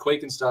and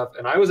Quake and stuff.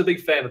 And I was a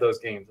big fan of those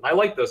games, and I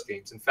like those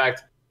games. In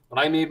fact, when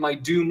I made my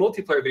Doom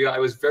multiplayer video, I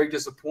was very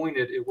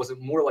disappointed it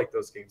wasn't more like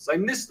those games. I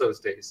miss those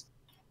days.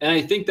 And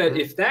I think that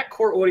if that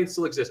core audience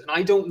still exists, and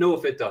I don't know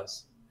if it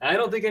does, and I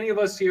don't think any of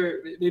us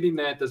here, maybe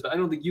Matt does, but I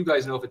don't think you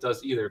guys know if it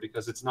does either,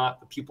 because it's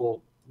not the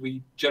people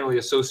we generally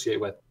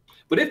associate with.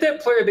 But if that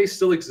player base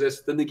still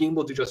exists, then the game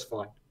will do just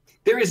fine.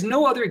 There is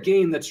no other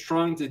game that's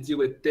trying to do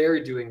what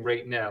they're doing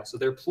right now. So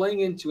they're playing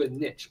into a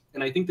niche,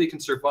 and I think they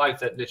can survive if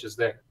that niche is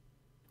there.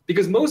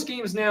 Because most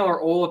games now are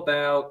all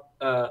about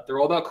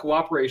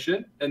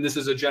cooperation, and this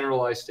is a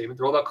generalized statement.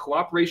 They're all about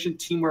cooperation,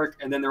 teamwork,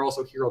 and then they're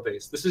also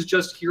hero-based. This is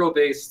just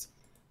hero-based,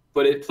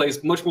 but it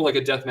plays much more like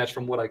a deathmatch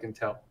from what I can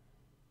tell.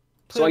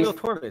 Unreal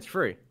Tournament, it's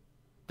free.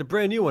 The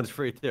brand new one's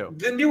free too.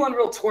 The new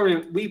Unreal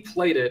Tournament, we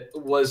played it,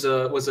 was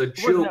a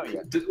joke.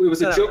 It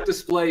was a joke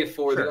display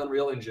for the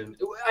Unreal Engine.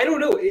 I don't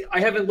know. I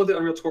haven't looked at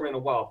Unreal Tournament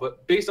in a while,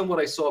 but based on what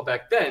I saw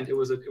back then, it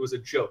was a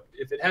joke.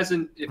 If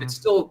it's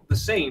still the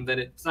same, then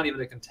it's not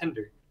even a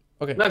contender.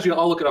 Okay. Actually,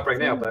 I'll look it up right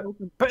now, but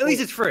at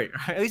least it's free.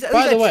 At least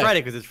By the I way, tried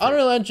it because it's free.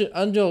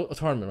 Unreal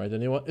Tournament, right? The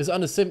new one is on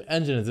the same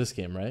engine as this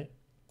game, right?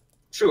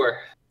 Sure.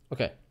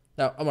 Okay.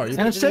 Now, Omer, and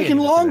it's taking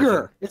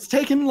longer. It's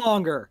taking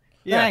longer.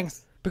 Yeah.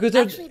 Thanks. Because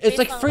it's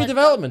like free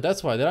development.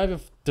 That's why they're not even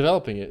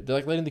developing it. They're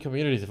like letting the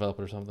community develop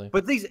it or something.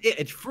 But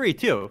it's free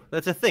too.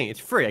 That's the thing. It's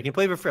free. I can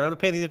play it for free. I don't have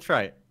to pay anything to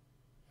try it.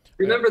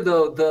 Remember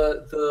though,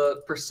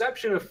 the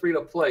perception of free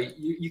to play.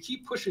 You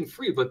keep pushing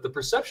free, but the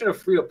perception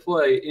of free to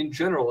play in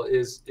general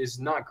is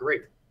not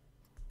great.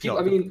 People,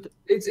 I mean,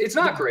 it's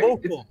not great.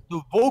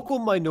 The vocal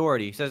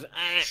minority says,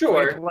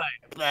 sure,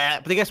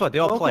 but guess what? They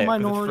all play it. The vocal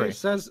minority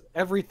says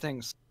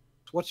everything.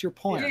 What's your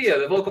point? Yeah,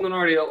 the vocal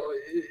minority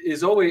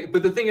is always.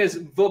 But the thing is,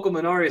 vocal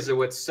minorities are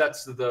what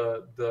sets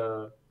the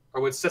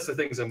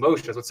things in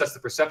motion. What sets the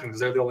perception, because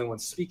they're the only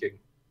ones speaking.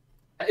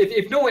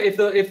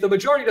 If the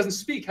majority doesn't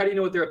speak, how do you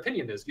know what their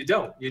opinion is? You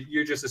don't.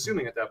 You're just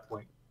assuming at that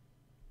point.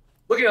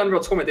 Looking at Unreal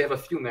Tournament, they have a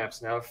few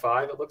maps now,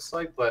 5 it looks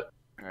like, but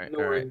all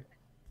right.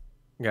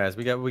 Guys,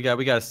 we got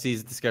to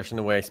seize the discussion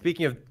away.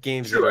 Speaking of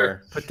games that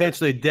are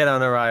potentially dead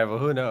on arrival,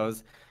 who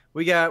knows?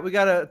 We got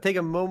to take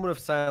a moment of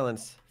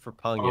silence for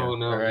Pangya. Oh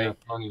no, all right?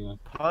 Pangya.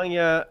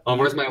 Pangya.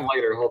 Where's my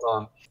lighter? Hold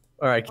on.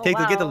 All right,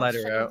 get the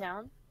lighter out.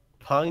 Down?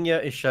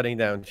 Pangya is shutting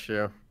down.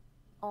 Sure.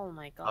 Oh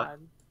my god.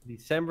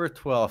 December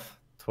 12th,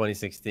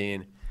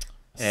 2016.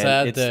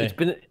 Sad day. It's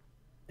been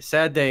a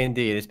sad day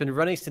indeed. It's been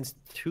running since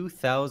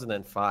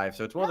 2005,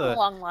 so it's one of the. Had a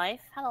long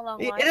life.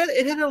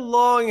 It had a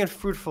long and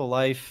fruitful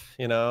life.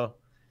 You know,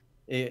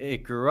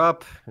 it grew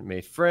up, it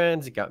made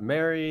friends, it got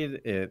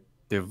married, it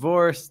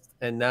divorced,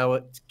 and now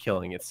it's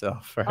killing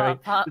itself.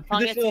 Right? The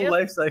traditional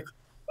life cycle.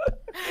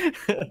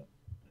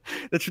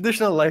 The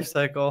traditional life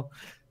cycle.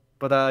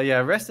 But yeah,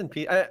 rest in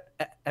peace.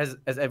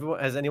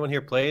 Has anyone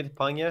here played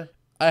Pangya?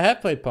 I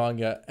have played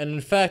Pangya, and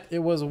in fact, it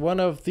was one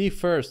of the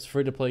first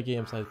free-to-play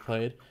games I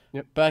played.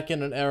 Yep. Back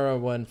in an era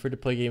when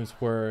free-to-play games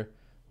were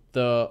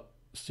the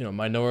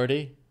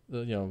minority,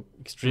 the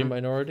extreme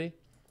minority.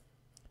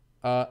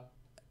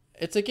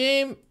 It's a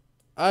game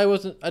I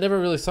never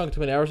really sunk too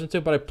many hours into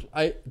it, but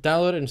I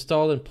downloaded,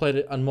 installed, and played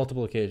it on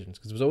multiple occasions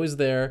because it was always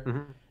there.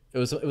 Mm-hmm. It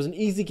was an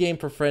easy game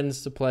for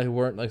friends to play who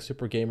weren't like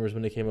super gamers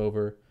when they came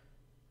over.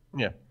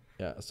 Yeah.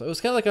 Yeah. So it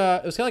was kind of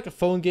like a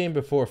phone game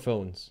before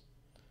phones.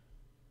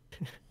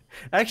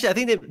 Actually, I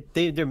think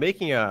they're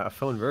making a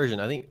phone version.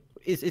 I think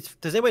it's.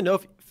 Does anyone know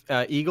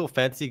if Eagle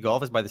Fantasy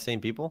Golf is by the same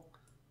people?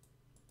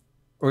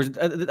 Or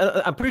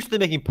I'm pretty sure they're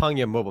making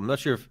Pangya mobile. I'm not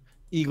sure if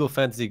Eagle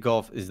Fantasy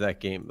Golf is that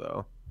game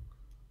though.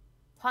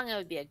 Pangya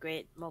would be a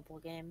great mobile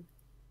game.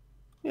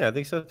 Yeah, I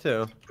think so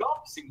too.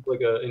 Golf seems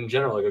like in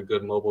general, like a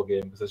good mobile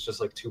game because it's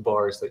just like 2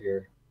 bars that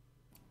you're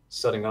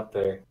setting up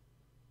there.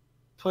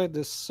 Played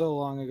this so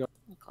long ago.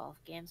 Golf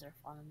games are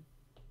fun.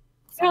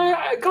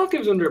 Yeah, golf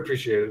games are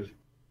underappreciated.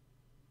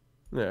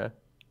 Yeah.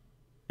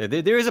 Yeah,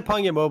 there is a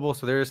Pangya mobile,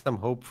 so there is some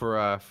hope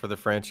for the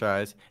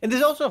franchise, and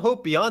there's also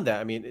hope beyond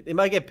that. I mean, it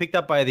might get picked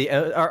up by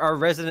our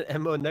resident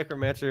MMO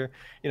necromancer,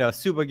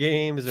 Suba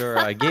Games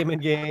or Game and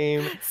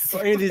Game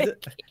or any of these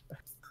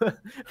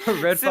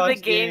Red Suba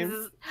Fox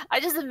games.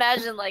 I just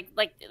imagine like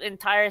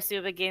entire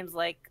Suba Games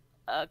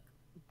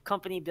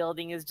company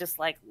building is just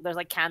like there's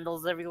like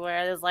candles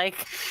everywhere. There's like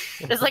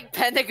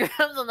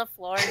pentagrams on the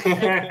floor.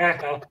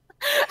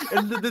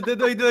 And they're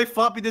like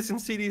floppy disk and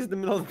CDs in the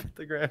middle of the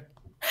pentagram.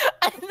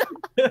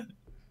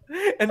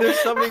 And there's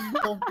so many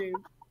golf games.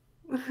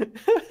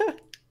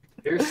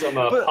 Here's some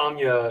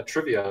Pangya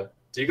trivia.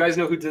 Do you guys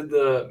know who did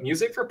the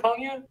music for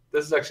Pangya?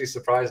 This has actually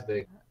surprised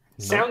me.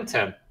 No. Sound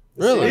Temp.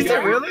 Really? Is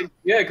that really?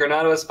 Yeah,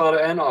 Granado,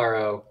 Espada, and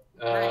RO.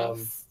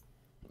 Nice.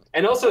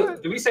 And also,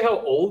 did we say how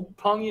old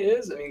Pangya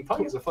is? I mean,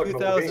 Pangya is a fucking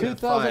old game.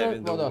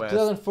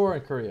 2004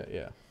 in Korea,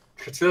 yeah.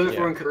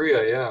 2004 in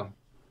Korea, yeah.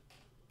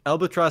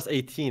 Albatross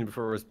 18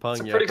 before it was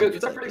Pangya.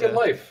 It's a pretty good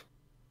life.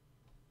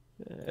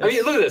 I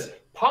mean, look at this.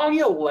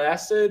 Pangya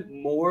lasted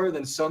more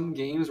than some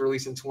games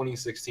released in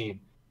 2016,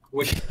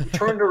 which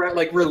turned around,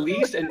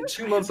 released and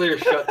 2 months later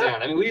shut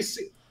down. I mean,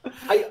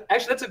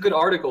 actually, that's a good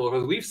article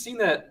because we've seen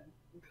that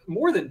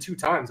more than 2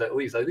 times at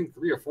least. I think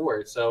 3 or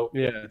 4. So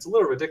yeah, it's a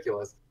little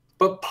ridiculous.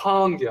 But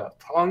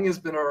Pangya's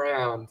been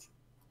around.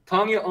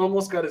 Pangya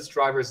almost got its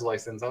driver's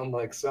license,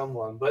 unlike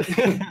someone, but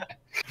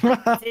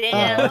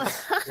damn,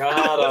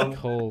 got him.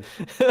 Cold.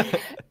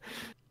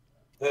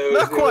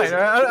 Not quite.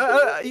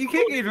 You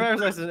can't get your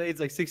driver's license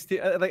at age 16,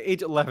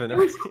 age 11. It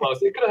was close.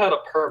 They could have had a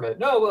permit.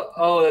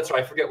 No, that's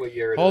right. I forget what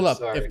year it is. Hold up.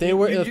 Sorry. If they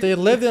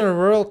lived in a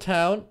rural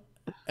town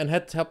and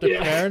had to help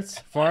their parents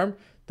farm,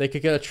 they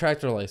could get a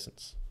tractor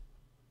license.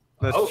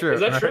 That's true. Is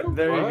that true?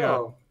 There you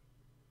go.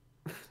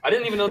 I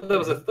didn't even know that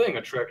was a thing,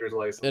 a tractor's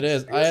license. It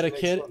is. I had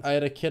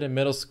a kid in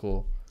middle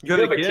school. You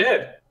have a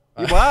kid?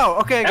 Wow.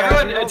 Okay, guys.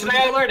 Everyone, today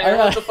I learned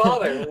everyone's a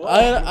father.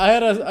 I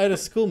had a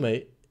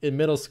schoolmate in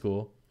middle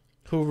school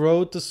who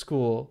rode to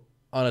school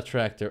on a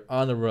tractor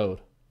on the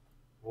road.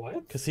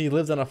 What? Because he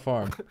lived on a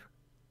farm.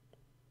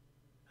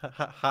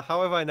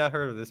 How have I not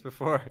heard of this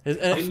before?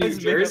 In New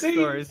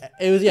Jersey?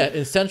 It was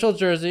in central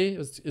Jersey.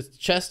 It's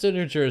Chester,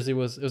 New Jersey. It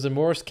was in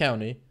Morris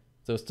County.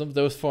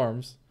 Those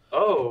farms.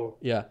 Oh.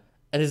 Yeah.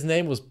 And his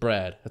name was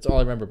Brad. That's all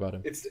I remember about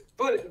him.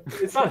 But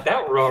it's not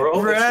that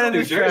rural. Brad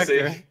New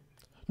Jersey.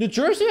 New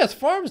Jersey has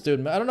farms,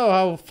 dude. I don't know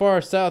how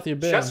far south you've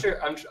been.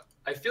 Chester,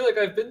 I feel like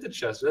I've been to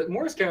Chester.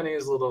 Morris County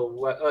is a little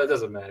wet. Oh, it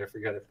doesn't matter.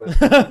 Forget it. But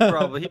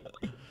Probably.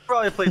 He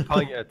probably played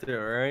Pangya too,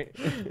 right?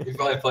 He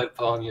probably played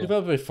Pangya. You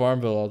probably played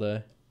Farmville all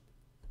day.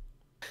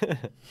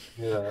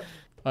 Yeah.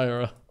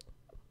 IRL.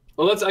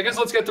 Well, let's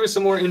get through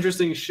some more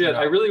interesting shit.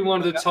 I really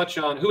wanted to touch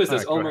on who is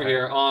this? Omer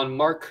here on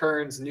Mark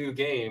Kern's new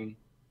game.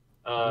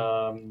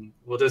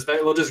 We'll just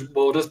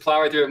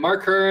plow right through it.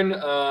 Mark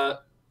Kern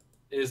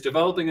is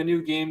developing a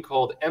new game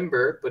called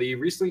Ember, but he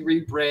recently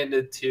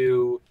rebranded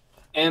to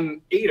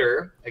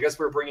M8er. I guess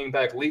we're bringing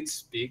back lead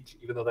speak,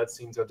 even though that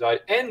seems to have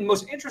died. And the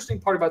most interesting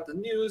part about the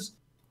news,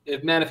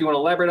 if you want to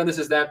elaborate on this,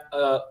 is that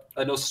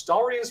a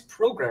Nostaria's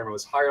programmer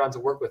was hired on to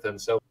work with him.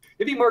 So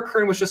maybe Mark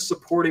Kern was just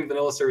supporting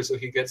Vanilla Server so he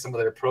could get some of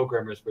their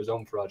programmers for his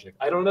own project.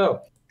 I don't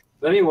know.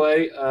 But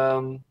anyway,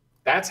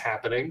 that's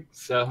happening.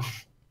 So.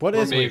 What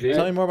is it?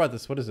 Tell me more about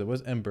this. What is it?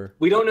 What's Ember?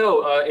 We don't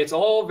know. It's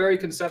all very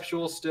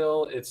conceptual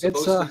still. It's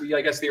supposed to be, I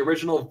guess, the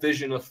original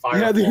vision of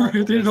Firefall. Yeah, the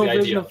original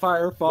vision of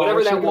Firefall.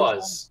 Whatever that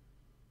was.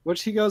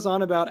 Which he goes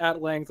on about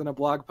at length in a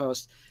blog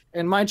post.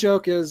 And my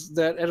joke is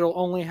that it'll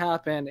only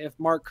happen if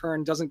Mark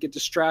Kern doesn't get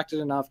distracted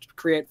enough to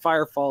create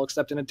Firefall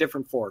except in a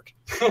different fork.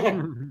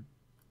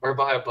 Or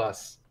buy a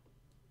bus.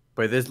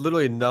 But there's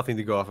literally nothing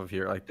to go off of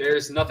here.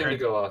 There's nothing to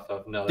go off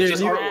of. No, there's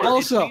just artwork.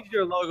 Also, changed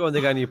your logo and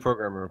they got a new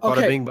programmer.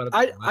 Okay, bing, bing.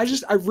 I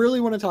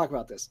really want to talk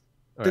about this.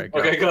 All right,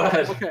 Okay, go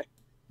ahead. Okay,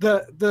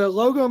 the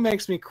logo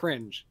makes me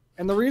cringe,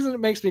 and the reason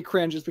it makes me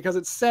cringe is because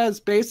it says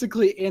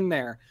basically in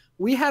there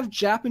we have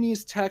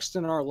Japanese text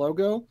in our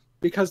logo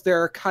because there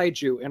are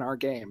kaiju in our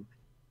game.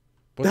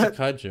 What's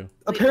a kaiju?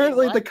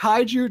 Apparently, the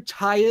kaiju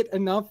tie it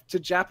enough to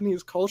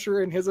Japanese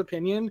culture, in his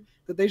opinion,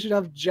 that they should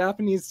have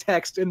Japanese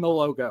text in the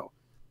logo.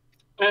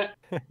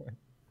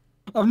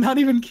 I'm not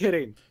even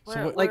kidding. Is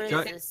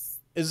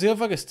it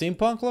have like a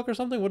steampunk look or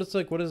something? What is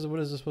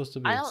this supposed to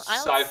be? I don't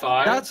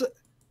Sci-fi.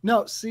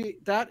 No, see,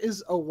 that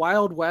is a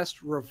Wild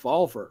West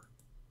revolver.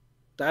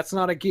 That's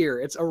not a gear.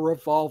 It's a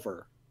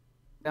revolver.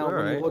 Now,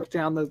 when you look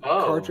down the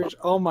cartridge,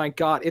 oh my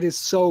god, it is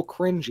so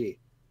cringy.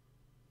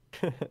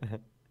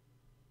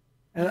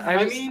 And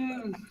I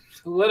mean,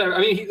 whatever.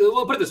 I mean,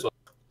 we'll put it this way: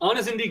 on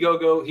his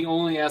Indiegogo, he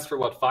only asked for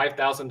what,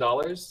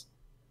 $5,000,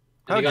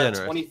 and he got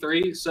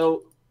 23.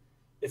 So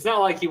it's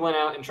not like he went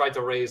out and tried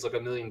to raise like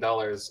 $1 million.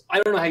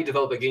 I don't know how you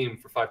develop a game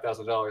for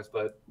 $5,000,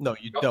 but no,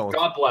 you don't.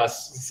 God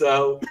bless.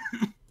 So,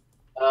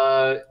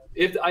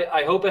 if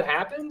I hope it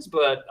happens,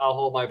 but I'll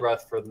hold my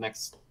breath for the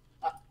next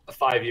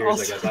 5 years.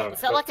 Also, I guess I don't know.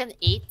 Is that like an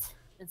 8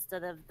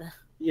 instead of the?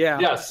 Yeah.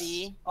 Yes.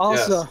 B?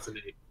 Also,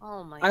 yes,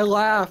 oh my. I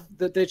laugh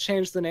that they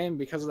changed the name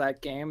because of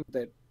that game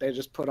that they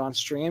just put on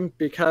stream.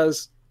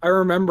 Because I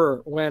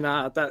remember when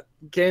that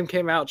game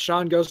came out,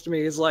 Sean goes to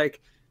me, he's like,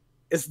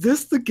 "Is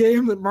this the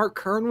game that Mark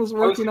Kern was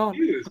working on?"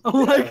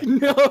 I'm like,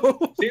 "No."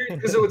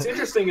 Because what's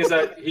interesting is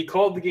that he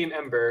called the game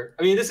Ember.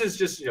 I mean, this is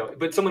just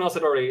but someone else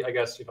had already, I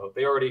guess,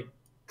 they already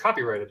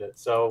copyrighted it,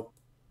 so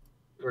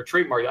or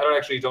trademarked.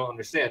 I don't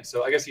understand.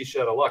 So I guess he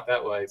should have luck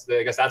that way. So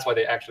I guess that's why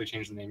they actually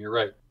changed the name. You're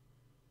right.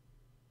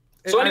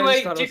 So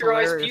anyway, keep your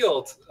eyes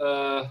peeled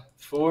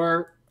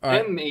for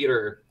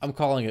M-Eater. I'm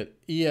calling it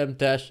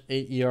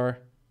EM-8ER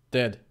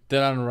dead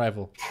on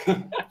arrival.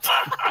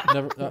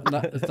 Never,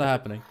 it's not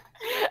happening.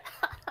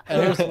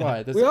 And here's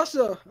why.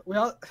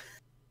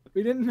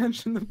 We didn't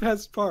mention the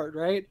best part,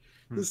 right?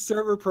 The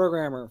server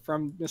programmer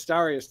from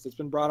Nestarius that's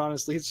been brought on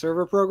as lead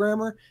server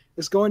programmer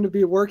is going to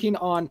be working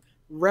on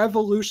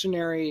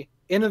revolutionary,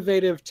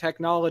 innovative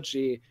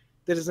technology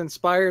that is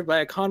inspired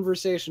by a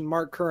conversation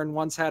Mark Kern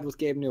once had with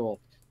Gabe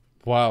Newell.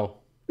 Wow.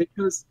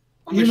 Because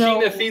a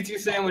machine that feeds you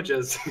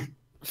sandwiches.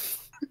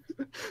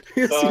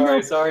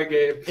 Sorry,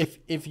 Gabe.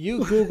 If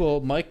you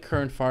Google Mike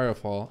Kern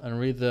Firefall and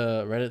read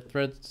the Reddit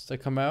threads that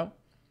come out,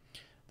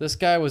 this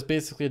guy was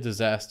basically a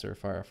disaster.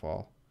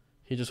 Firefall,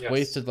 he just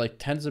wasted like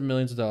tens of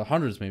millions of dollars,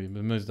 hundreds maybe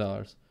millions of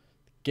dollars.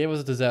 Gabe was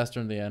a disaster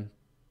in the end.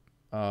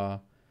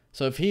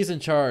 So if he's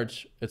in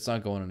charge, it's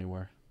not going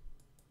anywhere.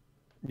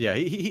 Yeah,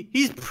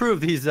 he's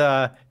proved he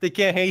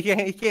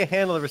can't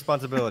handle the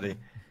responsibility.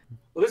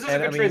 Well, this is a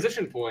good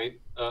transition point,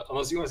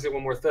 unless you want to say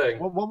one more thing.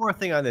 One more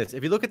thing on this.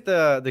 If you look at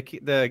the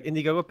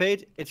Indiegogo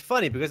page, it's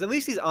funny because at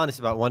least he's honest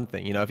about one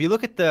thing. If you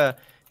look at the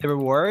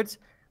rewards,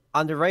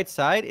 on the right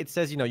side, it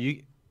says,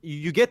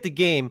 you get the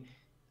game,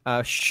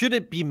 should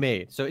it be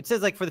made. So it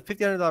says, like, for the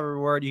 $1,500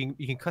 reward, you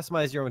can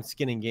customize your own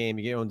skin in game,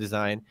 you get your own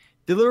design.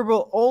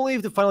 Deliverable only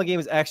if the final game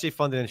is actually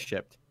funded and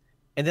shipped.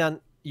 And then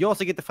you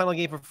also get the final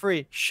game for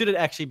free, should it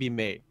actually be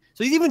made.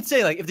 So he's even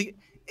saying, like,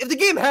 if the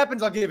game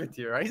happens, I'll give it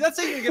to you, right? He's not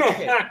saying you're gonna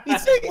get it.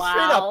 He's saying it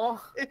straight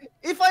up.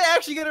 If I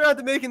actually get around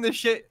to making this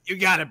shit, you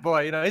got it,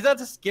 boy. He's not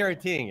just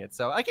guaranteeing it.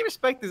 So I can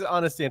respect his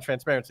honesty and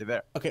transparency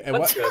there. Okay,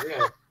 that's good.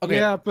 Yeah. Okay.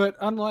 Yeah, but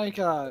unlike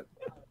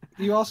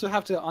you also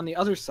have to, on the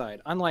other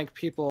side, unlike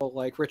people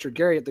like Richard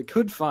Garriott that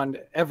could fund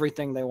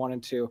everything they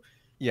wanted to,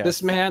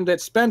 this man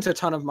that spent a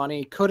ton of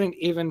money couldn't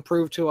even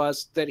prove to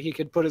us that he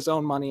could put his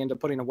own money into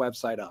putting a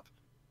website up.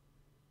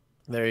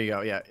 There you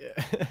go. Yeah.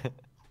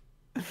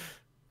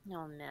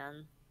 Oh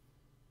man.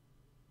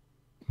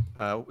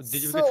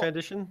 Did you get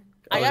transition?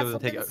 I got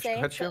something to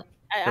say. Go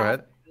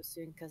ahead.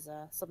 Soon because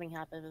something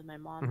happened with my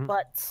mom.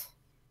 But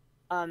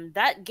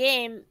that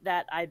game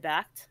that I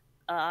backed,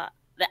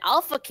 the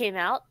alpha came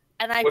out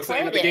and I played it. What's the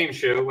name of the game,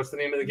 Shu? What's the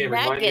name of the game?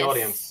 Remind the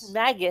audience.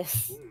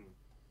 Maguss.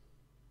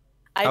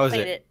 I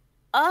played it.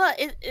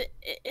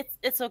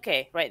 It's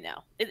okay right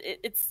now.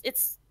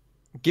 It's.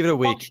 Give it a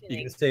week.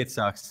 You can say it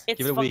sucks.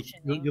 Give it a week.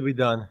 You'll be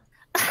done.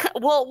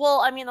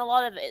 Well, I mean, a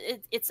lot of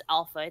it's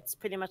alpha. It's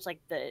pretty much like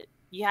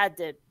you had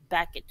to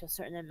back it to a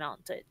certain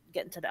amount to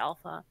get into the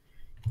alpha,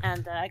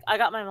 and I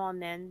got my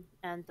mom in,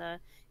 and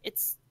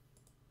it's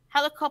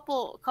had a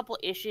couple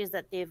issues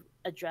that they've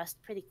addressed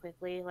pretty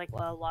quickly, like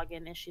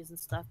login issues and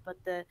stuff. But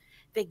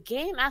the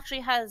game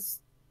actually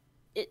has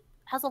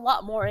a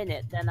lot more in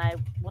it than I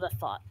would have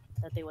thought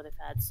that they would have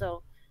had.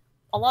 So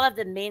a lot of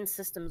the main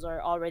systems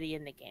are already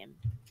in the game.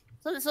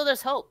 So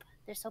there's hope.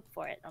 There's hope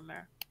for it,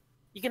 Omer.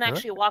 You can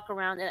actually walk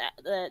around and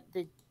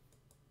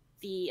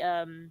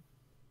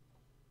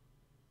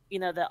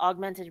the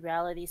augmented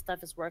reality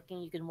stuff is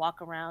working. You can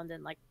walk around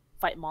and like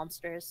fight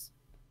monsters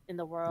in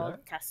the world,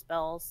 cast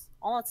spells.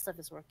 All that stuff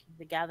is working.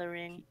 The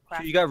Gathering.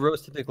 You got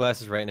rose-tinted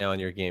glasses right now in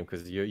your game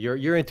because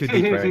you're in too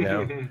deep right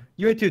now.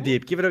 You're in too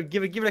deep. Give it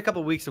a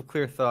couple of weeks of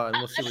clear thought, and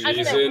we'll see what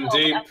you in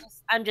deep.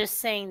 I'm just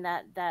saying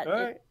that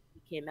it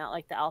came out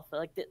like the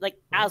alpha, like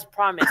as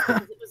promised.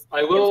 It was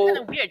kind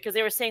of weird because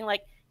they were saying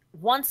like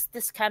once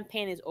this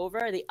campaign is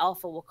over, the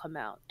alpha will come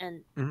out,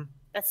 and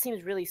that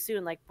seems really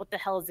soon. Like, what the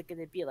hell is it going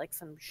to be? Like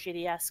some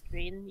shitty ass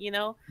screen,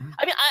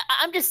 I mean,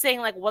 I'm just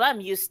saying like what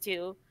I'm used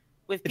to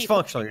with people. It's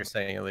functional, you're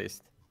saying at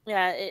least.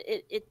 Yeah,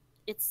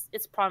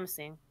 it's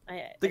promising.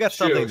 They got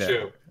something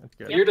there.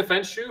 In your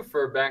defense, Shu,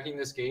 for backing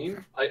this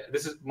game,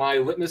 this is my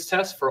litmus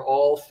test for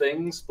all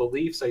things,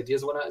 beliefs,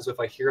 ideas, and whatnot, is if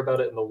I hear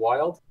about it in the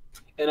wild.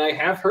 And I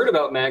have heard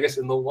about Maguss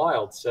in the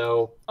wild,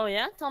 so... Oh,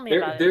 yeah? Tell me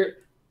about it.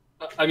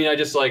 I mean, I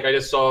just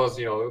saw,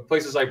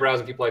 places I browse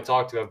and people I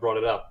talk to have brought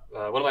it up.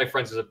 One of my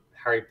friends is a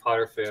Harry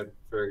Potter fan.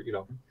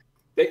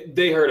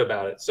 They heard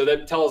about it, so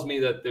that tells me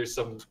that there's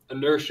some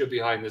inertia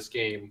behind this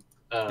game.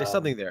 There's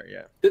something there,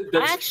 yeah.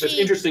 That's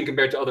interesting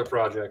compared to other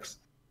projects.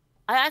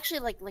 I actually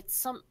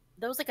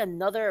there was like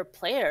another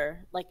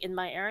player like in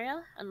my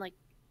area and like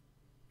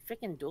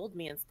freaking dueled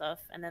me and stuff,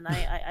 and then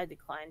I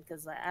declined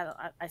because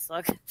I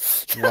suck.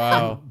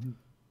 Wow.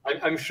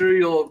 I'm sure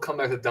you'll come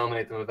back to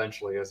dominate them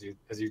eventually, as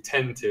you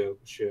tend to.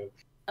 Sure.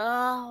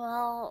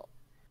 Well,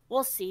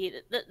 we'll see.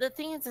 The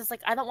thing is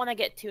like I don't want to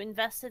get too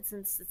invested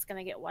since it's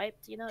gonna get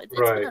wiped. It's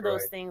one of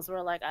those things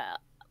where like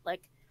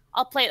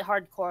I'll play it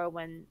hardcore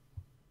when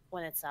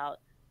it's out,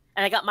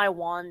 and I got my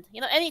wand.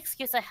 Any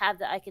excuse I have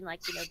that I can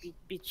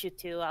beat you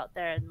two out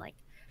there and like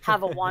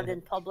have a wand in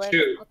public.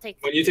 Shoot.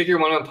 When you take your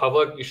wand in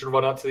public, you should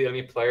run up to the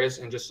enemy players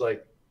and just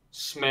like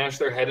smash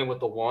their head in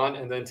with the wand,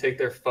 and then take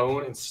their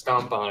phone and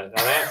stomp on it.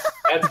 Now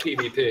that's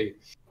PvP.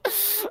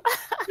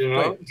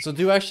 Wait, so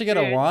do you actually get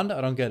a wand? I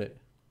don't get it.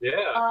 Yeah,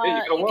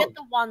 you get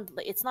the wand.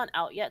 It's not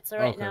out yet, so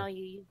right now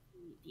you use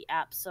the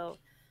app. So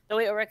the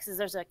way it works is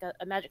there's like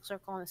a magic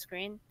circle on the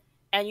screen,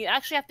 and you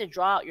actually have to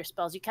draw out your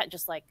spells. You can't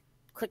just like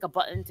click a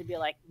button to be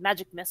like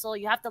magic missile.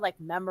 You have to like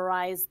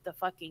memorize the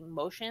fucking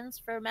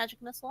motions for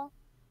magic missile,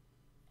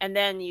 and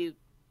then you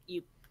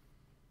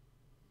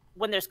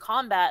when there's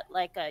combat,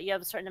 like you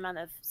have a certain amount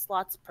of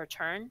slots per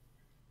turn,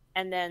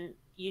 and then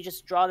you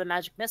just draw the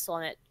magic missile,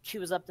 and it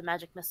queues up the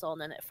magic missile,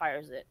 and then it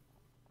fires it.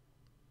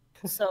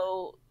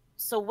 So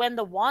when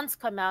the wands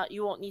come out,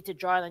 you won't need to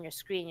draw it on your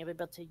screen. You'll be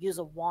able to use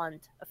a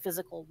wand, a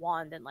physical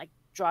wand, and like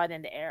draw it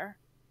in the air,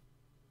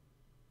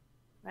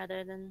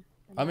 rather than.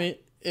 I mean,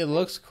 it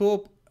looks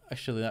cool.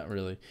 Actually, not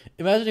really.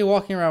 Imagine you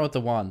walking around with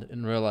the wand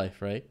in real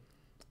life, right?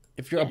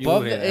 If you're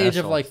above the age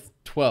of like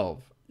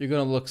 12, you're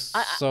gonna look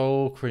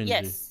so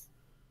cringy.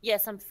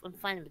 Yes, I'm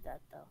fine with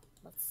that though.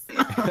 Let's.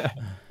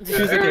 She's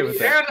okay with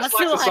that. That's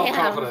who I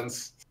am.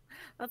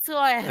 That's who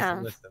I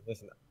am.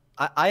 Listen.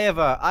 I have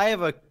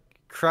a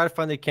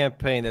crowdfunded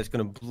campaign that's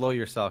gonna blow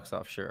your socks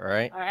off. Sure, all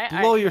right?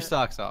 Blow your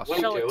socks off.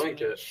 Link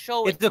it.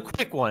 It's a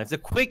quick one. It's a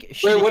quick.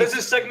 Wait, what is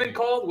this segment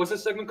called? What's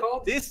this segment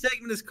called? This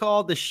segment is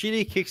called the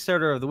Shitty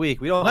Kickstarter of the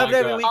Week. We don't have it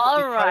every week.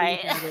 All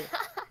right.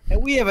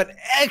 And we have an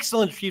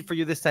excellent treat for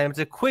you this time. It's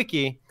a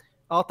quickie.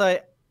 I'll tell you,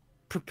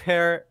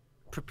 prepare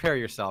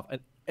yourself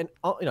and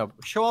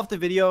show off the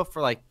video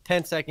for like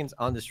 10 seconds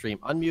on the stream.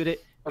 Unmute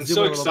it. I'm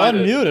so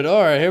excited. Unmute it.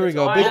 All right, here we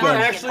go. Big Omer gun.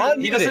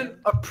 actually, he doesn't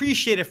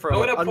appreciate it for a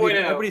moment.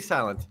 Everybody's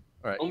silent.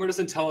 All right. Omer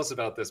doesn't tell us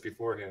about this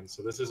beforehand,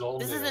 so this is all.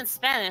 This is in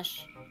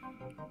Spanish.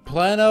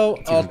 Plano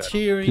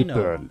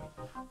Alterino.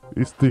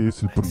 Este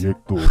es el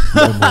proyecto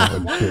Plano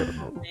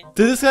Alterno.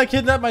 Did this guy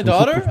kidnap my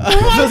daughter?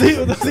 does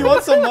he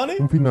want some money?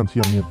 Un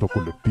financiamiento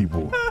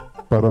colectivo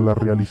para la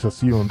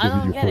realización de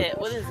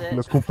videojuegos.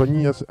 Las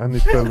compañías han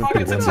estado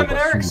entregando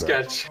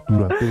basura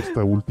durante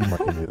esta última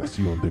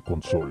generación de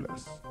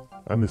consolas.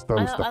 Han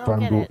estado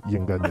estafando y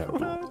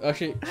engañando.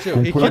 Actually,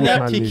 sure. He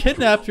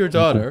kidnapped your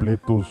daughter,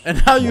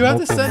 and now you have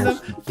to send them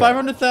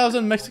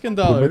 500,000 Mexican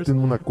dollars.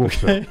 Prometen una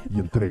cosa y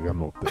entregan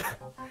otra.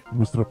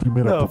 Nuestra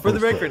primera for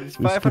the record, it's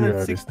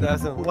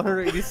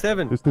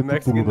 506,187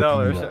 Mexican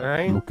dollars,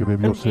 alright?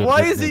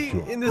 Why is he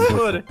in this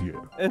hood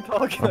and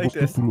talking like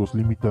this? Do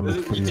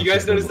you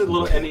guys notice the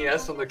little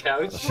NES on the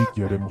couch? Así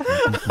que haremos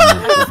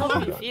I'm so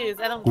confused.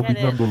 I don't get it.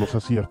 combinando los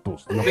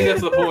aciertos I think that's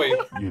the point.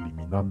 y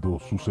eliminando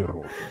sus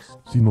errores.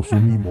 Si nos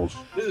unimos,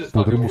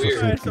 podremos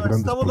hacer que So I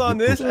grandes stumbled on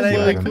this and I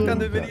proyectos clicked on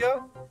the realidad.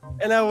 video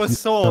and I was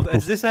sold.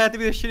 And this had to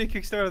be the Shitty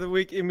Kickstarter of the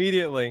Week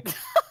immediately.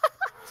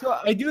 So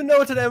I do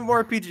know it's an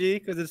MMORPG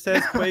because it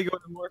says Fuego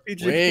MMORPG.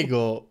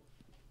 Fuego.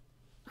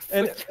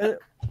 And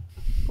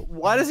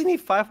why does he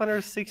need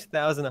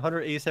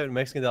 506,187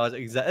 Mexican dollars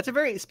exact? That's a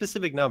very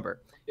specific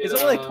number. It's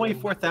only like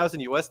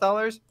 24,000 US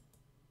dollars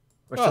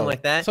or something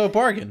like that. So a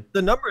bargain.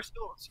 The number is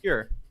still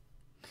obscure.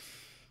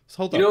 So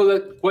hold You know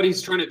that what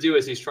he's trying to do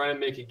is he's trying to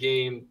make a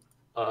game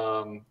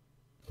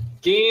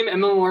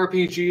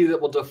MMORPG that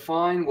will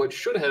define what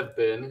should have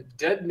been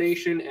Dead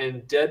Nation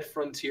and Dead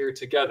Frontier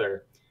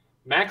together.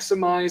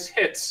 Maximize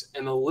hits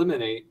and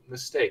eliminate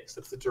mistakes.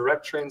 That's the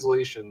direct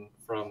translation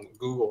from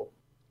Google.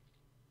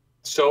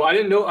 So I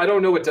don't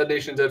know what Dead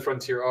Nation and Dead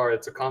Frontier are.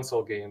 It's a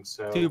console game.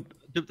 So Dude,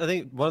 I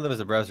think one of them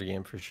is a browser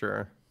game for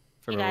sure.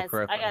 If I Hey remember guys,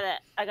 correctly.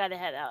 I gotta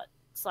head out.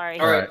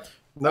 Sorry. all right,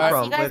 No Alright,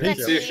 problem. see you guys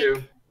next see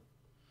you.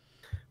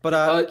 But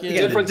Dead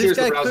again, Frontier this is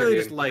the guy browser clearly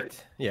game. just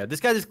liked. Yeah,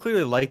 this guy just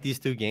clearly liked these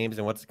two games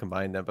and wants to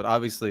combine them. But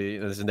obviously,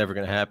 this is never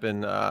going to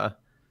happen.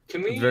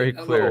 Can we? Very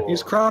clear.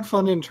 He's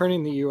crowdfunding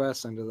turning the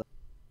U.S. into that.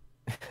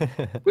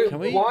 Wait, Can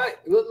we- why?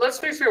 Let's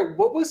face it.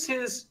 What was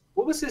his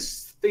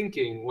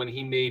thinking when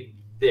he made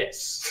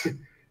this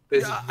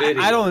video?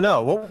 I don't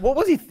know. What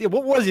was he?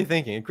 What was he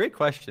thinking? Great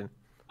question.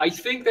 I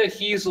think that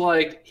he's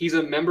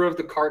a member of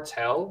the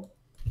cartel,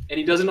 and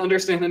he doesn't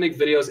understand how to make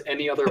videos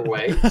any other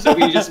way. So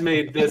he just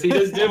made this. He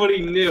just did what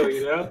he knew,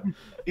 you know?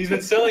 He's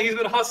been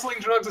hustling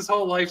drugs his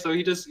whole life, so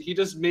he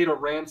just made a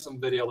ransom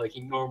video like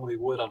he normally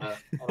would on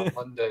a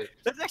Monday.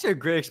 That's actually a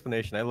great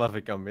explanation. I love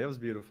it, Gumby. It was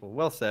beautiful.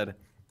 Well said.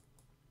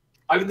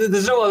 I mean,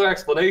 there's no other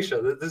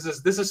explanation. This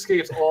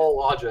escapes all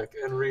logic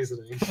and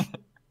reasoning.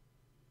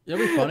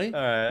 It'll be funny.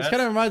 Right, this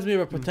kind of reminds me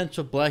of a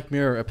potential Black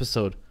Mirror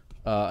episode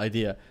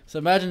idea. So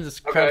imagine this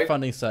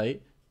crowdfunding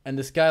site, and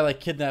this guy like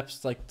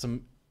kidnaps like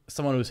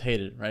someone who's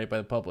hated, right, by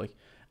the public,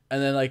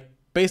 and then like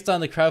based on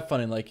the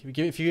crowdfunding, like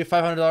if you give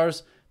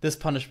 $500, this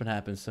punishment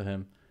happens to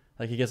him.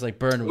 Like he gets like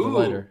burned with a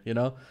lighter, you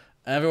know.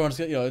 And everyone's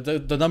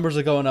the numbers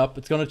are going up.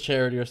 It's going to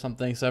charity or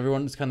something, so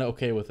everyone's kind of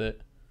okay with it.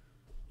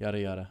 Yada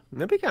yada.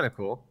 That'd be kind of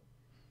cool.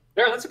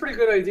 Yeah, that's a pretty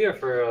good idea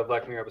for a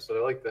Black Mirror episode.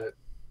 I like that.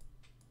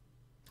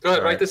 Go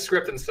ahead, write the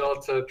script and sell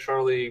it to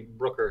Charlie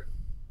Brooker.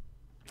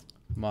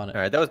 I'm on it.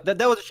 All right, that was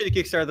a shitty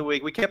Kickstarter of the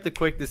week. We kept it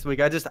quick this week.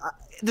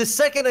 The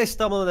second I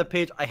stumbled on the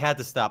page, I had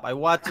to stop. I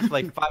watched it for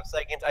like 5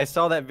 seconds. I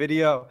saw that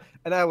video,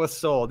 and I was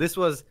sold. There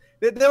was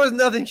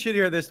nothing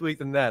shittier this week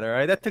than that. All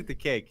right, that took the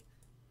cake.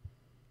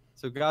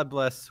 So God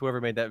bless whoever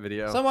made that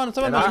video. Someone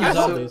mentioned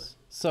zombies.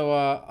 So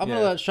I'm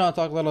gonna let Sean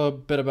talk a little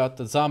bit about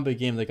the zombie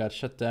game that got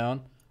shut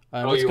down.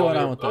 What's going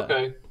on with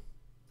that?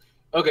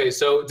 Okay,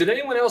 so did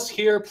anyone else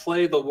here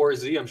play the War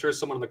Z? I'm sure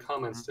someone in the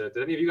comments did.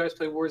 Did any of you guys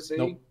play War Z?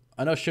 Nope.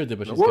 I know Shu did,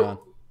 but she's gone.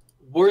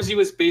 War Z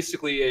was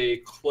basically a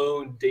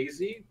clone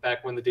DayZ.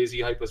 Back when the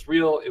DayZ hype was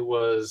real, it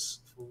was,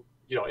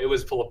 it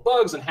was full of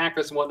bugs and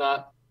hackers and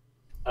whatnot.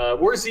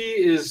 War Z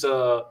is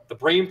the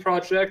brain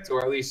project,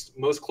 or at least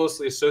most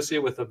closely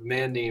associated with a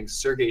man named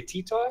Sergei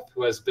Titov,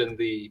 who has been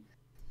the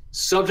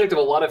subject of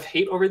a lot of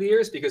hate over the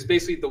years, because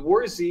basically the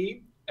War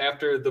Z,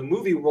 after the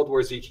movie World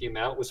War Z came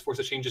out, was forced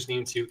to change its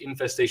name to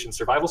Infestation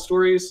Survival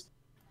Stories.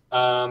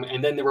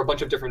 And then there were a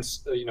bunch of different,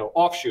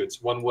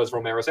 offshoots. One was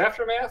Romeros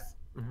Aftermath.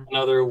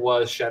 Another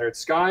was Shattered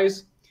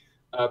Skies.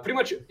 Pretty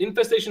much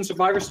Infestation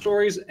Survivor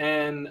Stories.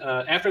 And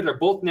after they're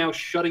both now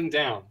shutting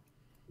down,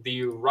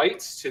 the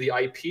rights to the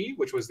IP,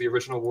 which was the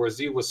original War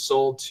Z, was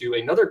sold to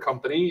another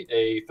company,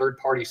 a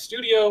third-party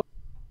studio,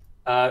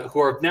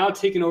 who have now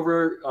taken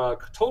over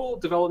total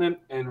development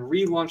and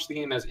relaunched the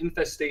game as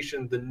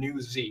Infestation: The New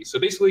Z. So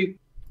basically,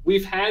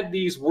 we've had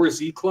these War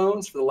Z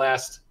clones for the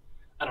last,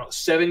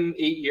 7-8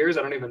 years.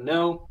 I don't even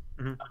know.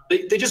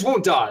 They just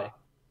won't die.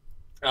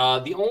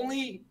 The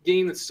only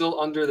game that's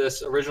still under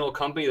this original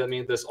company that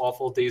made this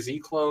awful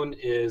DayZ clone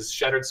is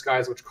Shattered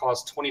Skies, which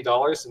costs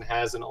 $20 and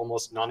has an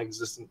almost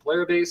non-existent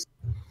player base.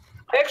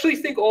 I actually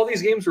think all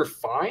these games were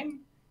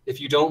fine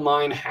if you don't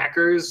mind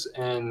hackers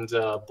and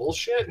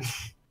bullshit.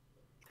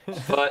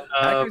 But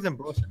hackers and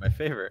bullshit, my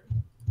favorite.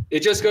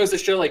 It just goes to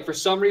show, like, for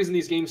some reason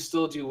these games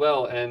still do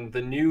well, and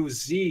the new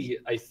Z,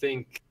 I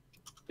think,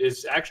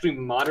 is actually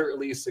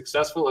moderately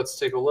successful. Let's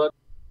take a look.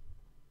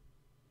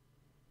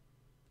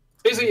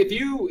 Basically, if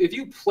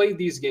you played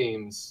these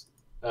games,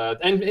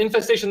 and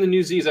Infestation: The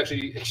New Z is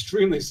actually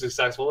extremely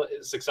successful.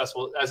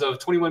 As of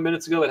 21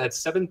 minutes ago, it had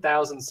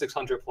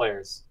 7,600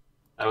 players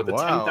with a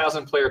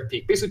 10,000 player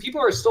peak. Basically,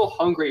 people are still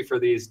hungry for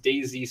these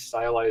DayZ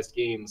stylized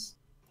games.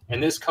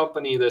 And this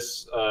company,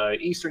 this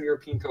Eastern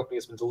European company,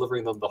 has been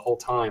delivering them the whole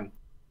time.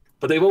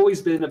 But they've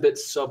always been a bit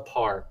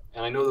subpar.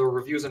 And I know the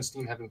reviews on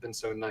Steam haven't been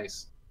so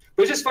nice.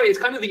 But it's just funny. It's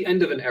kind of the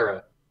end of an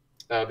era.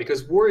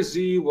 Because War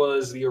Z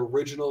was the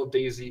original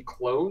DayZ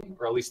clone,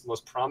 or at least the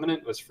most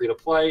prominent. It was free to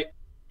play.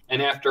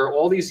 And after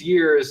all these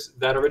years,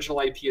 that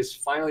original IP has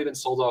finally been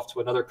sold off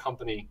to another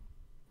company,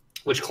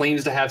 which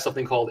claims to have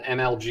something called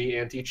MLG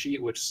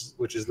anti-cheat,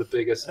 which is the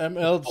biggest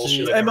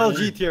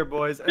MLG tier,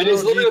 boys. And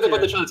it's literally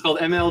about the show. It's called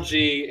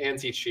MLG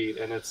anti-cheat,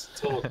 and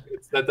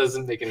that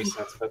doesn't make any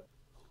sense. But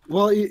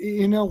well,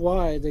 you know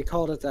why they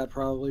called it that?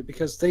 Probably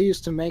because they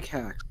used to make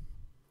hacks.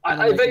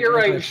 I bet you're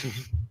right.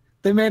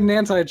 They made an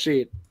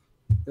anti-cheat.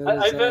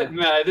 I bet,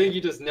 man. I think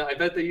you just know. I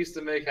bet they used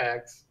to make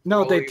hacks.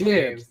 No, they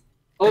did. Games.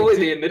 Oh wait,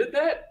 they admitted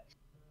that?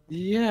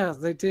 Yeah,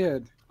 they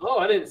did. Oh,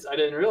 I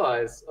didn't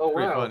realize. Oh wow.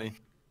 Pretty funny.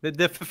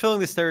 They're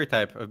fulfilling the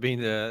stereotype of being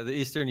the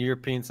Eastern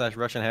European /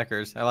 Russian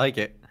hackers. I like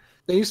it.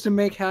 They used to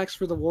make hacks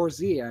for the War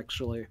Z,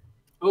 actually.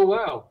 Oh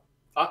wow.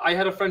 I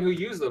had a friend who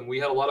used them. We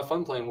had a lot of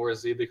fun playing War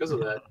Z because of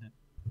that.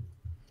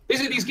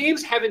 Basically, these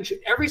games haven't.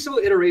 Every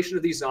single iteration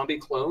of these zombie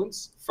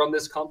clones from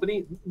this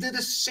company, they're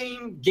the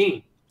same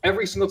game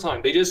every single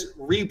time. They just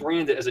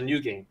rebrand it as a new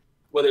game,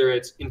 whether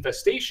it's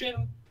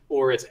Infestation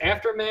or it's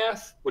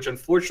Aftermath, which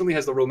unfortunately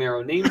has the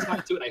Romero name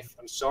tied to it.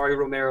 I'm sorry,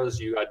 Romeros,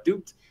 you got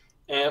duped.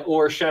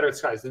 Or Shattered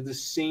Skies. They're the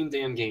same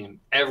damn game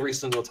every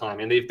single time,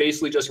 and they've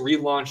basically just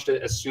relaunched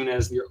it as soon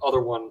as the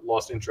other one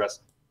lost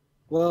interest.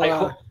 Well,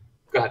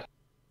 go ahead.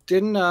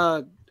 Didn't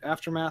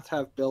Aftermath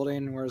have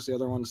building, whereas the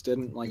other ones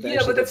didn't? Like,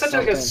 yeah, but that's such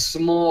like a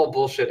small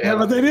bullshit. Yeah,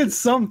 but they did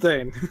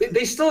something.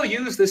 They still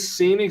use the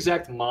same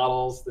exact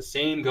models, the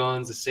same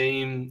guns,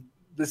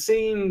 the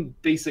same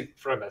basic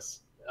premise,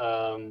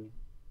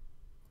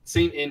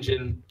 same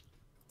engine.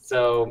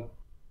 So.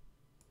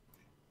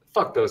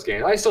 Fuck those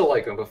games. I still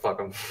like them, but fuck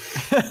them.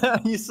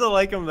 You still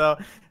like them, though.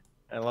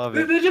 I love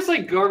it. They're just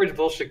like garbage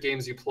bullshit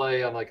games you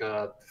play on like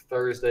a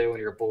Thursday when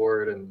you're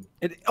bored and.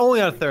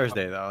 Only on a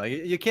Thursday though. Like,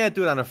 you can't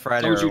do it on a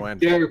Friday or a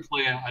Wednesday. Dare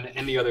play it on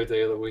any other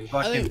day of the week.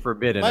 Fucking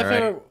forbidden. My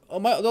favorite,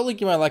 the only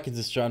game I like in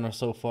this genre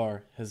so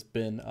far has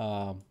been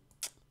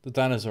the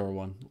dinosaur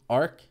one,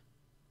 Ark.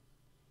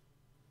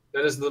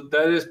 That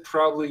is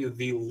probably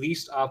the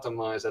least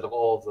optimized out of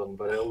all of them,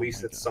 but at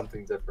least it's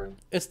something different.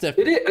 It's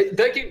different.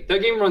 That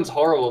game runs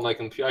horrible on my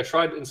computer. I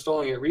tried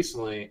installing it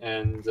recently,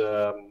 and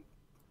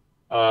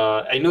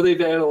I know they've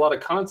added a lot of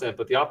content,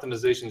 but the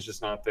optimization is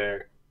just not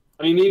there.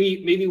 I mean,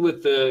 maybe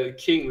with the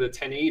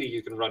 1080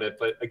 you can run it,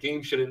 but a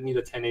game shouldn't need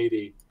a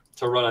 1080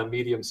 to run on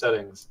medium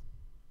settings.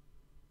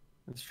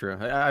 That's true.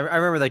 I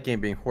remember that game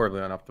being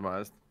horribly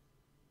unoptimized.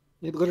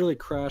 It literally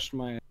crashed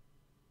my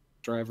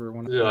driver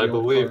when I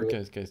believe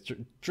it. Guys,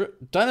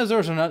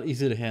 dinosaurs are not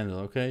easy to handle.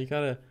 Okay, you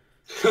gotta.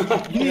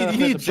 you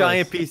need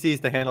giant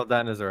PCs to handle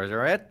dinosaurs, all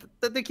right?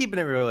 They're keeping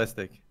it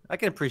realistic. I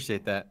can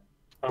appreciate that.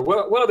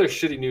 What other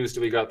shitty news do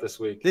we got this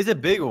week? There's a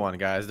big one,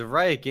 guys. The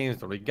Riot Games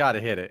store. We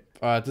gotta hit it.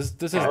 This is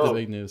the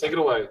big news. Take it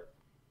away.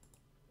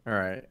 All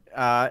right.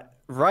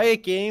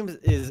 Riot Games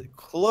is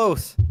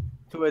close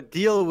to a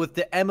deal with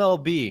the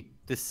MLB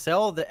to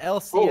sell the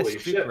LCS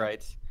stream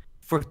rights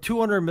for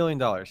 $200 million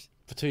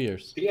for 2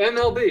 years. The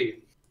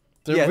MLB.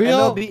 The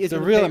real MLB.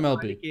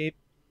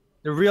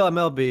 The real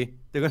MLB.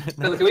 They're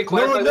gonna. Can we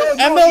clarify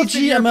this?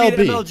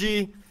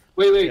 MLG.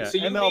 Wait. Yeah, so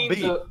you MLB.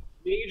 mean the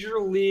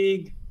Major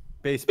League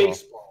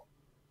Baseball.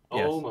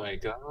 Yes. Oh my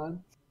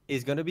God.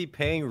 Is going to be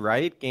paying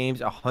Riot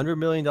Games $100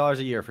 million a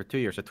year for 2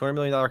 years, a $200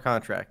 million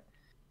contract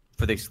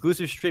for the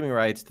exclusive streaming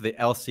rights to the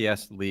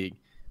LCS League,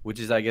 which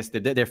is, I guess,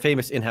 their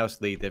famous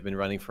in-house league they've been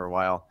running for a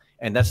while.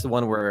 And that's the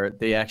one where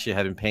they actually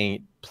have been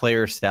paying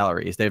player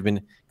salaries. They've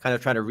been kind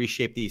of trying to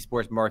reshape the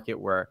esports market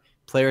where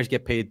players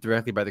get paid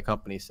directly by the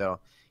company. So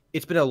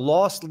it's been a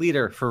lost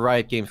leader for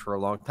Riot Games for a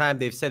long time.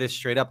 They've said it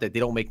straight up that they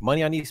don't make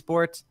money on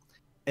esports.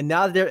 And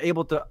now they're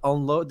able to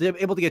they're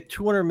able to get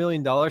 $200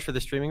 million for the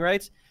streaming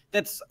rights.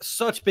 That's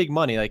such big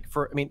money.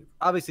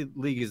 Obviously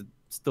League is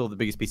still the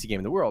biggest PC game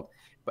in the world,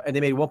 and they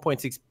made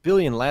 $1.6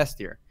 billion last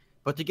year.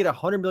 But to get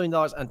 $100 million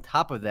on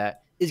top of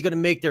that is going to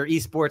make their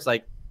esports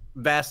like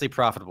vastly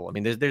profitable. I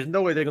mean, there's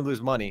no way they're going to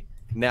lose money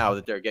now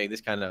that they're getting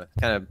this kind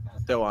of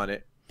dough on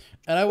it.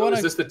 And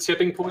is this the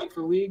tipping point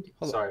for League?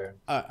 Sorry.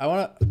 I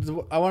want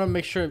to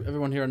make sure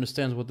everyone here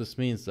understands what this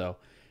means, though.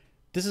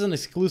 This is an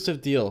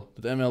exclusive deal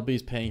that the MLB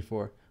is paying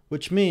for,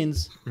 which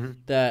means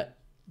that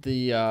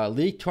the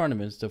league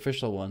tournaments, the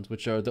official ones,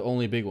 which are the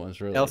only big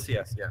ones, really.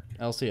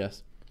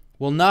 LCS,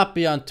 will not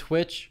be on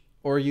Twitch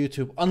or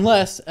YouTube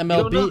unless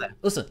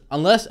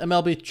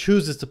MLB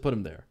chooses to put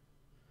them there.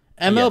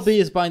 MLB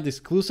is buying the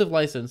exclusive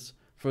license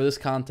for this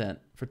content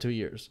for 2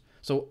 years.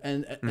 So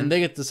and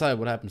they get to decide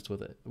what happens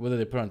with it, whether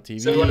they put it on TV.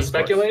 So you want to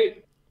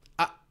speculate?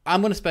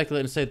 I'm going to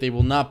speculate and say they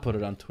will not put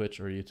it on Twitch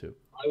or YouTube.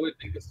 I would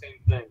think the same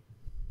thing.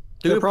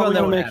 They're probably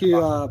going to make you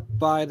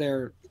buy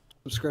their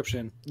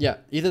subscription. Yeah,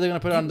 either they're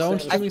going to put it on their own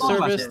streaming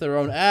service, their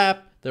own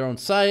app, their own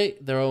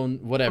site, their own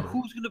whatever. But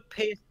who's going to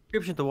pay a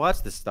subscription to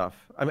watch this stuff?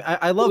 I mean,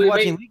 I love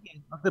watching league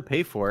games. I'm going to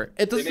pay for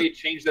it. They may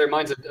change their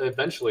minds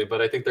eventually,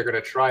 but I think they're going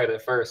to try it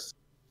at first.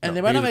 And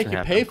they might not make you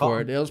pay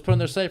for it. They'll just put it on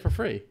their site for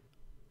free.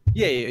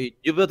 Yeah,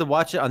 you'll be able to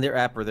watch it on their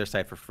app or their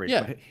site for free.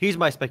 Yeah. But here's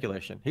my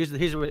speculation. Here's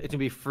what it's going to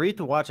be free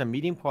to watch on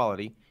medium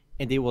quality,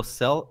 and they will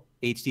sell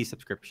HD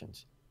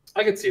subscriptions.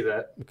 I could see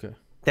that. Okay.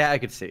 That I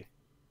could see.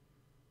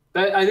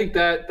 I think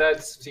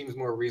that seems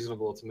more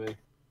reasonable to me.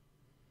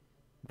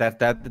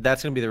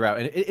 That's gonna be the route,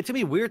 and it's gonna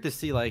be weird to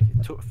see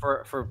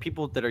for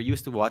people that are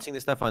used to watching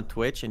this stuff on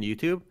Twitch and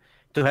YouTube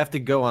to have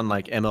to go on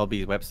like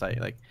MLB's website.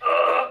 Like,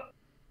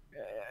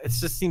 it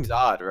just seems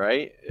odd,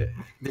 right?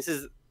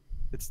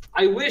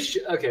 I wish.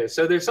 Okay,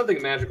 so there's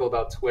something magical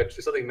about Twitch.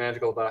 There's something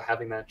magical about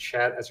having that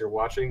chat as you're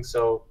watching.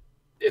 So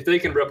if they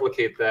can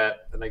replicate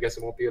that, then I guess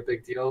it won't be a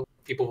big deal.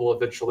 People will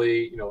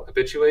eventually,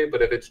 habituate.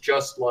 But if it's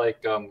just like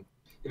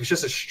if it's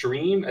just a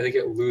stream, I think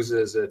it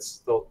loses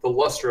the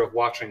luster of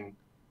watching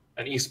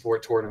an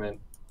esport tournament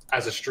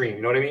as a stream.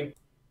 You know what I mean?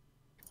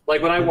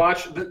 Like when I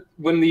watched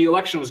when the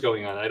election was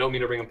going on, I don't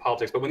mean to bring in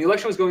politics, but when the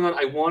election was going on,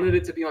 I wanted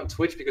it to be on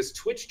Twitch because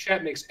Twitch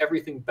chat makes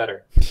everything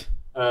better.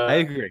 I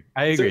agree.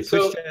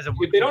 So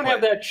if they don't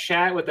have that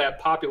chat with that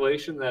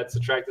population that's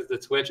attracted to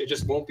Twitch, it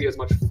just won't be as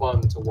much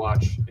fun to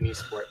watch an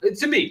esport.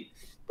 To me.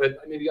 But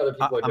maybe other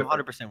people are different. I'm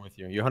 100% with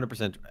you. You're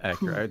 100%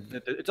 accurate.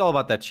 It's all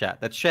about that chat.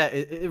 That chat,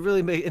 it really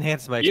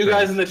enhances my experience. You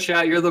guys in the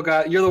chat, you're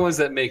the ones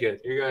that make it.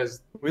 You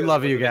guys. We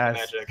love you guys.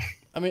 Magic.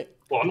 I mean,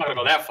 well, I'm not gonna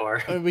go that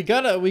far. I mean, you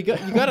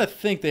gotta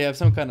think they have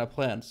some kind of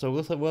plan. So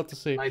we'll have to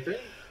see. I think.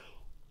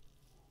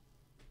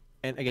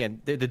 And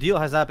again, the deal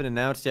has not been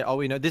announced yet. All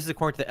we know, this is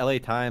according to the LA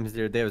Times.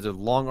 There was a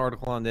long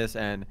article on this,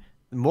 and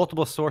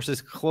multiple sources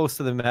close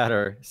to the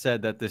matter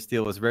said that this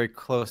deal was very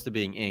close to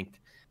being inked.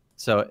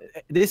 So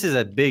this is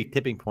a big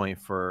tipping point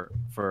for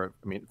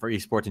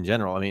esports in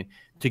general. I mean,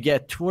 to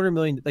get 200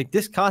 million, like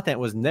this content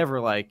was never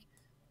like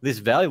this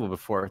valuable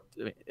before.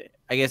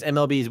 I guess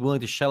MLB is willing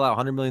to shell out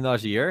 $100 million a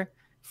year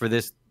for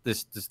this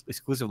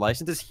exclusive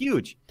license. It's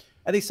huge.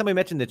 I think somebody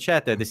mentioned in the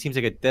chat that this seems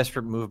like a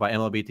desperate move by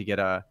MLB to get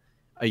a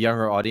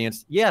younger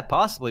audience. Yeah,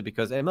 possibly,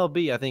 because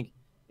MLB, I think,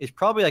 is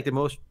probably like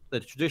the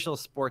traditional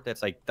sport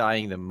that's like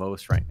dying the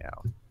most right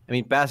now. I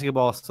mean,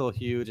 basketball is still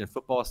huge and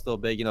football is still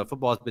big. You know,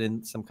 football has been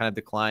in some kind of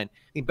decline.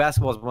 I think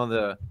basketball is one of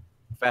the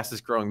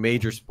fastest growing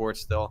major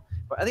sports still.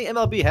 But I think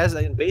MLB has,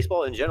 and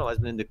baseball in general, has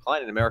been in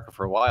decline in America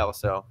for a while.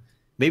 So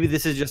maybe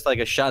this is just like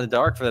a shot in the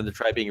dark for them to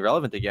try being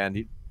relevant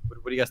again.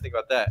 What do you guys think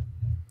about that?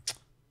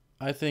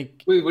 I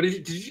think. Wait, what did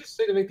you just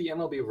say to make the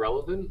MLB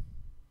relevant?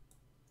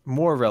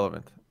 More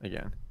relevant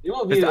again. The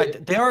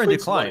MLB, they are in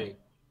decline.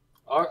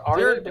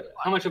 Are they?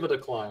 How much of a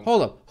decline?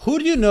 Hold up. Who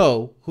do you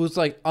know who's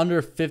like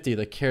under 50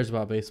 that cares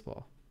about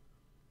baseball?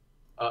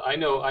 I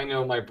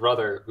know my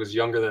brother who's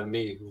younger than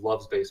me who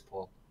loves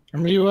baseball.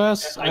 In the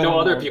U.S., I know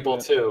other people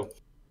too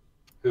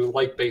who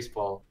like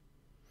baseball.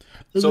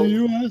 In the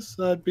U.S.,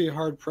 I'd be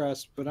hard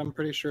pressed, but I'm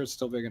pretty sure it's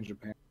still big in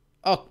Japan.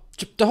 Oh,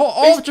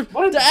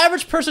 the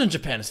average person in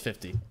Japan is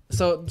 50,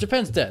 so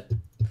Japan's dead.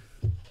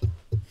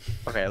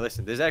 Okay,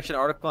 listen. There's actually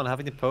an article on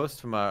Huffington Post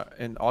from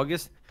in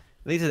August.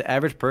 I think it's the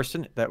average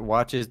person that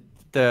watches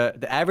the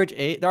average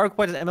age. The article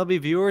points out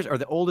MLB viewers are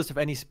the oldest of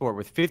any sport,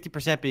 with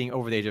 50% being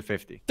over the age of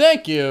 50.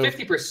 Thank you.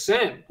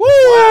 50%. Woo!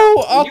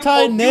 Wow.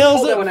 Altai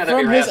nails it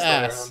from his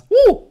ass.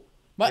 Woo!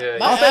 My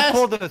ass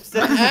pulled the ass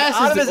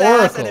is his the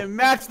ass oracle. and it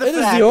matched the It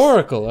is facts. the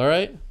oracle, all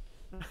right.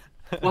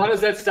 Well, how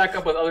does that stack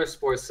up with other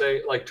sports,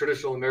 say like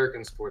traditional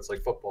American sports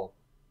like football?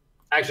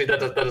 Actually,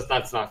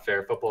 that's not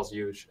fair. Football's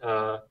huge.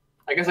 I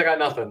guess I got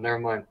nothing. Never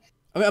mind.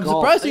 I mean, I'm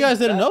surprised you guys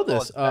didn't know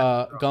this,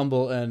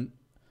 Gumbel and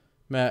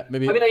Matt.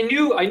 Maybe. I mean,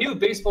 I knew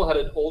baseball had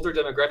an older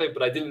demographic,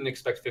 but I didn't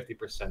expect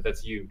 50%.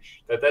 That's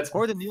huge. That's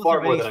More than the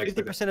far more than I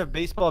 50% of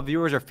baseball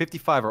viewers are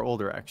 55 or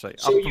older, actually.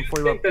 So you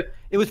think that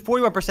it was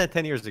 41%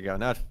 10 years ago.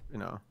 Now,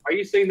 Are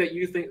you saying that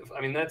you think? I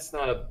mean, that's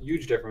not a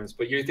huge difference,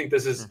 but you think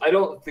this is? I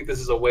don't think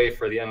this is a way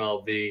for the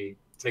MLB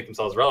to make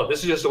themselves relevant.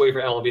 This is just a way for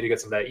MLB to get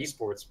some of that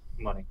esports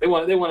money. They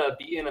want to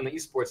be in on the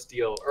esports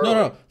deal early.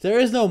 No, there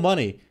is no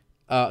money.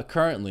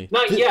 Currently.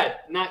 Not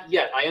yet.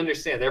 I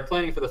understand. They're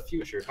planning for the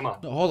future. Come on.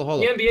 No, hold on.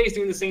 The NBA is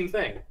doing the same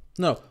thing.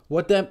 No,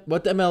 what the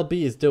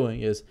MLB is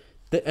doing is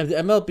the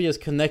MLB has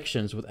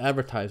connections with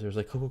advertisers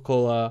like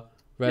Coca-Cola,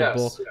 Red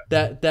Bull,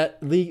 that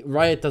League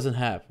Riot doesn't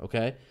have.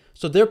 Okay,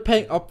 so they're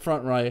paying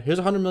upfront Riot. Here's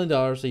 $100 million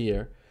a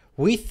year.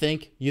 We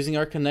think using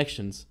our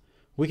connections,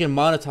 we can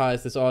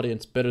monetize this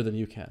audience better than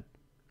you can.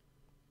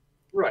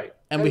 Right.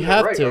 And we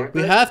have to.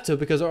 We have to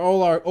because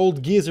all our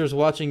old geezers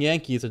watching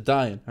Yankees are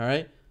dying. All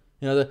right.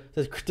 You know,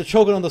 they're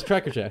choking on those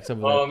Cracker Jacks.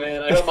 Oh,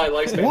 man, I hope my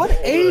lifespan. What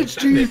age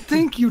do you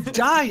think you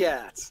die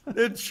at?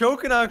 They're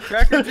choking on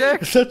Cracker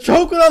Jacks? They're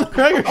choking on the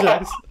Cracker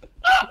Jacks.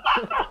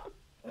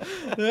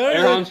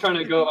 Aaron's trying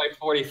to go like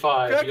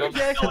 45. Cracker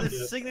Jacks are the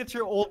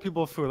signature old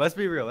people food. Let's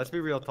be real. Let's be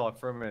real talk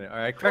for a minute. All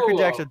right, Cracker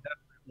Jacks are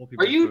definitely old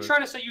people food. Are you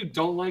trying to say you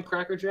don't like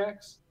Cracker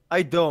Jacks?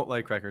 I don't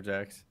like Cracker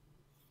Jacks.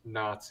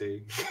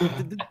 Nazi.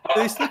 Do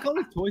they still come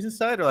with toys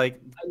inside, or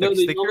like? No,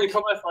 they only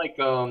come with like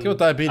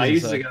diabetes I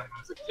used to get them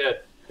as a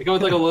kid. They come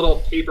with like a little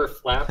paper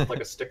flap, with, like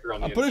a sticker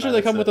on the I'm pretty sure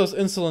they come with those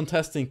insulin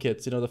testing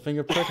kits. You know, the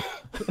finger prick.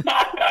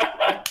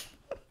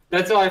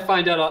 That's how I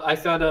found out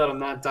I'm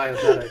not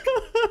diabetic.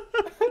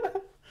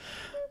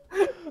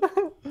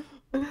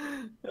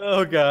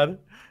 Oh God.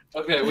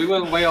 Okay, we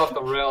went way off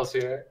the rails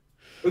here.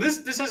 But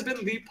this has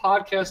been the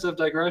podcast of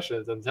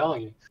digressions. I'm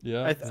telling you.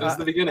 Yeah. This is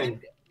the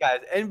beginning. Guys,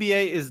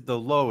 NBA is the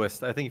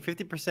lowest. I think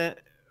 50%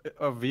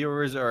 of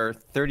viewers are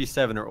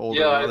 37 or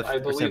older. Yeah, I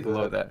believe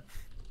below that.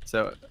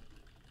 So.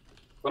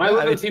 When I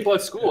looked at people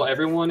at school,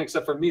 everyone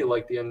except for me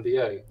liked the NBA.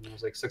 There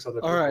was like 6 other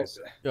people. All right.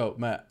 Yo,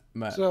 Matt.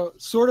 So,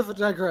 sort of a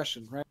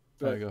digression, right?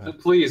 But, go ahead.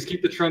 Please,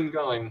 keep the trend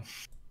going.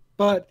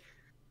 But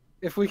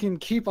if we can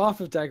keep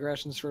off of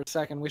digressions for a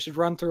second, we should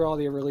run through all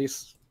the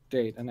release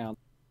date announcements.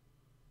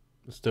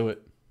 Let's do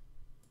it.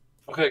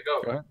 Okay,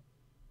 go. ahead.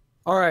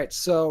 All right,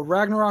 so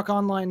Ragnarok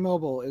Online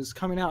Mobile is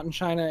coming out in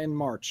China in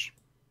March.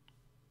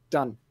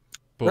 Done.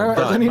 Boom.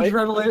 Lineage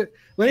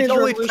It's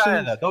only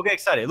China, though. Don't get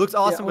excited. It looks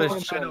awesome, but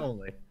it's China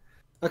only.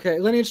 Okay,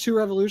 Lineage 2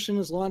 Revolution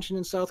is launching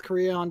in South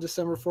Korea on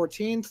December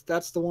 14th.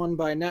 That's the one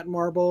by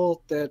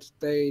Netmarble that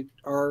they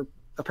are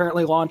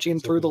apparently launching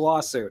through the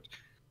lawsuit.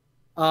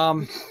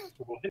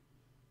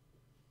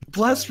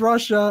 Blessed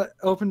Russia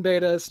open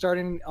beta is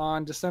starting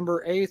on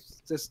December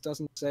 8th. This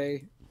doesn't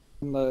say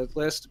in the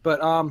list, but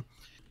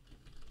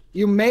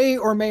you may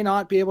or may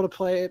not be able to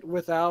play it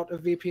without a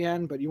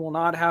VPN, but you will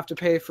not have to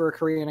pay for a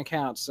Korean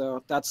account,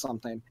 so that's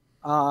something.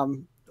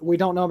 We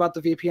don't know about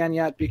the VPN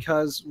yet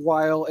because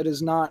while it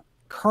is not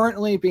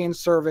currently being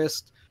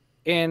serviced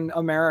in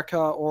America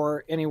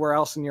or anywhere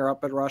else in Europe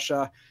but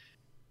Russia,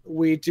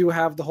 we do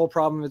have the whole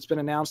problem that's been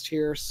announced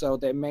here, so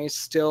they may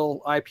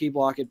still IP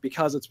block it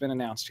because it's been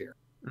announced here.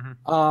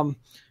 Mm-hmm.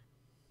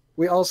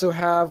 We also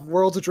have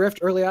Worlds Adrift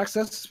Early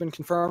Access. It's been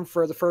confirmed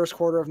for the first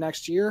quarter of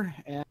next year,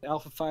 and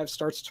Alpha 5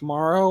 starts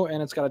tomorrow,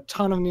 and it's got a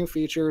ton of new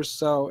features,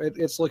 so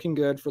it's looking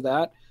good for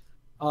that.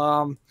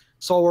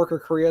 Soul Worker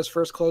Korea's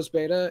first closed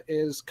beta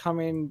is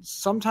coming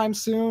sometime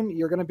soon.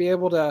 You're going to be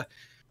able to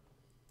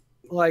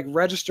like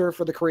register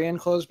for the Korean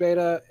closed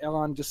beta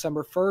on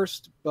December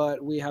 1st,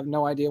 but we have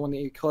no idea when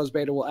the closed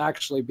beta will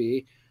actually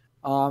be.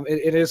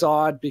 It is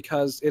odd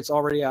because it's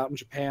already out in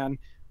Japan.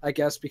 I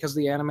guess because of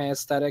the anime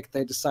aesthetic,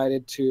 they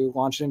decided to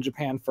launch it in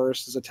Japan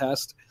first as a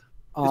test.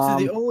 This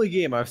is the only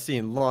game I've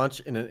seen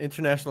launch in an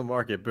international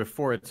market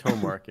before its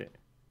home market.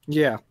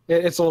 Yeah,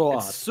 it's a little odd.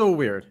 It's so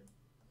weird.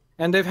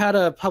 And they've had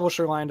a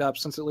publisher lined up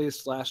since at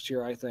least last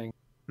year, I think.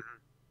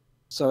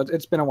 So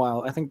it's been a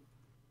while. I think,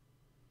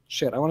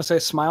 I want to say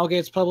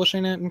Smilegate's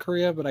publishing it in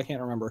Korea, but I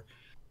can't remember.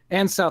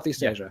 And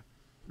Southeast Asia.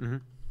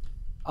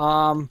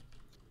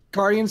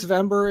 Guardians of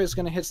Ember is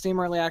going to hit Steam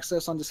Early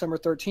Access on December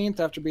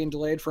 13th after being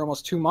delayed for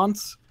almost 2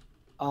 months.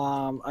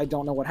 I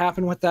don't know what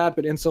happened with that,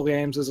 but Insel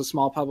Games is a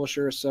small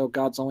publisher, so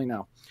gods only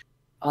know.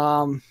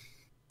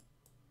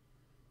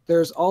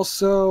 There's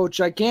also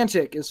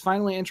Gigantic is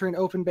finally entering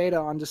open beta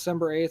on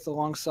December 8th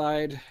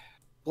alongside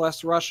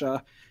Bless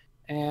Russia,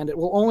 and it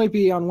will only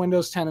be on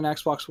Windows 10 and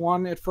Xbox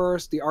One at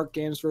first. The Arc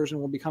Games version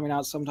will be coming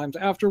out sometimes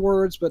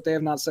afterwards, but they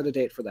have not set a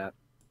date for that.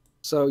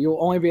 So you'll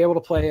only be able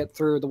to play it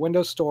through the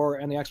Windows Store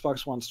and the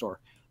Xbox One Store.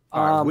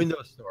 All right,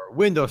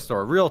 Windows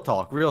Store. Real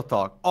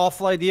talk.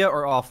 Awful idea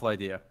or awful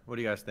idea? What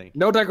do you guys think?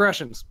 No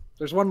digressions.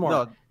 There's one more.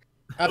 No.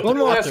 One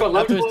more after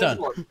it's done.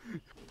 All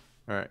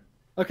right.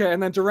 Okay,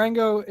 and then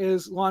Durango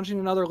is launching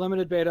another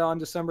limited beta on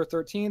December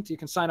 13th. You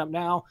can sign up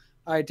now.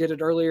 I did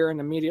it earlier and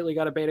immediately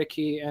got a beta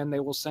key, and they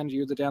will send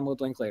you the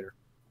download link later.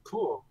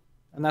 Cool.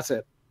 And that's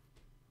it.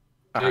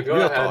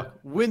 Real talk.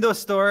 Windows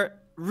Store.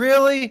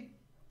 Really?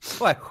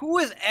 What? Who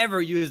has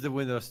ever used the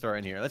Windows Store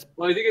in here?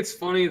 Well, I think it's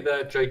funny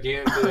that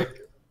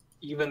Gigantic,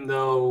 even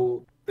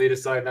though they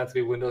decide not to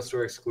be Windows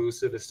Store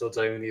exclusive, is still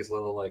doing these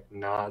little like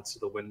nods to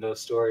the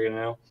Windows Store, you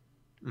know?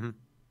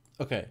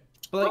 Okay.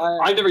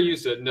 I never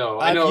used it. No,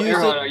 I know.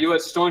 Aaron, are you a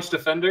staunch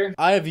defender?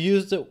 I have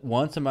used it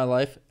once in my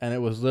life, and it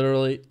was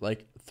literally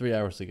like 3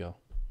 hours ago.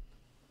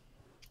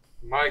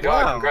 My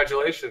God!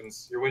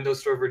 Congratulations, your Windows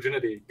Store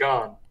virginity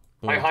gone.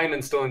 My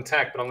Hyman's still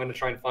intact, but I'm going to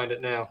try and find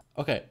it now.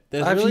 Okay,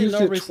 there's I've really used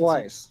no it reason.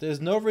 twice. There's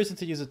no reason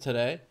to use it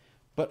today,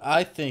 but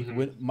I think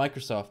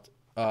Microsoft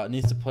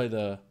needs to play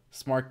the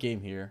smart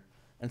game here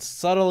and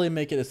subtly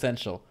make it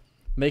essential.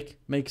 Make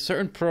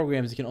certain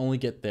programs you can only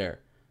get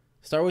there.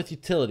 Start with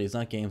utilities,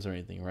 not games or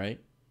anything,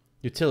 right?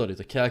 Utilities,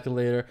 a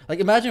calculator. Like,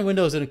 imagine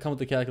Windows didn't come with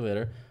the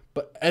calculator,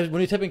 but when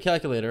you type in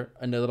calculator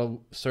in the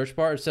little search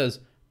bar, it says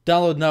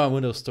download now on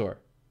Windows Store.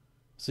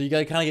 So you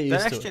gotta kind of get used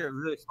to it. That's actually a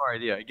really smart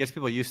idea. It gets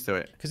people used to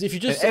it. Because if you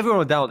just everyone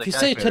would download. If you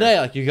say today,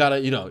 like you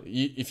gotta,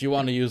 if you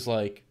want to use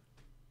like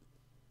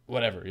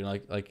whatever,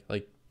 like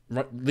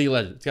League of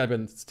Legends, it's gotta be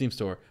in the Steam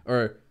Store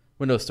or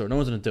Windows Store. No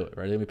one's gonna do it,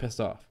 right? They'll be pissed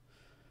off.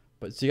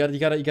 But so you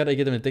gotta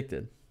get them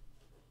addicted.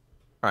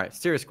 All right,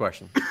 serious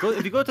question.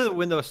 If you go to the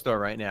Windows Store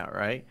right now,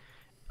 right,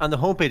 on the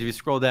homepage, if you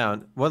scroll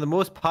down, one of the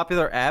most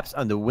popular apps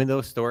on the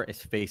Windows Store is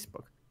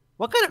Facebook.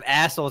 What kind of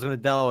asshole is going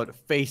to download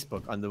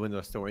Facebook on the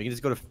Windows Store? You can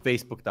just go to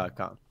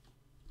facebook.com.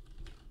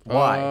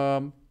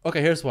 Why?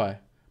 Okay, here's why.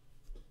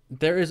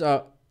 There is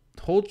a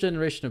whole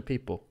generation of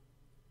people,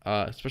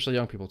 especially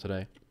young people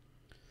today,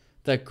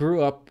 that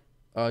grew up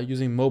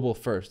using mobile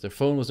first. Their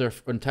phone was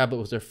and tablet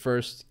was their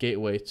first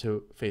gateway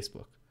to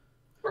Facebook.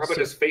 Or how about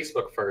just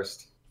Facebook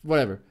first?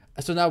 Whatever.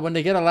 So now when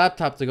they get a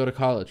laptop to go to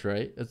college,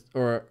 right,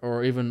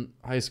 or even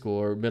high school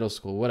or middle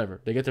school, whatever,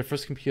 they get their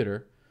first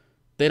computer.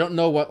 They don't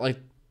know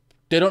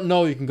They don't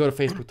know you can go to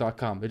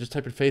Facebook.com. They just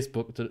type in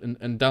Facebook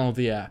and download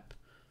the app.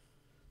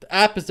 The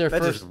app is their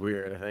first. That's just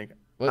weird, I think.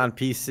 What? On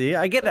PC,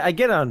 I get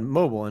it on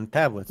mobile and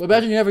tablets. Well,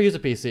 imagine you never use a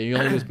PC. You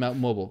only use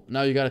mobile.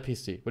 Now you got a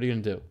PC. What are you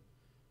gonna do?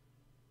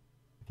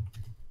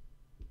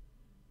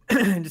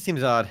 It just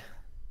seems odd,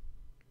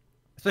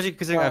 especially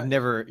because I've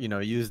never,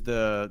 used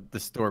the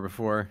store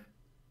before.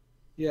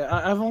 Yeah,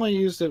 I've only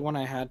used it when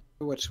I had,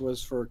 which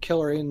was for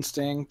Killer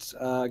Instinct,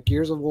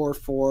 Gears of War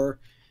 4.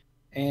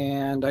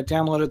 And I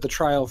downloaded the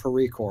trial for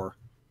Recore,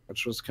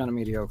 which was kind of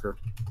mediocre.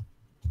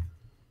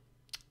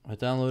 I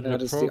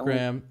downloaded a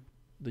program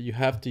that you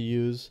have to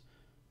use.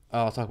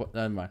 I'll talk about.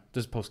 Never mind.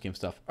 Just post game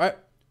stuff. All right.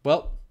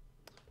 Well,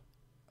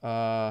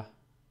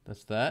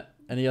 that's that.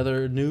 Any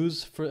other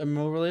news for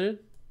MMO related?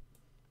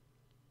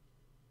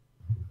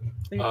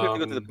 I think we have to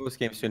go to the post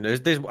game soon.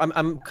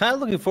 I'm kind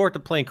of looking forward to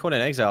playing Conan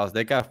Exiles.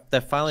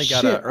 That finally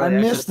got an early I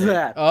missed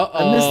that.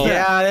 I missed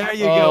that. Yeah, there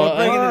you go. We're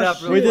bringing it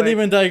up. We didn't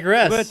even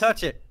digress. We're gonna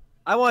touch it.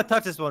 I want to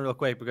touch this one real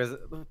quick because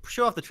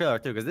show off the trailer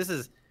too,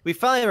 because we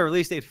finally have a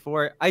release date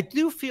for it. I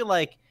do feel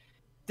like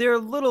they're a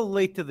little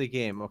late to the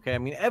game. Okay, I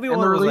mean everyone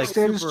and the was release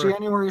like date is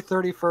January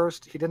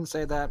 31st. He didn't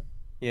say that.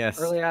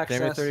 Yes, early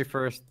access. January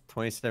 31st,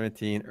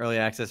 2017. Early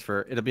access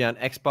it'll be on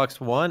Xbox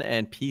One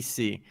and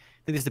PC. I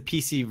think it's the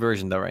PC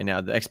version though right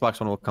now. The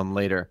Xbox One will come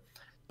later,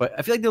 but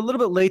I feel like they're a little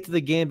bit late to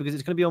the game because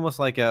it's going to be almost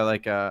like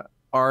a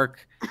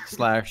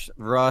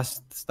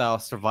Ark/Rust style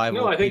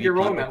survival. No, I think you're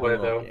wrong that way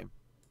though. Game.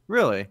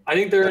 Really? I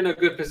think they're in a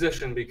good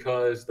position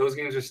because those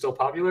games are still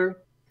popular,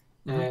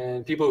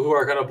 and people who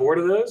are kind of bored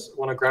of those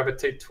want to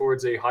gravitate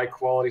towards a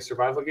high-quality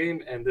survival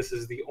game, and this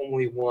is the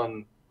only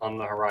one on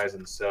the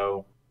horizon.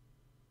 So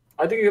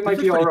I think it might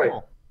be all right.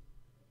 Cool.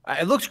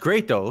 It looks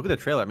great though. Look at the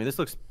trailer. I mean, this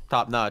looks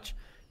top notch.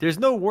 There's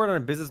no word on a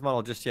business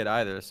model just yet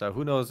either, so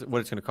who knows what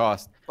it's going to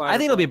cost. I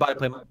think it'll be buy to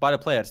play. Buy to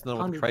play. I just don't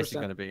know what the price is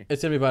going to be.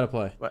 It's going to be buy to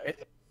play.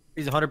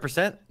 Is it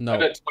 100%? No. I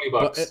bet $20.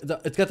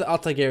 But it's got the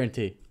Altai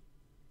guarantee.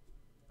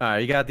 All right,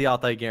 you got the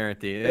Altai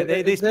guarantee.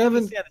 They haven't on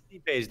the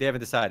Steam page. They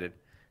haven't decided.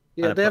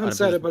 Yeah, they haven't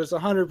said it, but it's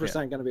 100%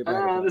 going to be buy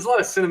to play. There's a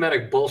lot of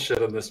cinematic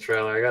bullshit in this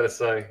trailer. I gotta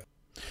say.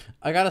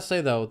 I gotta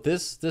say though,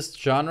 this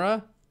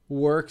genre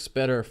works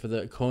better for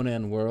the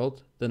Conan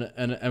world than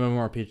an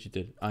MMORPG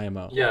did.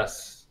 IMO.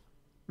 Yes.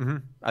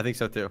 I think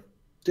so too.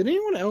 Did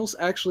anyone else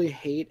actually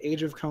hate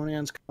Age of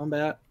Conan's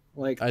combat?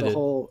 Like the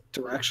whole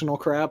directional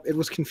crap? It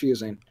was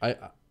confusing.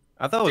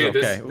 I thought it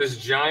was okay. This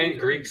giant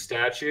Greek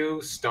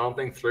statue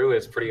stomping through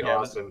is pretty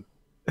awesome.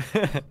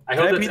 I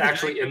hope it's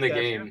actually in the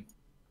game.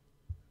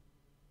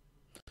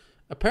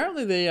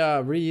 Apparently, they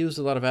reused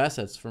a lot of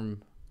assets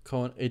from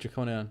Age of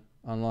Conan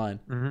Online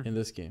in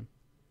this game.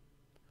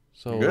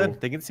 So good.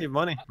 They can save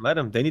money. Let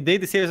them. They need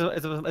to save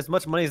as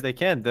much money as they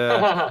can.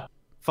 The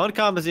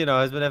Funcom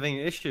has been having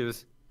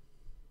issues.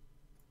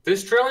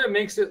 This trailer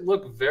makes it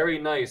look very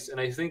nice, and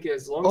I think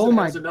as long as it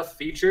has enough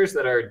features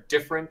that are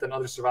different than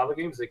other survival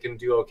games, it can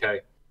do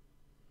okay.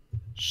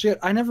 Shit,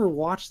 I never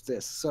watched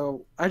this,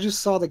 so I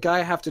just saw the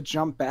guy have to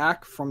jump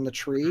back from the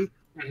tree.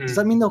 Does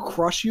that mean they'll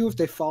crush you if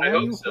they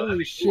follow you? So.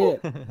 Holy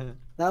shit.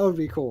 That would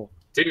be cool.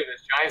 Dude,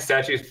 this giant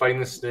statue is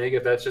fighting the snake.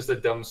 If that's just a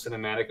dumb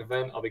cinematic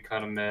event, I'll be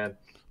kind of mad.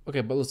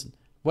 Okay, but listen,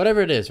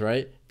 whatever it is,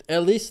 right?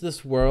 At least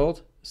this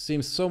world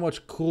seems so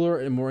much cooler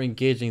and more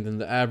engaging than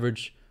the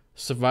average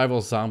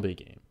survival zombie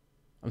game.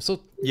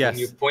 Yes. Can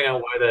you point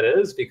out why that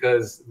is?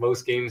 Because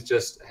most games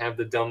just have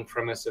the dumb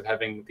premise of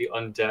having the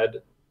undead,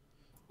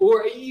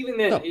 or even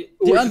that,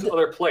 or just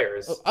other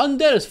players.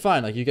 Undead is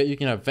fine. Like you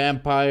can have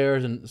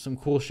vampires and some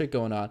cool shit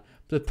going on.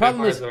 But the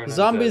problem is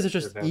zombies are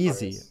just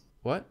easy.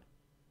 What?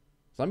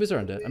 Zombies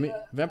are undead. I mean,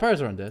 vampires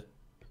are undead.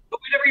 But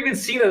we've never even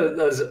seen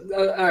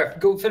a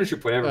go finish your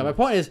point. My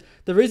point is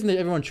the reason that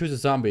everyone chooses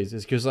zombies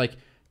is because like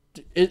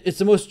it's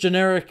the most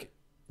generic.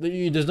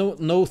 There's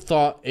no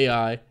thought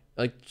AI.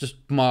 Like just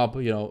mob,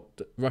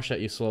 rush at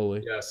you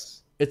slowly.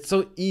 Yes. It's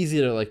so easy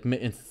to like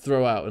and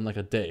throw out in like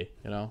a day,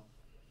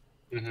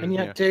 And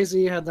yet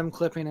Daisy had them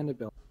clipping into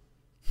Bill.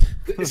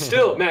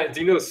 Still, Matt,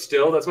 do you know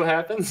still that's what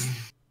happens?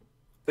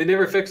 They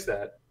never fixed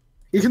that.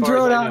 You can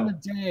throw it out in a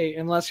day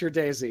unless you're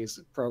Daisy's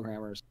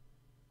programmers.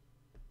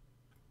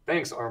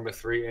 Thanks, Arma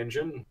 3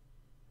 engine.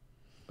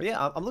 But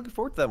yeah, I'm looking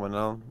forward to that one.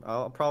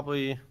 I'll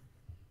probably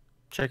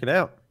check it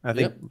out. I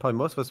think probably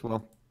most of us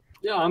will.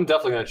 Yeah, I'm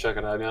definitely going to check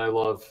it out. I mean, I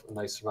love a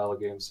nice survival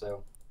game,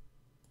 so.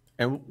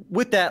 And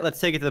with that, let's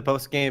take it to the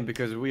post-game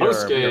because we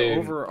are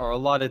over our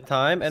allotted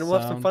time, and we'll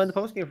have some fun in the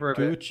post-game for a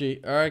bit.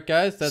 Gucci. All right,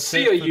 guys, that's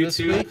it for this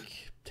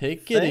week.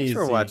 Take it easy. Thanks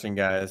for watching,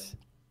 guys.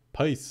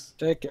 Peace.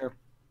 Take care.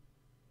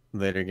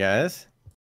 Later, guys.